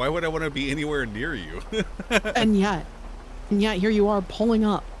car. Why would I want to be anywhere near you? and yet here you are pulling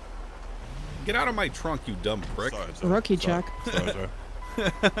up. Get out of my trunk, you dumb prick. Rookie check. Sorry.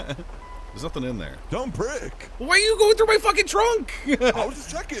 There's nothing in there. Dumb prick. Why are you going through my fucking trunk? I was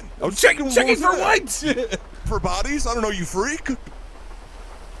just checking. I was Checking for what? For bodies? I don't know, you freak.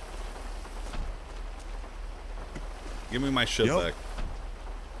 Give me my shit back.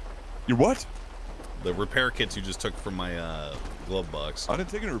 Your what? The repair kits you just took from my glove box. I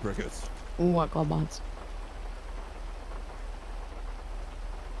didn't take any repair kits. What glove box?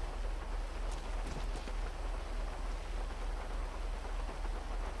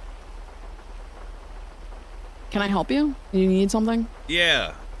 Can I help you? Do you need something?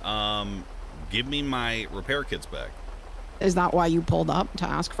 Yeah. Give me my repair kits back. Is that why you pulled up to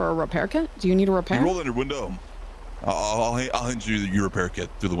ask for a repair kit? Do you need a repair? You rolled in your window. I'll hand you your repair kit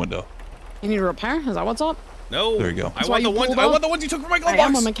through the window. You need a repair? Is that what's up? No. There you go. I want the ones you took from my glove I box.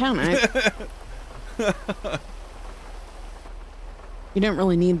 am a mechanic. You didn't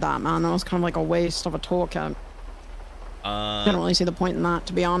really need that, man. That was kind of like a waste of a toolkit. Didn't really see the point in that,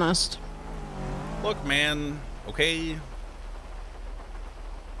 to be honest. Look, man. Okay.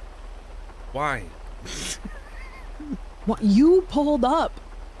 Why? What, you pulled up?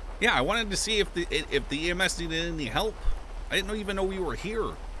 Yeah, I wanted to see if the EMS needed any help. I didn't even know we were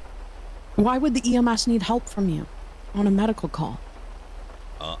here. Why would the EMS need help from you on a medical call?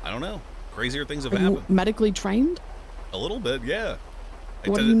 I don't know. Crazier things have Are you happened. medically trained? A little bit, yeah.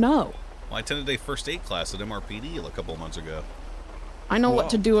 What do you know? Well, I attended a first aid class at MRPD a couple of months ago. I know what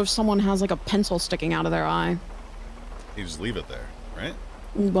to do if someone has like a pencil sticking out of their eye. You just leave it there, right?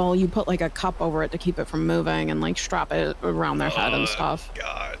 Well, you put like a cup over it to keep it from moving and like strap it around their head and stuff.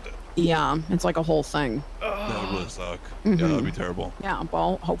 God. Yeah, it's like a whole thing. That would really suck. Mhm. Yeah, that'd be terrible. Yeah,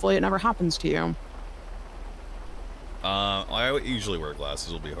 well, hopefully it never happens to you. I usually wear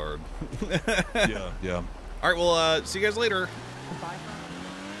glasses. It'll be hard. Yeah. All right, well, see you guys later. Goodbye.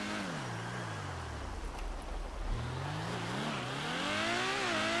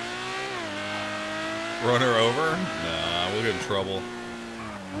 Run her over? Nah, we'll get in trouble.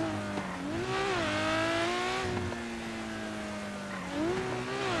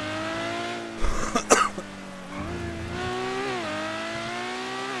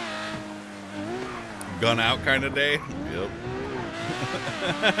 Gun out kind of day? Yep.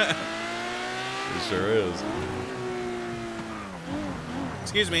 It sure is.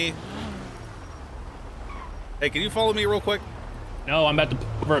 Excuse me. Hey, can you follow me real quick? No, I'm about to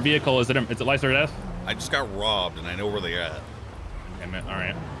pull over a vehicle. Is it life or death? I just got robbed, and I know where they're at. Damn it. All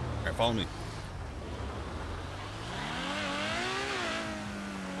right. All right, follow me.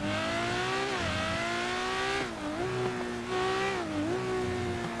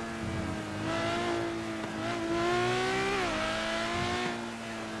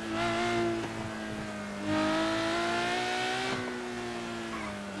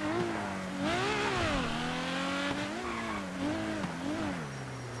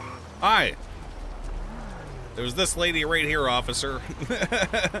 Hi. There's this lady right here, officer.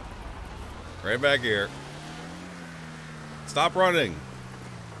 Right back here. Stop running.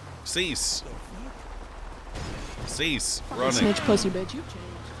 Cease. Cease running. Snitch pussy bitch, you changed.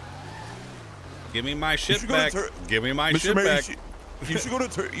 Give me my shit back. Give me my shit back. You should go to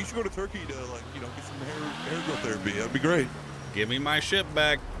Turkey to, like, you know, get some hair growth therapy. That'd be great. Give me my shit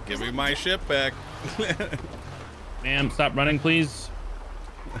back. Give me my shit back. Ma'am, stop running, please.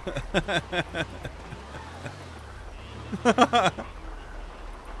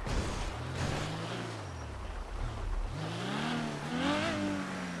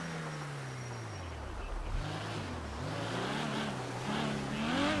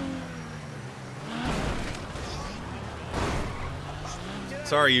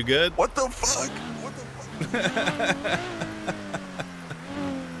 Sorry, you good? What the fuck? What the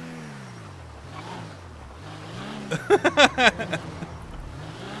fuck?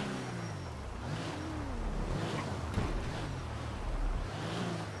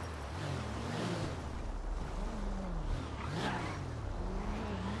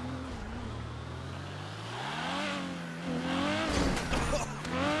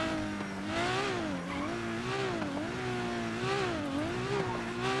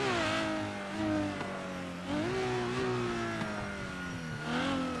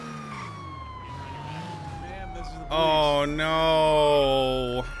 Oh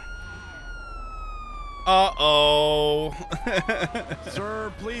no. Uh-oh.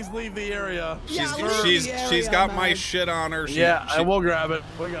 Sir, please leave the area. She's got my shit on her. I will grab it.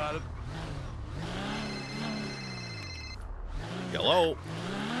 We got it. Hello.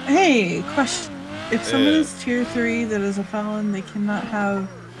 Hey, question. If someone is tier 3 that is a felon, they cannot have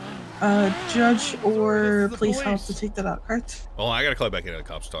a judge or police help to take that out, correct? Well, I gotta call back in. The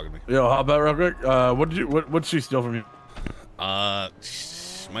cops talking to me. Yo, how about real quick? What'd she steal from you?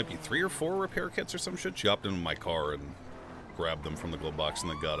 Might be 3 or 4 repair kits or some shit. She hopped into my car and grabbed them from the glove box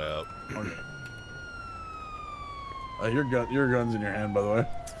and then got out. Okay. Your gun's in your hand, by the way.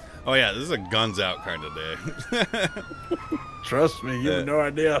 Oh yeah, this is a guns out kind of day. Trust me, you have no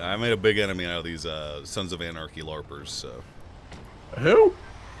idea. I made a big enemy out of these Sons of Anarchy LARPers. So. Who?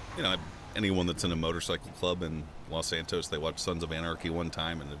 You know, anyone that's in a motorcycle club in Los Santos, they watched Sons of Anarchy one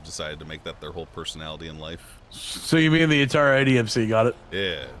time and have decided to make that their whole personality in life. So you mean the entire ADMC? Got it?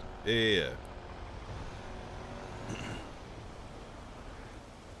 Yeah.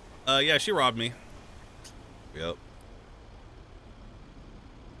 Yeah, she robbed me. Yep.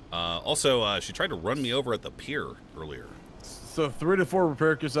 Also, she tried to run me over at the pier earlier. So 3 to 4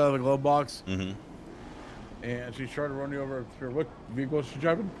 repair kits out of the glove box. Mm-hmm. And she tried to run you over at the pier. What vehicle was she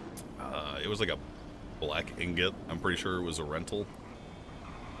driving? It was like a black ingot. I'm pretty sure it was a rental.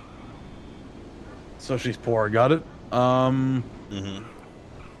 So she's poor. Got it? Mm-hmm.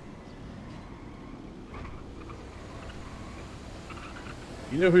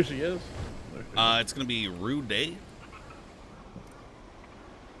 You know who she is? It's gonna be Rue Day.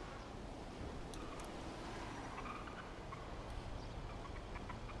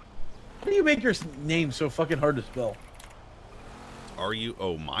 How do you make your name so fucking hard to spell?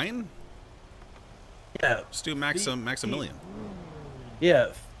 Oh, mine? Yeah. Let's do Maximilian.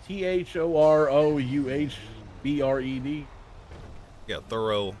 Yeah. THOROUHBRED. Yeah,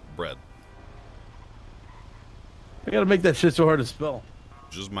 thoroughbred. I gotta make that shit so hard to spell.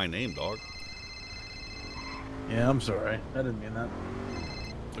 Just my name, dog. Yeah, I'm sorry. I didn't mean that.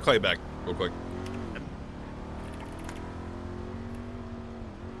 I'll call you back real quick.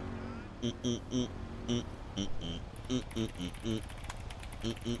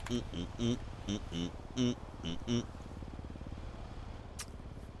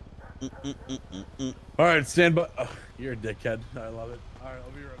 All right, stand by. Oh, you're a dickhead. I love it. All right,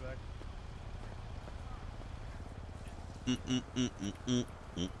 I'll be right back.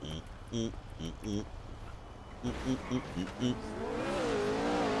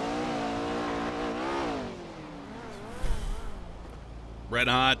 Red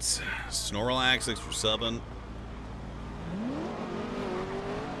Hot, Snorlax, thanks for subbing.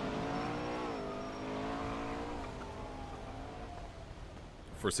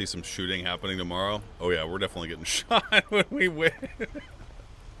 Foresee some shooting happening tomorrow. Oh yeah, we're definitely getting shot when we win.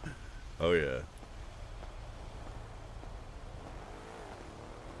 Oh yeah.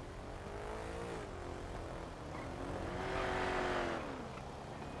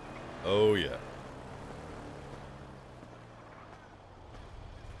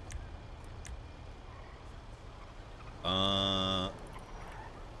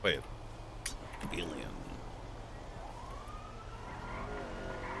 Wait. Alien.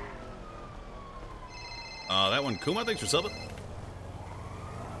 That one, Kuma, thanks for subbing.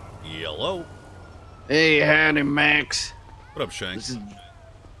 Yellow. Hey, howdy, Max. What up, Shang?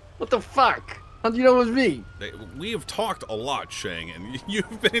 What the fuck? How'd you know it was me? We have talked a lot, Shang, and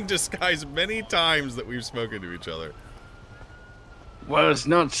you've been in disguise many times that we've spoken to each other. Well, it's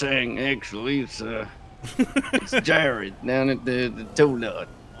not Shang, actually. It's Jared down at the tow lot.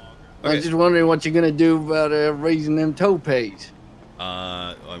 I was just wondering what you're gonna do about raising them tow pays.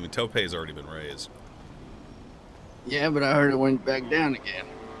 I mean, tow pay's already been raised. Yeah, but I heard it went back down again.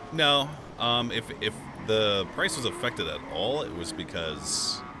 No, if the price was affected at all, it was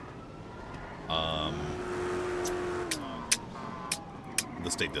because the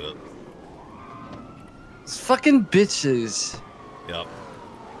state did it. It's fucking bitches. Yep.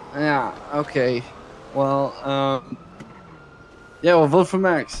 Yeah. Okay. Well, yeah. Well, vote for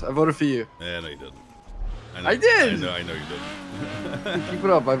Max. I voted for you. Yeah, no, you didn't. I did. I know you didn't. Keep it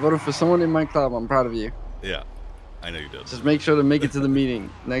up. I voted for someone in my club. I'm proud of you. Yeah, I know you did. Just make sure to make it to the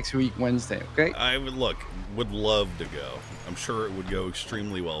meeting next week, Wednesday. Okay? I would would love to go. I'm sure it would go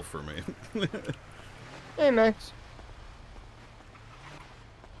extremely well for me. Hey, Max.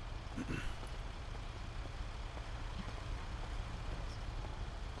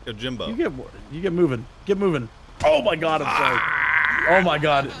 Yo, Jimbo. You get moving. Get moving. Oh my God, I'm sorry. Oh my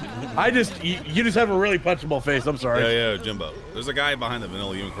God. You just have a really punchable face. I'm sorry. Yeah, Jimbo. There's a guy behind the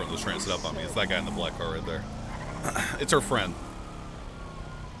vanilla unicorn that's trying to sit up on me. It's that guy in the black car right there. It's her friend.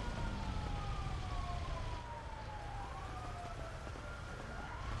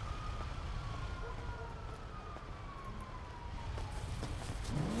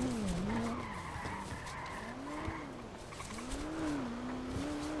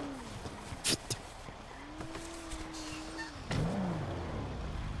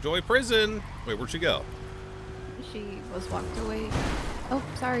 Joy Prison. Wait, where'd she go? She was walked away. Oh,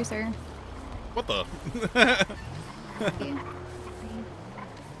 sorry, sir. What the?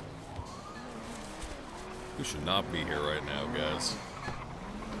 We should not be here right now, guys.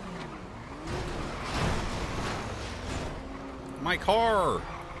 My car!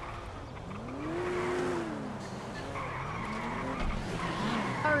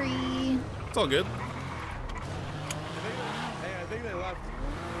 Sorry. It's all good. Hey, I think they left.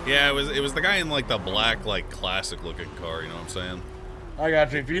 Yeah, it was the guy in like the black, like classic looking car, you know what I'm saying? I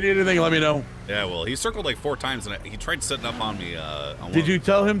got you. If you need anything, let me know. Yeah, well, he circled like 4 times and he tried setting up on me. Did you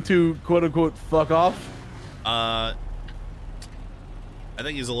tell him to quote unquote fuck off? I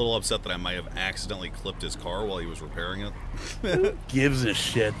think he's a little upset that I might have accidentally clipped his car while he was repairing it. Who gives a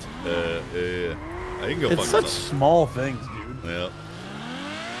shit? Yeah. He can go It's fuck such himself. small things, dude. Yeah.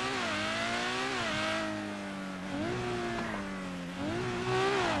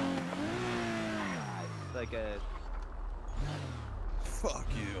 Like a... Fuck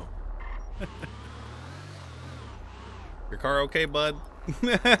you. Your car okay, bud?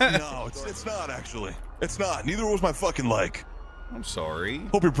 No, it's not actually. It's not. Neither was my fucking leg. I'm sorry.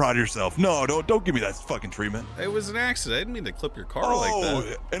 Hope you're proud of yourself. No, don't give me that fucking treatment. It was an accident. I didn't mean to clip your car like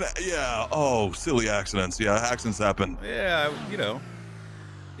that. And yeah. Oh, silly accidents. Yeah, accidents happen. Yeah, you know.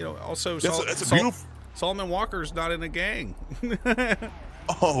 Also, That's a beautiful. Solomon Walker's not in a gang.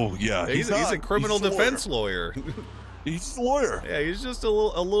 Oh yeah, he's a criminal defense lawyer. He's a lawyer. Yeah, he's just a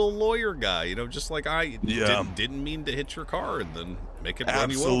little lawyer guy, you know, just like I Yeah. didn't mean to hit your car and then make it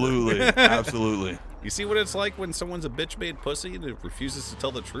Absolutely, run you over. absolutely. You see what it's like when someone's a bitch-made pussy and it refuses to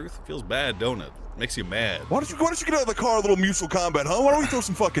tell the truth? It feels bad, don't it? Makes you mad. Why don't you get out of the car, a little mutual combat, huh? Why don't we throw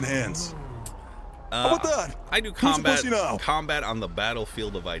some fucking hands? How about that? I do Who's the pussy now? combat on the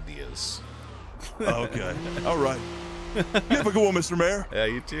battlefield of ideas. Okay, all right. You have a good one, Mr. Mayor. Yeah,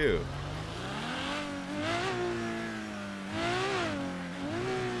 you too.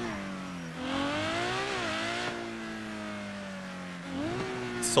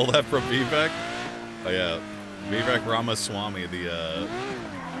 Stole that from Vivek? Oh yeah, Vivek Ramaswamy, the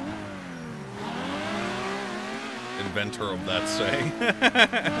inventor of that saying.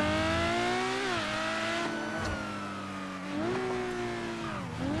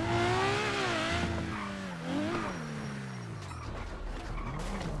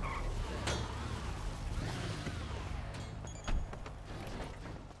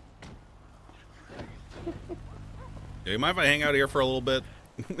 Yeah, you mind if I hang out here for a little bit?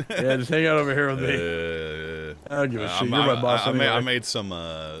 Yeah, just hang out over here with me. I don't give a shit. You're my boss anyway. I made some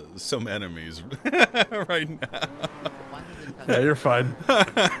enemies right now. Yeah, you're fine.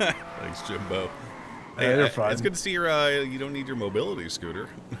 Thanks, Jimbo. Yeah, you're fine. It's good to see you don't need your mobility scooter.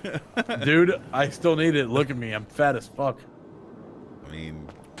 Dude, I still need it. Look at me. I'm fat as fuck. I mean,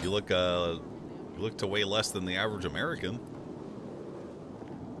 You look to weigh less than the average American.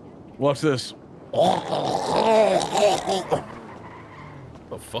 What's this?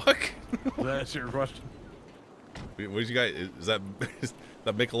 The fuck? That's your question. What did you guys? Is that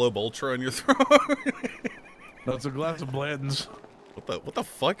Michelob Ultra in your throat? That's a glass of Blanton's. What the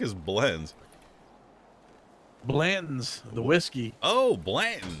fuck is Blends? Blanton's, the whiskey. Oh,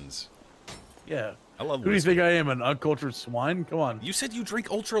 Blanton's. Yeah. I love Who do you think I am, an uncultured swine? Come on. You said you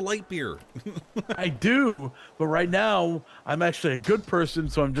drink ultra light beer. I do, but right now I'm actually a good person,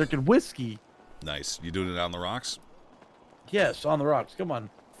 so I'm drinking whiskey. Nice. You doing it on the rocks? Yes, on the rocks. Come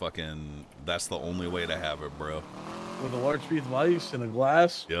on. Fucking, that's the only way to have it, bro. With a large piece of ice in a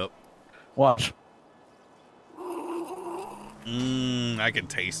glass. Yep. Watch. I can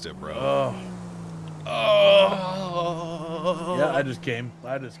taste it, bro. Oh. Oh. Yeah, I just came.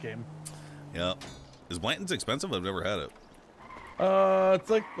 Yep. Is Blanton's expensive? I've never had it. It's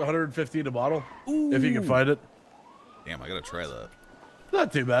like $150 a bottle. Ooh. If you can find it. Damn, I gotta try that.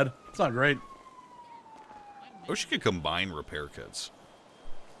 Not too bad. It's not great. I wish you could combine repair kits.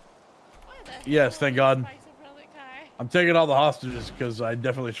 Yes, thank God. I'm taking all the hostages because I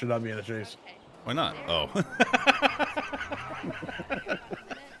definitely should not be in the chase. Why not? Oh.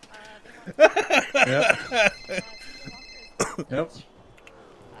 Yep. Yep.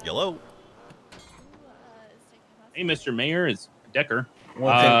 Yellow. Hey, Mr. Mayor, it's Decker.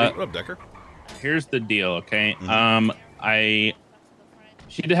 What up, Decker? Here's the deal, okay?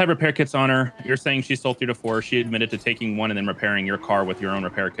 She did have repair kits on her. You're saying she stole 3 to 4. She admitted to taking one and then repairing your car with your own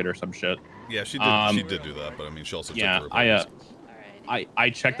repair kit or some shit. Yeah, she did. She did do that, but I mean, she also took the repairs. I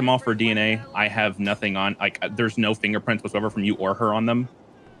checked them all for DNA. I have nothing on. There's no fingerprints whatsoever from you or her on them.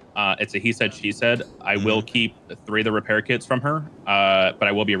 It's a he said, she said. I will keep 3 of the repair kits from her, but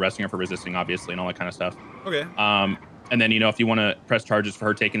I will be arresting her for resisting, obviously, and all that kind of stuff. Okay. And then, if you want to press charges for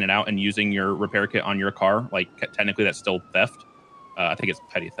her taking it out and using your repair kit on your car, technically that's still theft. I think it's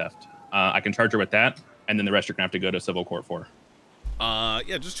petty theft. I can charge her with that, and then the rest you're gonna have to go to civil court for.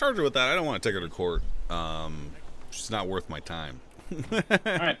 Yeah, just charge her with that. I don't want to take her to court. She's not worth my time. All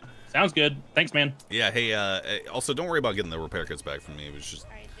right, sounds good. Thanks, man. Yeah. Hey. Also, don't worry about getting the repair kits back from me. It was just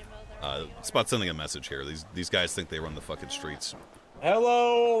it's about sending a message here. These guys think they run the fucking streets.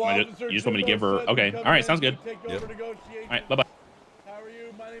 Hello, you just want me to give her? Okay. All right, sounds good. Yep. All right. Bye bye. How are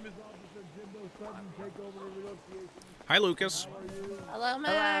you? My name is Officer Jimbo Sutton. Take over negotiations. Hi, Lucas. Hello,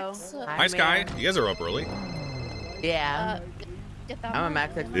 Max. Hi, Sky. You guys are up early. Yeah. I'm a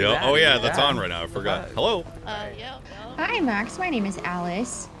Max. Yeah. Oh yeah, that's on right now. I forgot. Hello. Hi, Max. My name is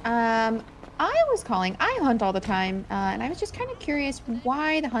Alice. I was calling. I hunt all the time, and I was just kind of curious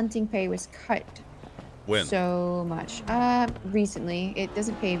why the hunting pay was cut. When? So much. Recently. It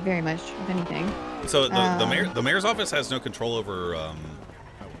doesn't pay very much, if anything. So the mayor's office has no control over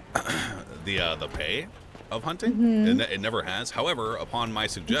the pay of hunting. Mm-hmm. It never has. However, upon my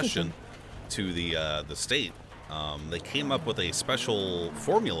suggestion to the state, they came up with a special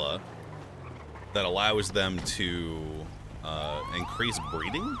formula that allows them to increase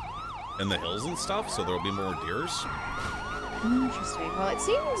breeding in the hills and stuff, so there'll be more deers. Interesting. Well, it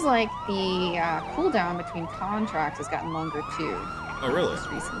seems like the cooldown between contracts has gotten longer too. Oh, really? Just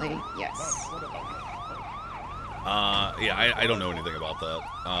recently, yes. Yeah, I don't know anything about that.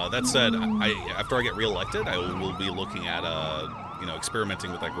 That said, after I get reelected, I will be looking at experimenting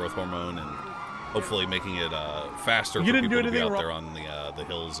with that growth hormone and hopefully making it faster for people to be out there on the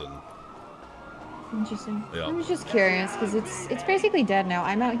hills and. Interesting. Yeah. I was just curious because it's basically dead now.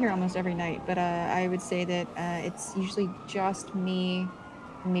 I'm out here almost every night, but I would say that it's usually just me,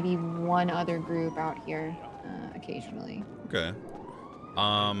 and maybe one other group out here occasionally. Okay.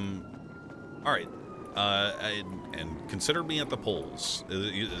 All right. And consider me at the polls.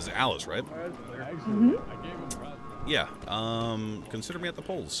 Is Alice, right? Mm-hmm. Yeah. Consider me at the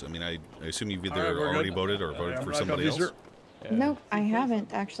polls. I mean, I assume you've either already voted or voted for somebody else. Nope, I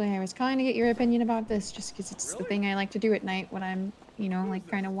haven't actually. I was calling to get your opinion about this, just because it's the thing I like to do at night when I'm,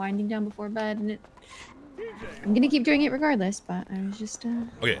 kind of winding down before bed, and I'm gonna keep doing it regardless. But I was just.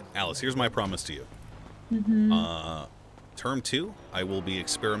 Okay, Alice. Here's my promise to you. Mm-hmm. Term 2, I will be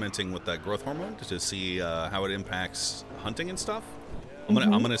experimenting with that growth hormone to see how it impacts hunting and stuff. I'm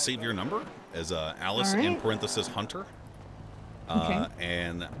gonna save your number as Alice in parenthesis Hunter. Okay.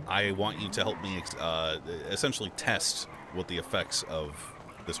 And I want you to help me essentially test what the effects of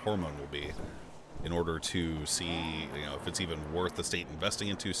this hormone will be in order to see, if it's even worth the state investing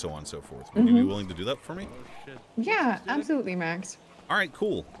into, so on and so forth. Would you be willing to do that for me? Yeah, absolutely, Max. All right,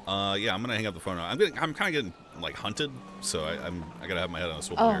 cool. Yeah, I'm gonna hang up the phone now. I'm kind of getting hunted, so I gotta have my head on a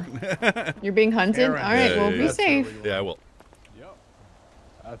swivel here. You're being hunted? All right, well, be safe. Yeah, I will.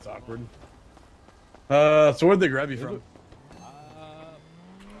 That's awkward. So where'd they grab you from?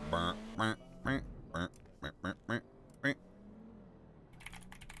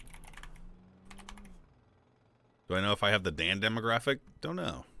 Do I know if I have the Dan demographic? Don't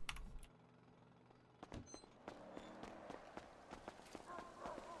know.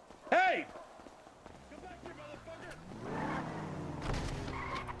 Hey!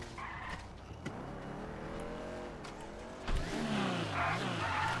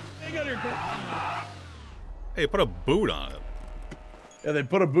 Hey, put a boot on it. Yeah, they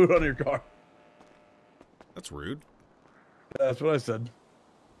put a boot on your car. That's rude. Yeah, that's what I said.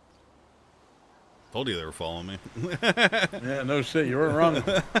 Told you they were following me. Yeah, no shit, you weren't wrong. What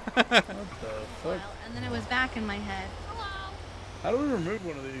the fuck? Well, and then it was back in my head. How do we remove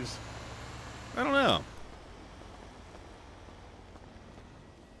one of these? I don't know.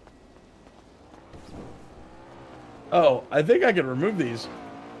 Oh, I think I can remove these.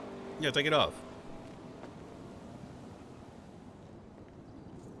 Yeah, take it off.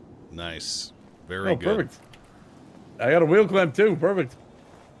 Nice. Very good. Perfect. I got a wheel clamp too. Perfect.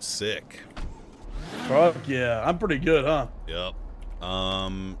 Sick. Fuck yeah. I'm pretty good, huh? Yep.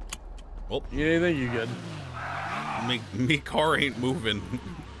 Well, you need anything? You good? Me car ain't moving.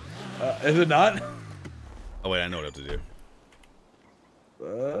 Is it not? Oh wait, I know what I have to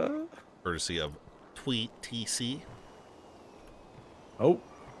do. Courtesy of Tweet TC. Oh.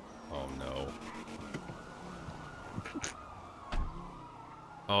 Oh no.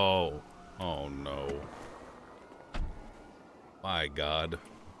 Oh. Oh no. My God.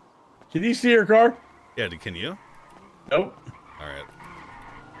 Can you see your car? Yeah, can you? Nope. Alright.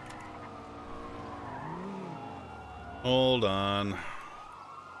 Hold on.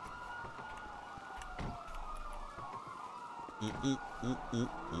 I'll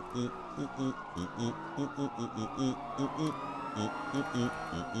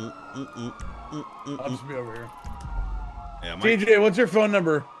just be over here. Yeah, TJ, what's your phone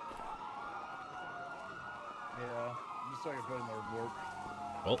number? Yeah, just so I can put it in the report.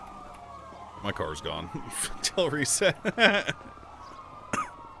 Well, my car's gone. Till reset. The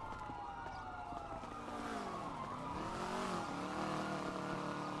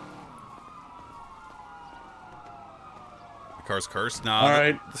car's cursed? Nah, all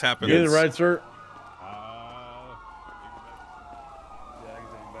right. This happens. Get it right, sir.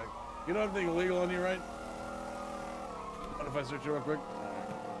 You don't have anything illegal on you, right? What if I search you real quick?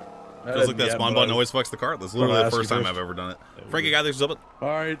 Feels like that spawn button always fucks the car. This is literally the first time I've ever done it. Frankie, gather something. All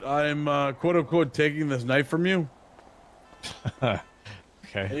right, I'm quote unquote taking this knife from you. Okay.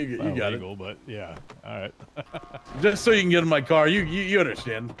 You got legal, but yeah. All right. Just so you can get in my car. You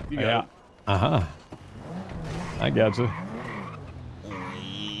understand? You got it. I got you.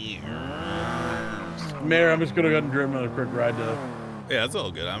 Mayor, I'm just gonna go ahead and give him another quick ride to. Yeah, it's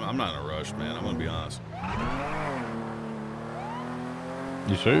all good. I'm not in a rush, man. I'm gonna be honest.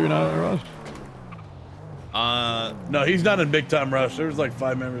 You sure you're not in a rush? No, he's not in big time rush. There's like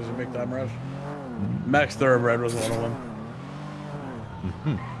 5 members in big time rush. Max Thoroughbred was one of them.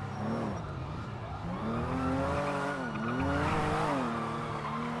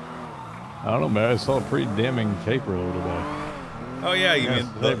 I don't know, man. I saw a pretty damning caper the other day. Oh yeah, you mean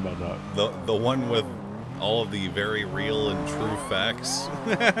the one with all of the very real and true facts?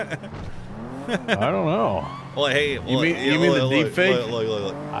 I don't know. Well, hey, you mean the deep fake?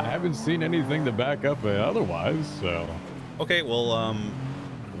 Look. I haven't seen anything to back up it otherwise, so. Okay, well,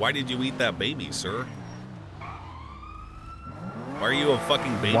 why did you eat that baby, sir? Why are you a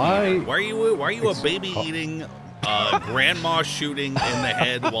fucking baby? Why are you a baby eating, grandma shooting in the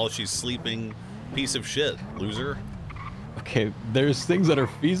head while she's sleeping? Piece of shit, loser. Okay, there's things that are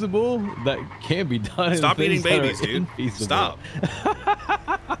feasible that can be done. Stop eating babies, dude. Stop.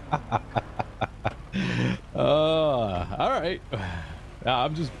 All right.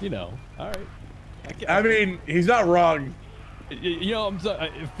 I'm just, all right. I mean, he's not wrong. I'm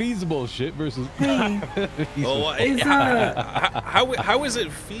feasible shit versus. Well, how is it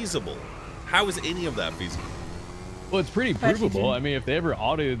feasible? How is any of that feasible? Well, it's pretty provable. I mean, if they ever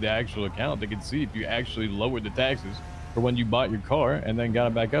audited the actual account, they could see if you actually lowered the taxes for when you bought your car and then got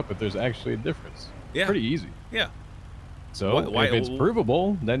it back up, if there's actually a difference. Yeah. Pretty easy. Yeah. So if it's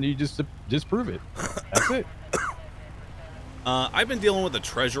provable, then you just prove it. That's it. I've been dealing with a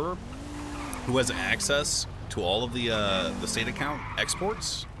treasurer who has access to all of the state account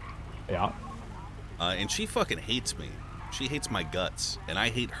exports. Yeah. And she fucking hates me. She hates my guts, and I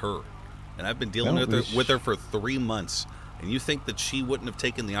hate her. And I've been dealing with her for 3 months. And you think that she wouldn't have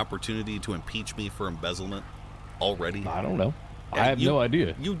taken the opportunity to impeach me for embezzlement already? I don't know. Yeah, I have no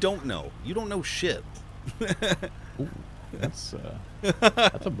idea. You don't know. You don't know shit. That's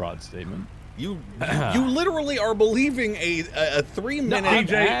a broad statement. You literally are believing a 3-minute. No,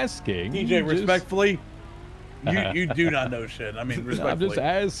 I'm asking. TJ, respectfully, you do not know shit. I mean, respectfully. I'm just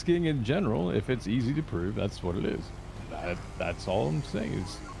asking in general if it's easy to prove. That's what it is. That's all I'm saying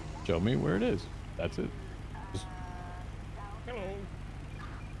is show me where it is. That's it.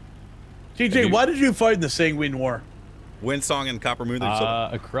 TJ, why did you fight in the Sanguine War? Windsong and Copper Moon.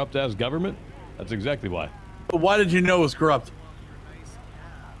 A corrupt ass government. That's exactly why. But why did you know it was corrupt?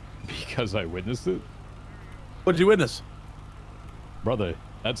 Because I witnessed it. What did you witness? Brother,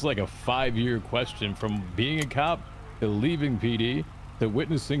 that's like a 5-year question from being a cop to leaving PD to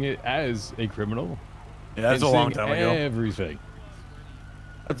witnessing it as a criminal. Yeah, that's a long time ago. Everything.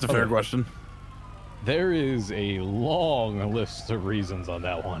 That's a fair question. There is a long list of reasons on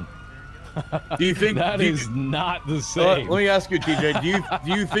that one. Do you think that is not the same? Let me ask you, TJ.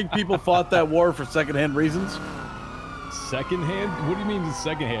 Do you think people fought that war for secondhand reasons? Secondhand? What do you mean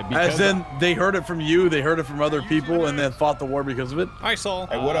secondhand? Because as in, they heard it from you, they heard it from other people, and then fought the war because of it? Hi, Saul.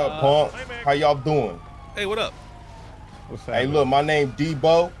 Hey, what up, punk? How y'all doing? Hey, what up? Hey, look, my name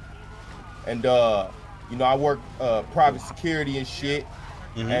Debo, and you know, I work private security and shit,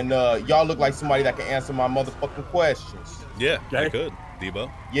 and y'all look like somebody that can answer my motherfucking questions. Yeah, I could, Debo.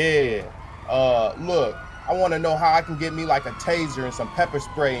 Yeah. Look, I want to know how I can get me like a taser and some pepper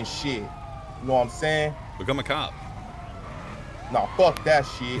spray and shit. You know what I'm saying? Become a cop. Nah, fuck that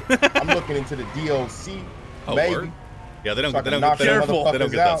shit. I'm looking into the DOC, Oh, maybe. word? Yeah, they don't So get I can knock them that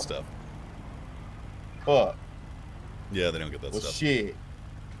motherfuckers out. stuff. Fuck. Yeah, they don't get that Well, stuff. shit.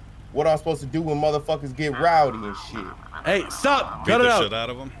 What I'm supposed to do when motherfuckers get rowdy and shit? Hey, stop! Beat Cut it the out! shit out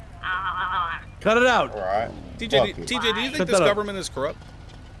of them. Cut it out! All right. TJ, do you think this government is corrupt?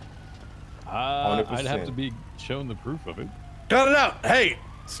 I'd have to be shown the proof of it. Cut it out! Hey,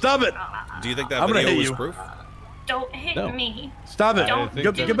 stop it! Do you think that I'm gonna video hit was you. proof? Don't hit No. me. Stop it! Don't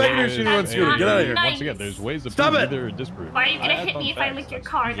Get do back in your that. shooting on That's scooter. not Get out of here. nice. Once again, there's ways to Stop prove it! either or disprove. Why are you gonna I hit found me if I facts. lick your That's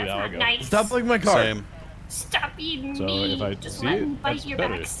car? usually That's how I not go. nice. Stop licking my car. Same. Stop eating So me. if I Just see let me it, bite that's your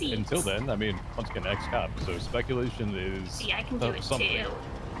better. back seat. Until then, I mean, once again, ex-cop, so speculation is See, I can do it something. too.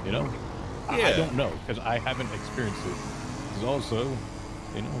 You know? I Yeah. don't know, because I haven't experienced it. There's also,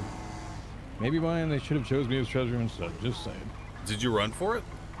 you know, maybe Ryan, they should have chose me as treasurer instead. Just saying. Did you run for it?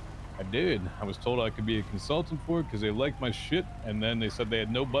 I did. I was told I could be a consultant for it because they liked my shit, and then they said they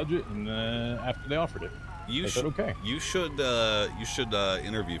had no budget, and after they offered it, I said okay. You should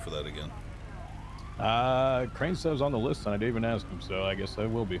interview for that again. Crane said I was on the list, and I didn't even ask him, so I guess I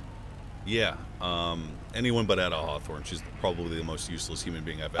will be. Yeah. Anyone but Ada Hawthorne. She's probably the most useless human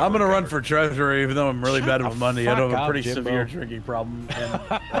being I've ever I'm gonna run encountered. for treasurer, even though I'm really bad with money. I fuck have a up, pretty Jimbo. severe drinking problem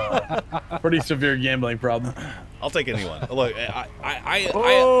and pretty severe gambling problem. I'll take anyone. Look,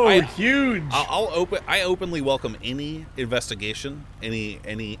 huge! I openly welcome any investigation,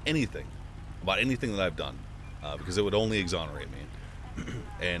 anything about anything that I've done, because it would only exonerate me.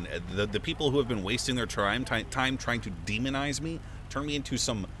 And the people who have been wasting their time trying to demonize me, turn me into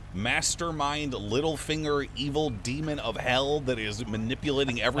some mastermind, little finger, evil demon of hell that is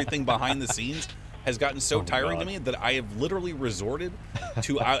manipulating everything behind the scenes, has gotten so tiring to me that I have literally resorted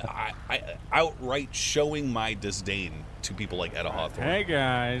to outright showing my disdain to people like Etta Hawthorne. Hey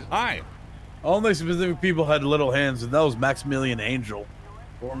guys. Hi. Only specific people had little hands, and that was Maximilian Angel.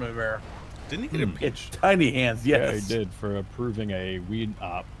 Former mayor. Didn't he get impeached? Tiny hands, yes. Yeah, he did, for approving a weed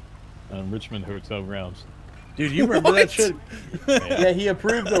op on Richmond hotel grounds. Dude, you remember that shit? Yeah, he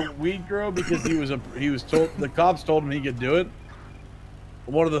approved a weed grow because he was told, the cops told him he could do it.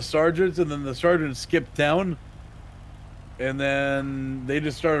 One of the sergeants, and then the sergeant skipped town, and then they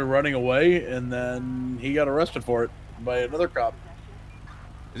just started running away, and then he got arrested for it by another cop.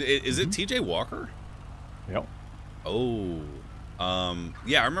 Is it TJ Walker? Yep. Oh.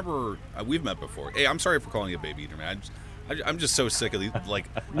 Yeah, I remember we've met before. Hey, I'm sorry for calling you a baby eater, man. I'm just so sick of these, like...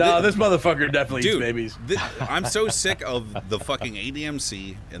 No, this motherfucker definitely eats babies. I'm so sick of the fucking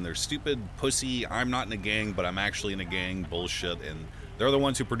ADMC and their stupid pussy, I'm not in a gang, but I'm actually in a gang bullshit, and they're the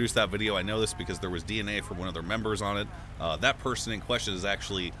ones who produced that video. I know this because there was DNA from one of their members on it. That person in question is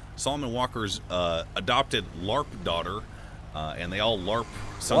actually Solomon Walker's adopted LARP daughter, and they all LARP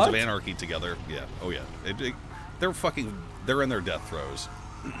Sons of Anarchy together. Yeah, oh yeah. They're in their death throes.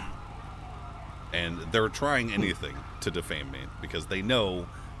 And they're trying anything to defame me because they know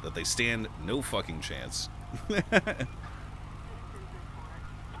that they stand no fucking chance.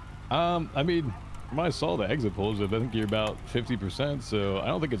 I mean, when I saw the exit polls, I think you're about 50%, so I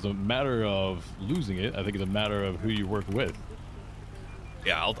don't think it's a matter of losing it. I think it's a matter of who you work with.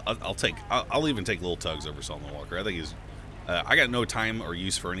 Yeah, I'll even take Little Tugs over Solomon Walker. I think I got no time or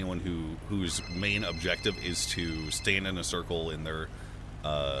use for anyone whose main objective is to stand in a circle in their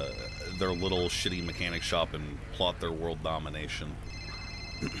little shitty mechanic shop and plot their world domination.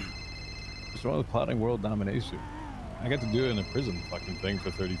 What's wrong with plotting world domination? I got to do it in a prison fucking thing for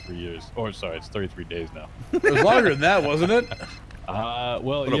 33 years. Or sorry, it's 33 days now. It was longer than that, wasn't it?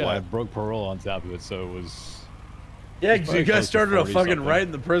 Well, yeah, I broke parole on top of it, so it was. Yeah, because you guys started a fucking something. right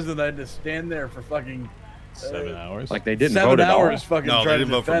in the prison. I had to stand there for fucking 7 hours. Like they didn't 7 vote at all? hours fucking No, they trying to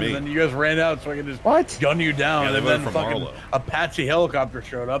didn't vote for defend, me. and then you guys ran out so I could just gun you down, Yeah, they and then voted for fucking Marlo. Apache helicopter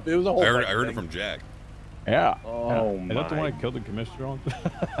showed up. It was a whole. I heard fucking it thing. from Jack. Yeah. Oh Is that the one I killed the commissioner on?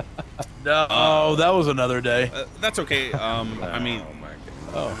 No, that was another day. That's okay. I mean,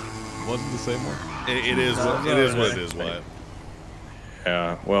 oh, wasn't the same one. It is. It is what it is. What?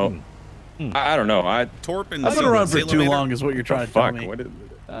 Yeah. Well, I don't know. Torp and I've been around for too Salamander? long, is what you're trying to Fuck. tell me. What is,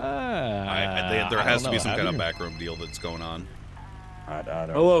 there has to be some kind of backroom deal that's going on. I don't.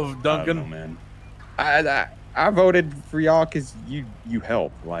 Hello, Duncan. I don't know, man. I voted for y'all because you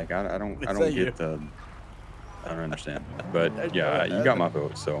help. Like I don't get the. I don't understand. But yeah, you got my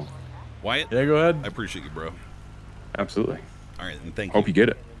vote. So. Wyatt? Yeah, go ahead. I appreciate you, bro. Absolutely. All right, and thank you. Hope you get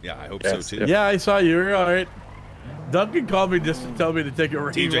it. Yeah, I hope Yes, so too. Yeah, I saw you. You're all right. Duncan called me just to tell me to take a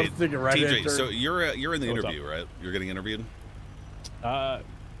right. TJ, take a right TJ, answer. so you're in the What's interview, right? You're getting interviewed.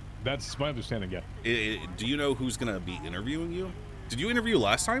 That's my understanding. Yeah. Do you know who's gonna be interviewing you? Did you interview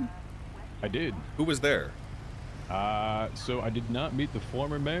last time? I did. Who was there? So I did not meet the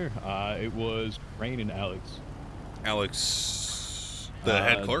former mayor. It was Crane and Alex. Alex, the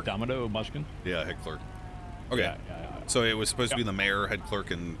head clerk? Domino Mushkin. Yeah, head clerk. Okay. Yeah. So it was supposed to be the mayor, head clerk,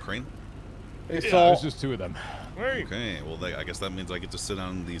 and Crane? It was just two of them. Okay, well, I guess that means I get to sit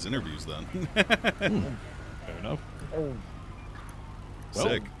on these interviews then. Fair enough.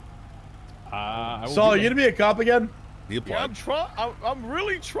 Sick. Saul, you gonna be a cop again? He applied. Yeah, I'm trying. I'm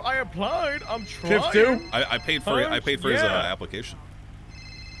really trying. I applied. I'm trying. Shift 2? I paid for his application.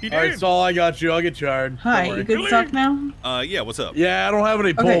 He All right, Saul, I got you. I'll get you hired. Hi, you good to talk now? Yeah, what's up? Yeah, I don't have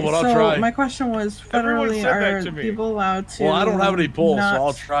any pull, Okay, but I'll so try. my question was, Everyone federally, said that are to me. people allowed to? Well, I don't have any pull, so not-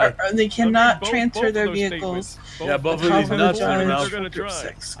 I'll try. or they cannot both transfer their of those vehicles. statements. Yeah, both of without these the nuts judge are They're out. gonna Group try.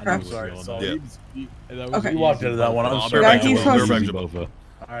 6, I correct? know Sorry, what's Saul. going Yeah. Okay. You walked into that one. I'm I'll be sorry. back Yeah, he's to you. I'll be back supposed- to you.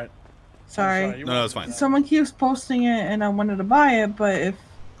 All right. Sorry. No, it's fine. Someone keeps posting it, and I wanted to buy it, but if,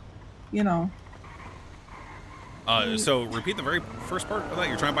 you know. So repeat the very first part of that.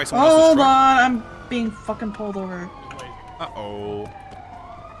 You're trying to buy someone Hold else's truck. on, I'm being fucking pulled over. Uh-oh.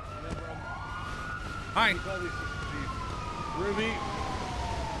 Hi. Ruby.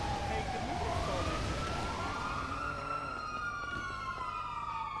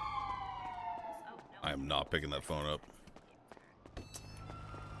 I am not picking that phone up.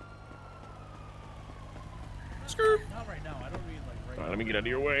 Skirt. Not right now. I don't mean like right Let me get out of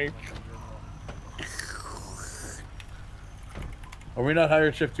your way. Are we not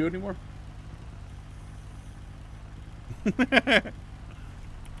hired shift 2 anymore?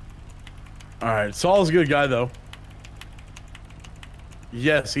 All right, Saul's a good guy though.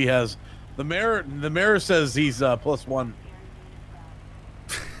 Yes, he has. The mayor says he's +1.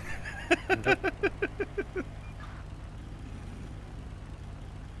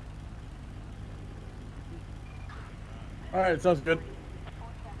 All right, sounds good.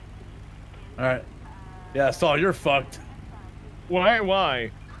 All right. Yeah, Saul, you're fucked.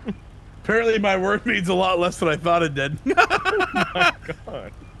 Why? Apparently, my work means a lot less than I thought it did. My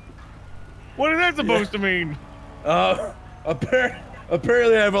God. What is that supposed to mean?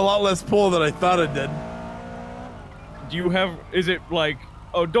 Apparently, I have a lot less pull than I thought it did. Do you have? Is it like?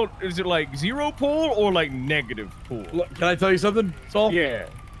 Oh, don't. Is it like 0 pull or like negative pull? Look, can I tell you something, Saul? Yeah.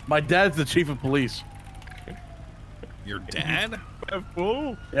 My dad's the chief of police. Your dad?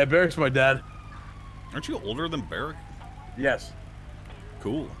 Pull? Yeah, Barrick's my dad. Aren't you older than Barrick? Yes.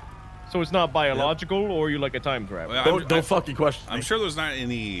 Cool. So it's not biological, or you like a time travel? Well, Don't fucking question I'm me. sure there's not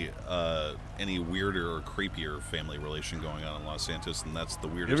any weirder or creepier family relation going on in Los Santos, and that's the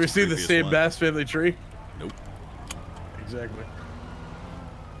weirdest. You ever seen the creepiest same one. Bass family tree? Nope. Exactly.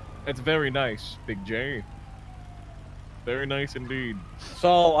 It's very nice, Big J. Very nice indeed.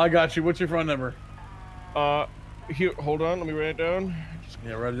 Saul, I got you. What's your phone number? Here, hold on. Let me write it down.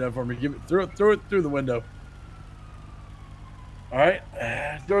 Yeah, write it down for me. Give it, throw it through the window. All right,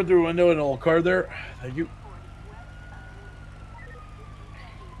 throw it through the window and a little card there. Thank you.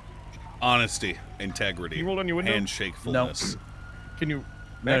 Honesty, integrity, Can you roll on your window? handshakefulness. Can you?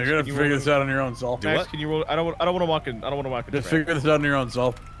 No, you're gonna have to figure this out on your own, Saul. Do Max, what? can you roll? I don't want to walk in. I don't want to walk in. Just figure this out on your own,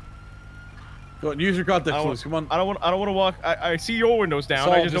 Saul. Go on, use your contact clues. Come on. I don't want to walk. I see your windows down.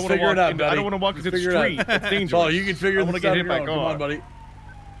 Saul, I just don't want to walk. out, I don't want to walk into the street. It's dangerous. Saul, you can figure I want to this get out hit by on a your own. car. Come on, buddy.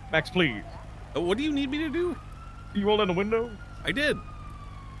 Max, please. What do you need me to do? You roll down the window. I did.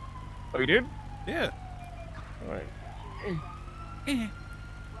 Oh, you did? Yeah. All right. You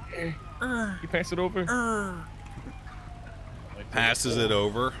pass it over. Passes it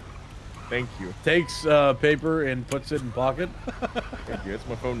over. Thank you. Takes paper and puts it in pocket. Thank you. That's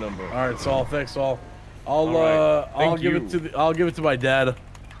my phone number. All right, Saul. Thanks, Saul. I'll Thank give you. it to I'll give it to my dad.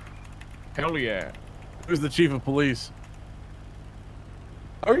 Hell yeah. Who's the chief of police?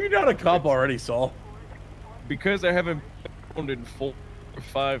 Are you not a cop already, Saul? Because I haven't been in 4 or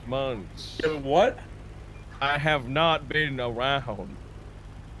 5 months. What? I have not been around.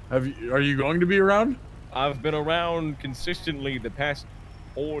 Have you? Are you going to be around? I've been around consistently the past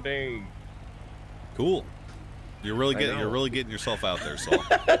 4 days. Cool. You're really getting yourself out there, Saul.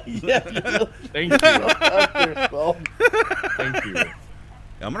 Yeah. Thank you. Thank you.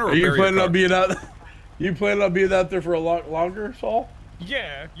 I'm gonna. Are you planning on being out? You planning on being out there for a lot longer, Saul?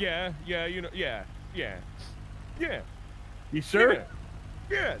 Yeah. You know. Yeah. You sure?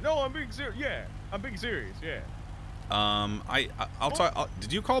 Yeah. No, I'm being serious. Yeah, I'm being serious. Yeah. I'll talk.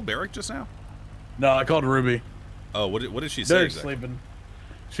 Did you call Barrick just now? No, I called Ruby. Oh, what did she say? They're Exactly? sleeping.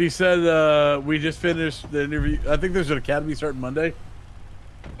 She said we just finished the interview. I think there's an academy starting Monday.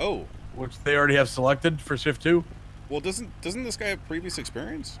 Oh. Which they already have selected for shift 2. Well, doesn't this guy have previous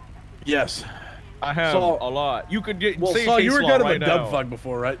experience? Yes. I have Saul, a lot. You could get. Well, say Saul, case you were law kind of right a now. dumb fuck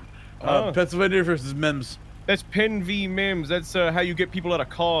before, right? Oh. Pennsylvania versus Mims. That's Penn v. Mims. That's how you get people out of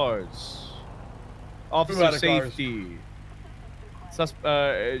cars. Officer out of cars? safety.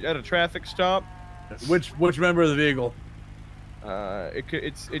 At a traffic stop. Which member of the vehicle?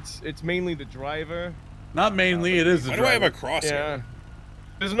 It's mainly the driver. Not mainly, it is the Why driver. do I have a crosshair? Yeah.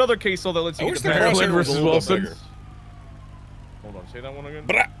 There's another case though that lets you I get wish the the barrel. crosshair was a versus little bit Wilson. bigger. Hold on, say that one again.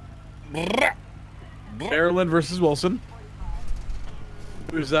 Maryland versus Wilson.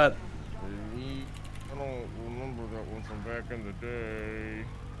 Who's that? I don't remember that one from back in the day.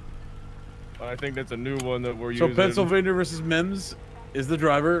 I think that's a new one that we're So using. Pennsylvania versus Mims is the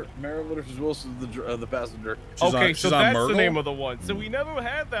driver. Maryland versus Wilson is the passenger. Okay, so that's the name of the one. So we never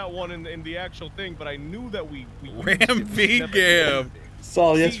had that one in the actual thing, but I knew that we Ram v. Gam.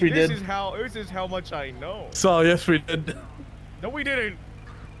 Saul, yes, we this did. This is how much I know. Saul, yes, we did. No, we didn't.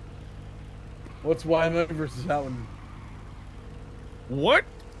 What's Wyoming versus Houghton? What?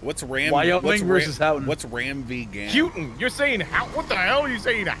 What's Ram? Wyoming versus Houghton. What's Ram v. Gam? Houghton. You're saying how? What the hell are you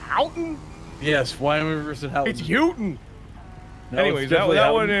saying? Houghton? Yes, Wyoming versus Houghton. It's Houghton. No, Anyways, it's that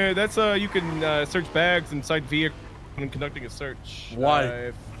definitely one, Houghton. that's you can search bags inside vehicle when conducting a search.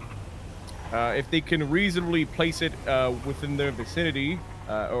 Why? If they can reasonably place it within their vicinity,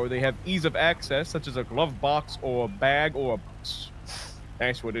 or they have ease of access, such as a glove box or a bag or a box,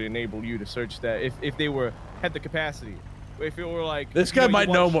 that's what would enable you to search that. If they had the capacity, if it were like This guy might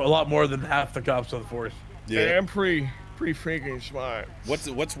know a lot more than half the cops on the force. Yeah, I'm pretty freaking smart.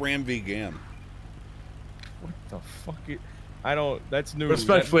 What's Ram v. Gam? What the fuck? I don't. That's new.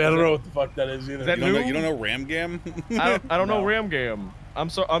 Respectfully, I don't know what the fuck that is either. Is that You new? don't know Ram Gam? I don't know Ram Gam. I'm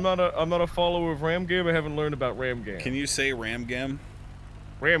not a follower of Ram Gam. I haven't learned about Ram Gam. Can you say Ram Gam?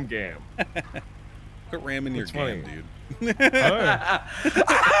 Ram Gam. Put Ram in your That's Gam, funny. dude.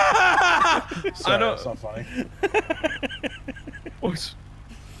 Sorry, I don't. that's not funny. What's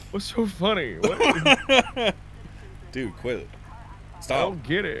so funny? What? Dude, quit it. I Stop. don't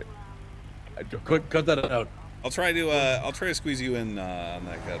get it. Cut that out. I'll try to squeeze you in on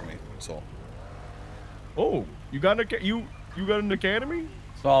the academy. So. Oh, you got an academy?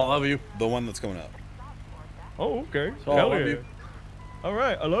 Saul, I love you. The one that's coming up. Oh, okay. Saul, Hell I love yeah. you. All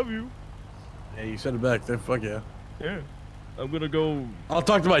right, I love you. Yeah, you said it back there. Fuck yeah. Yeah, I'm gonna go. I'll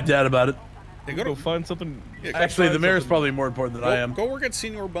talk to my dad about it. Hey, Go find something. Yeah, Actually, the find mayor's something. probably more important than I am. Go work at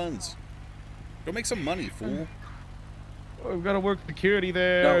Senior Buns. Go make some money, fool. Oh, we've got to work security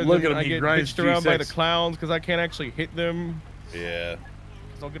there. No, and look then at him, I he get grinds pitched around by the G6. clowns because I can't actually hit them. Yeah.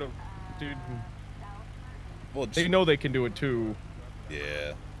 'Cause I'll get a dude. Well, They know they can do it too.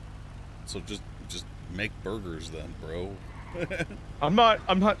 Yeah. So just make burgers then, bro. I'm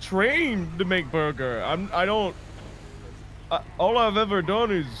not trained to make burger. I don't. All I've ever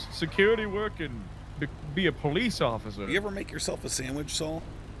done is security work and be a police officer. You ever make yourself a sandwich, Saul?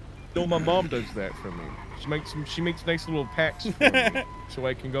 No, my mom does that for me. She makes nice little packs for me, so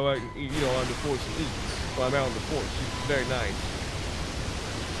I can go out and eat, on the force and eat while I'm out on the force. She's very nice.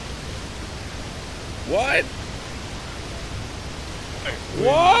 What?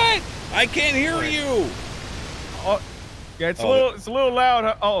 What? I can't hear you. Yeah, it's a little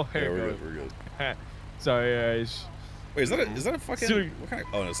loud. Oh, hey, Yeah, we're good. Sorry, guys. Wait, is that a fucking? So, what kind of?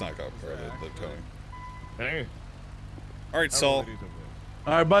 Oh, no, it's not a cop car. The towing. Hey. All right, Saul.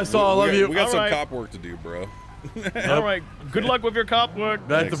 All right, bye, Saul. I love you. We got All some right. cop work to do, bro. All right. Good luck with your cop work.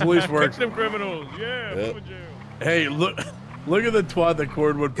 Back to police work. Catch them criminals. Yeah. Yep. Put 'em in jail. Hey, look at the twat that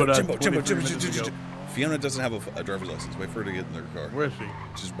Cordwood put out 23 minutes ago. Fiona doesn't have a driver's license. Wait for her to get in their car. Where is she?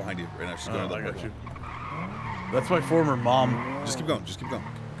 She's behind you right now. She's going to the I got parking you. lot. That's my former mom. Just keep going. Just keep going.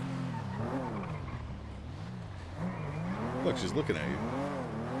 Look, she's looking at you.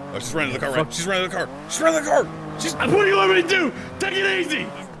 Oh, she's running to the car, right? She's running to the car. She's running to the car. She's. What do you want me to do? Take it easy.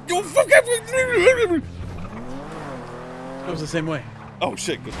 Go fuck up. It was the same way. Oh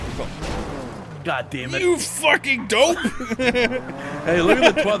shit! Go. God damn it! You fucking dope! Hey, look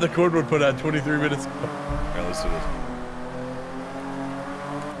at the twat the Cordwood put out 23 minutes ago. All right, let's do this.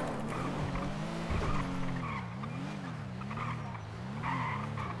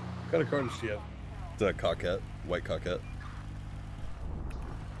 What kind of car does she have? It's a coquette, white coquette.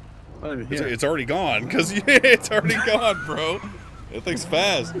 Not even here. It's already gone, because it's already gone, bro. That thing's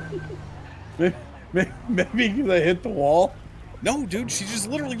fast. Maybe because I hit the wall. No, dude, she just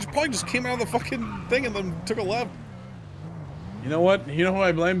literally probably just came out of the fucking thing and then took a left. You know what? You know who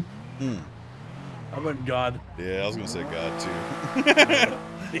I blame? I blame God. Yeah, I was gonna say God too.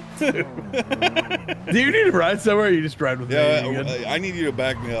 Me too. Do you need to ride somewhere? Or you just ride with me? Yeah, I need you to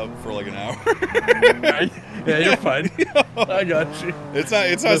back me up for like an hour. Yeah, you're fine. I got you. It's not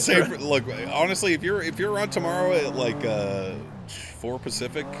That's safe. right. Look, honestly, if you're around tomorrow at like 4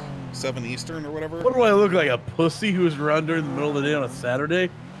 Pacific, 7 Eastern, or whatever. What do I look like, a pussy who's around during the middle of the day on a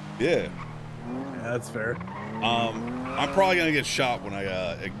Saturday? Yeah. Yeah, that's fair. I'm probably gonna get shot when I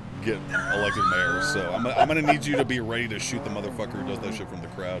get elected mayor, so I'm gonna need you to be ready to shoot the motherfucker who does that shit from the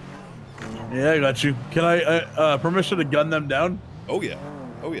crowd. Yeah, I got you. Can I permission to gun them down? Oh yeah.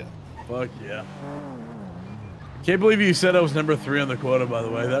 Oh yeah. Fuck yeah. Can't believe you said I was number 3 on the quota, by the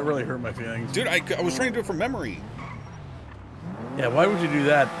way. That really hurt my feelings. Dude, I was trying to do it from memory. Yeah, why would you do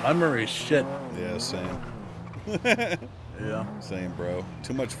that? My memory is shit. Yeah, same. Yeah. Same, bro.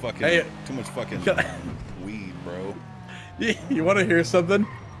 Too much fucking weed, bro. You want to hear something?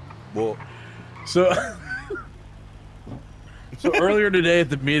 Well, so earlier today at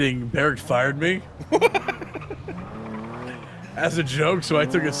the meeting, Barrick fired me as a joke, so I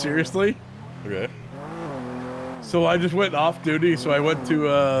took it seriously. Okay. So I just went off duty, so I went to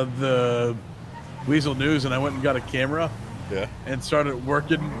the Weasel News and I went and got a camera. Yeah. And started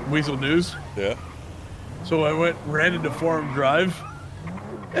working Weasel News. Yeah. So I ran into Forum Drive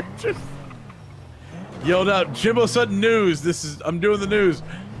and just yelled out, "Jimbo Sutton News, I'm doing the news."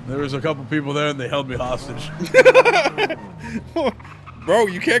 There was a couple people there and they held me hostage. Bro,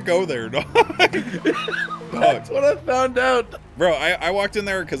 you can't go there, dog. That's what I found out. Bro, I walked in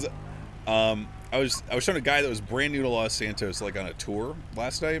there because I was showing a guy that was brand new to Los Santos, like on a tour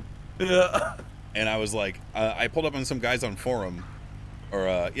last night. Yeah. And I was like, I pulled up on some guys on Forum, or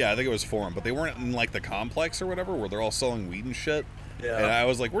yeah, I think it was Forum, but they weren't in like the complex or whatever, where they're all selling weed and shit. Yeah. And I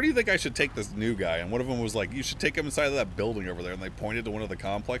was like, where do you think I should take this new guy? And one of them was like, you should take him inside of that building over there. And they pointed to one of the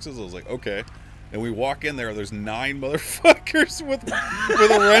complexes. I was like, okay. And we walk in there, there's 9 motherfuckers with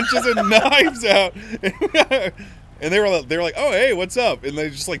wrenches and knives out. And they were like, oh, hey, what's up? And they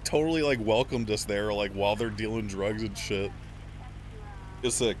just like totally like welcomed us there, like while they're dealing drugs and shit.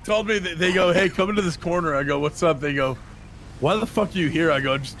 It's sick. Told me, they go, "Hey, come into this corner." I go, "What's up?" They go, "Why the fuck are you here?" I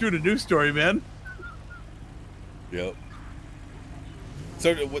go, "Just doing a news story, man." Yep.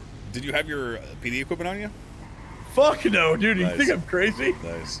 So, what did you have your PD equipment on you? Fuck no, dude. Nice. You think I'm crazy?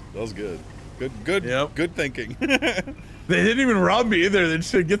 Nice. That was good. Good thinking. They didn't even rob me either. They just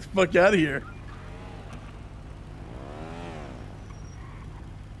said, "Get the fuck out of here."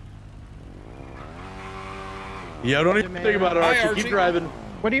 Yeah, don't even think about it, Archie. Archie. Keep driving.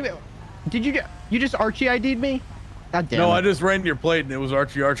 What do you? Did you just Archie ID'd me? God damn No, it. I just ran your plate and it was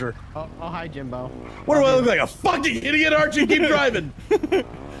Archie Archer. Oh, hi, Jimbo. What do I look like? A fucking idiot, Archie? Keep driving.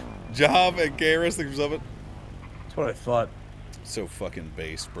 Job and Garrus, think of it. That's what I thought. So fucking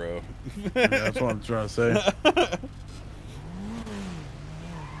base, bro. Yeah, that's what I'm trying to say.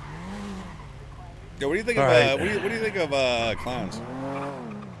 Yo, what do you think All of right. what do you think of clowns?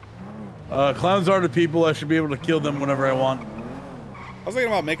 Clowns are the people. I should be able to kill them whenever I want. I was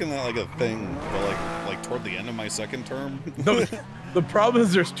thinking about making that like a thing, but like toward the end of my second term. The problem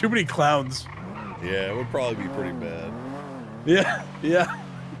is there's too many clowns. Yeah, it would probably be pretty bad. Yeah.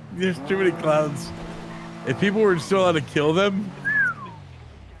 There's too many clowns. If people were still allowed to kill them.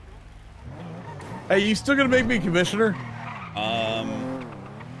 Hey, you still gonna make me commissioner?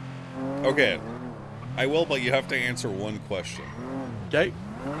 Okay. I will, but you have to answer one question. Okay.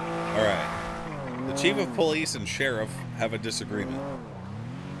 All right. The chief of police and sheriff have a disagreement.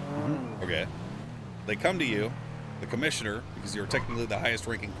 Okay. They come to you, the commissioner, because you're technically the highest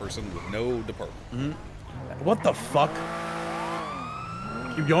ranking person with no department. What the fuck?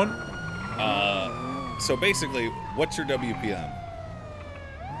 Keep going. So basically, what's your WPM?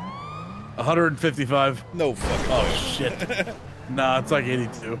 155. No fucking Oh way. shit. Nah, it's like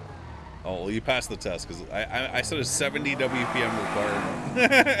 82. Oh, well, you passed the test because I said a 70 WPM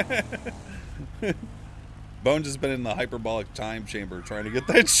required. Bones has been in the hyperbolic time chamber trying to get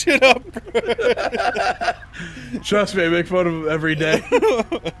that shit up. Trust me, I make fun of him every day.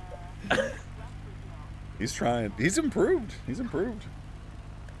 He's trying. He's improved. He's improved.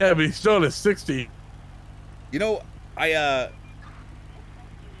 Yeah, but he's still in his 60. You know, I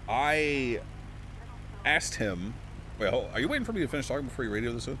asked him. Wait, are you waiting for me to finish talking before you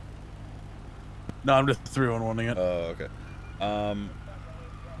radio this in? No, I'm just 3-1-1ing it. Oh, okay.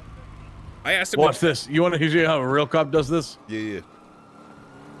 I asked him. Watch this. You want to hear how a real cop does this? Yeah.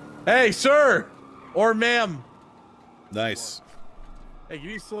 Hey, sir, or ma'am. Nice. Hey, can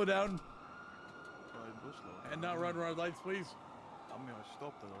you slow down? And not run red lights, please. I mean, I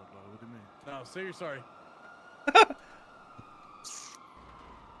stopped it. What do you mean? No, say you're sorry.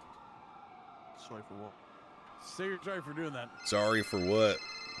 Sorry for what? Say you're sorry for doing that. Sorry for what?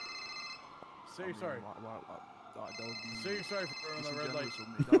 Say you're sorry. That would be Say you're sorry for running the red light.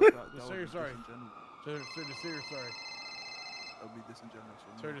 That Just say you're sorry. Sir, just say you're sorry. That would be disingenuous.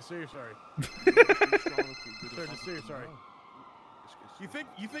 Sir, just say you're sorry. Sir, just say you're sorry.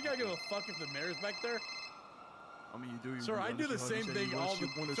 You think I give a fuck if the mayor's back there? I mean, you do. Sir, I do the same thing all the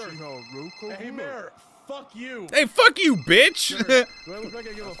time. See how Roku? Hey, mayor, fuck you. Hey, fuck you, bitch. Sir, do I look like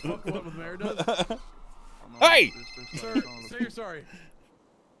I give a fuck what the mayor does? Hey! Sir, say you're sorry.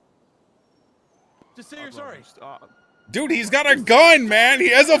 Just say you're sorry. Dude, he's got a gun, man. He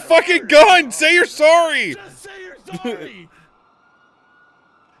has a fucking gun. Say you're sorry. Just say you're sorry.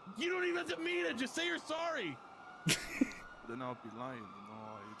 You don't even have to mean it. Just say you're sorry. Then I'll be lying,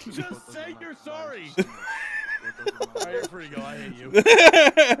 you know. Just say you're sorry. Alright, you're free to go. I hate you.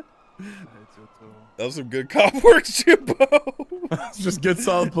 That was some good cop work, Jimbo. Just good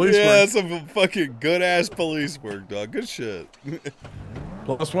solid police work. Yeah, that's some fucking good ass police work, dog. Good shit.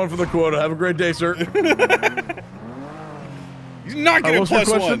 +1 for the quota. Have a great day, sir. He's not getting what's your +1.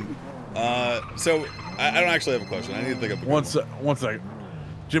 question? So I don't actually have a question. I need to think of One second.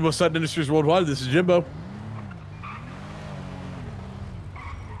 Jimbo Sutton Industries Worldwide. This is Jimbo.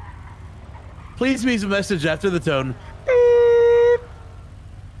 Please leave a message after the tone.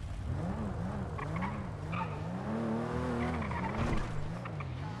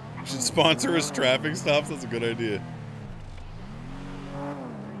 Should sponsor his traffic stops. That's a good idea.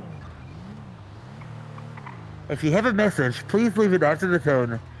 If you have a message, please leave it after the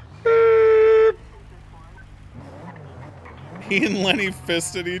tone. He and Lenny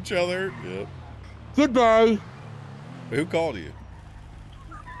fisted each other. Yep. Goodbye. Who called you?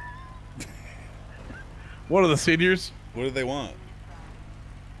 One of the seniors. What do they want?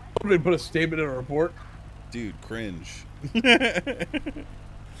 They put a statement in a report. Dude, cringe.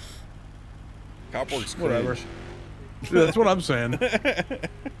 Cop works cringe. Whatever. Yeah, that's what I'm saying. I'm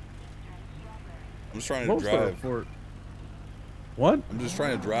just trying to drive. What? I'm just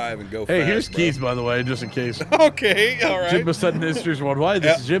trying to drive and go Hey, fast, here's bro. keys, by the way, just in case. Okay, all right. Jimbo Sutton Industries Worldwide.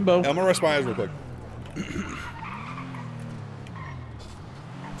 This is Jimbo. I'm gonna rest my eyes real quick.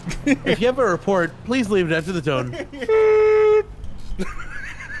 If you have a report, please leave it after the tone.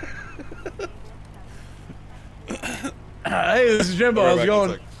 Hey, this is Jimbo. How's it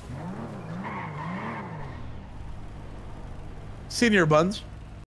going? Senior Buns.